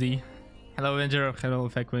 Maxuzi. Hello, Avenger. Hello,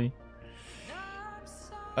 Fekwe.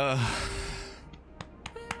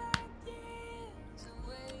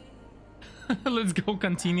 Let's go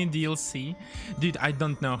continue DLC. Dude, I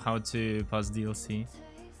don't know how to pause DLC.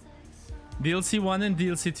 DLC 1 and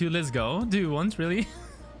DLC 2, let's go. Do you want, really?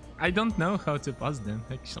 I don't know how to pause them,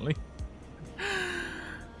 actually.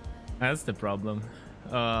 That's the problem.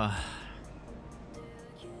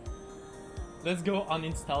 Let's go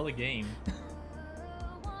uninstall the game.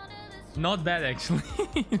 Not bad, actually.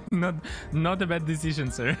 Not a bad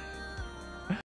decision, sir.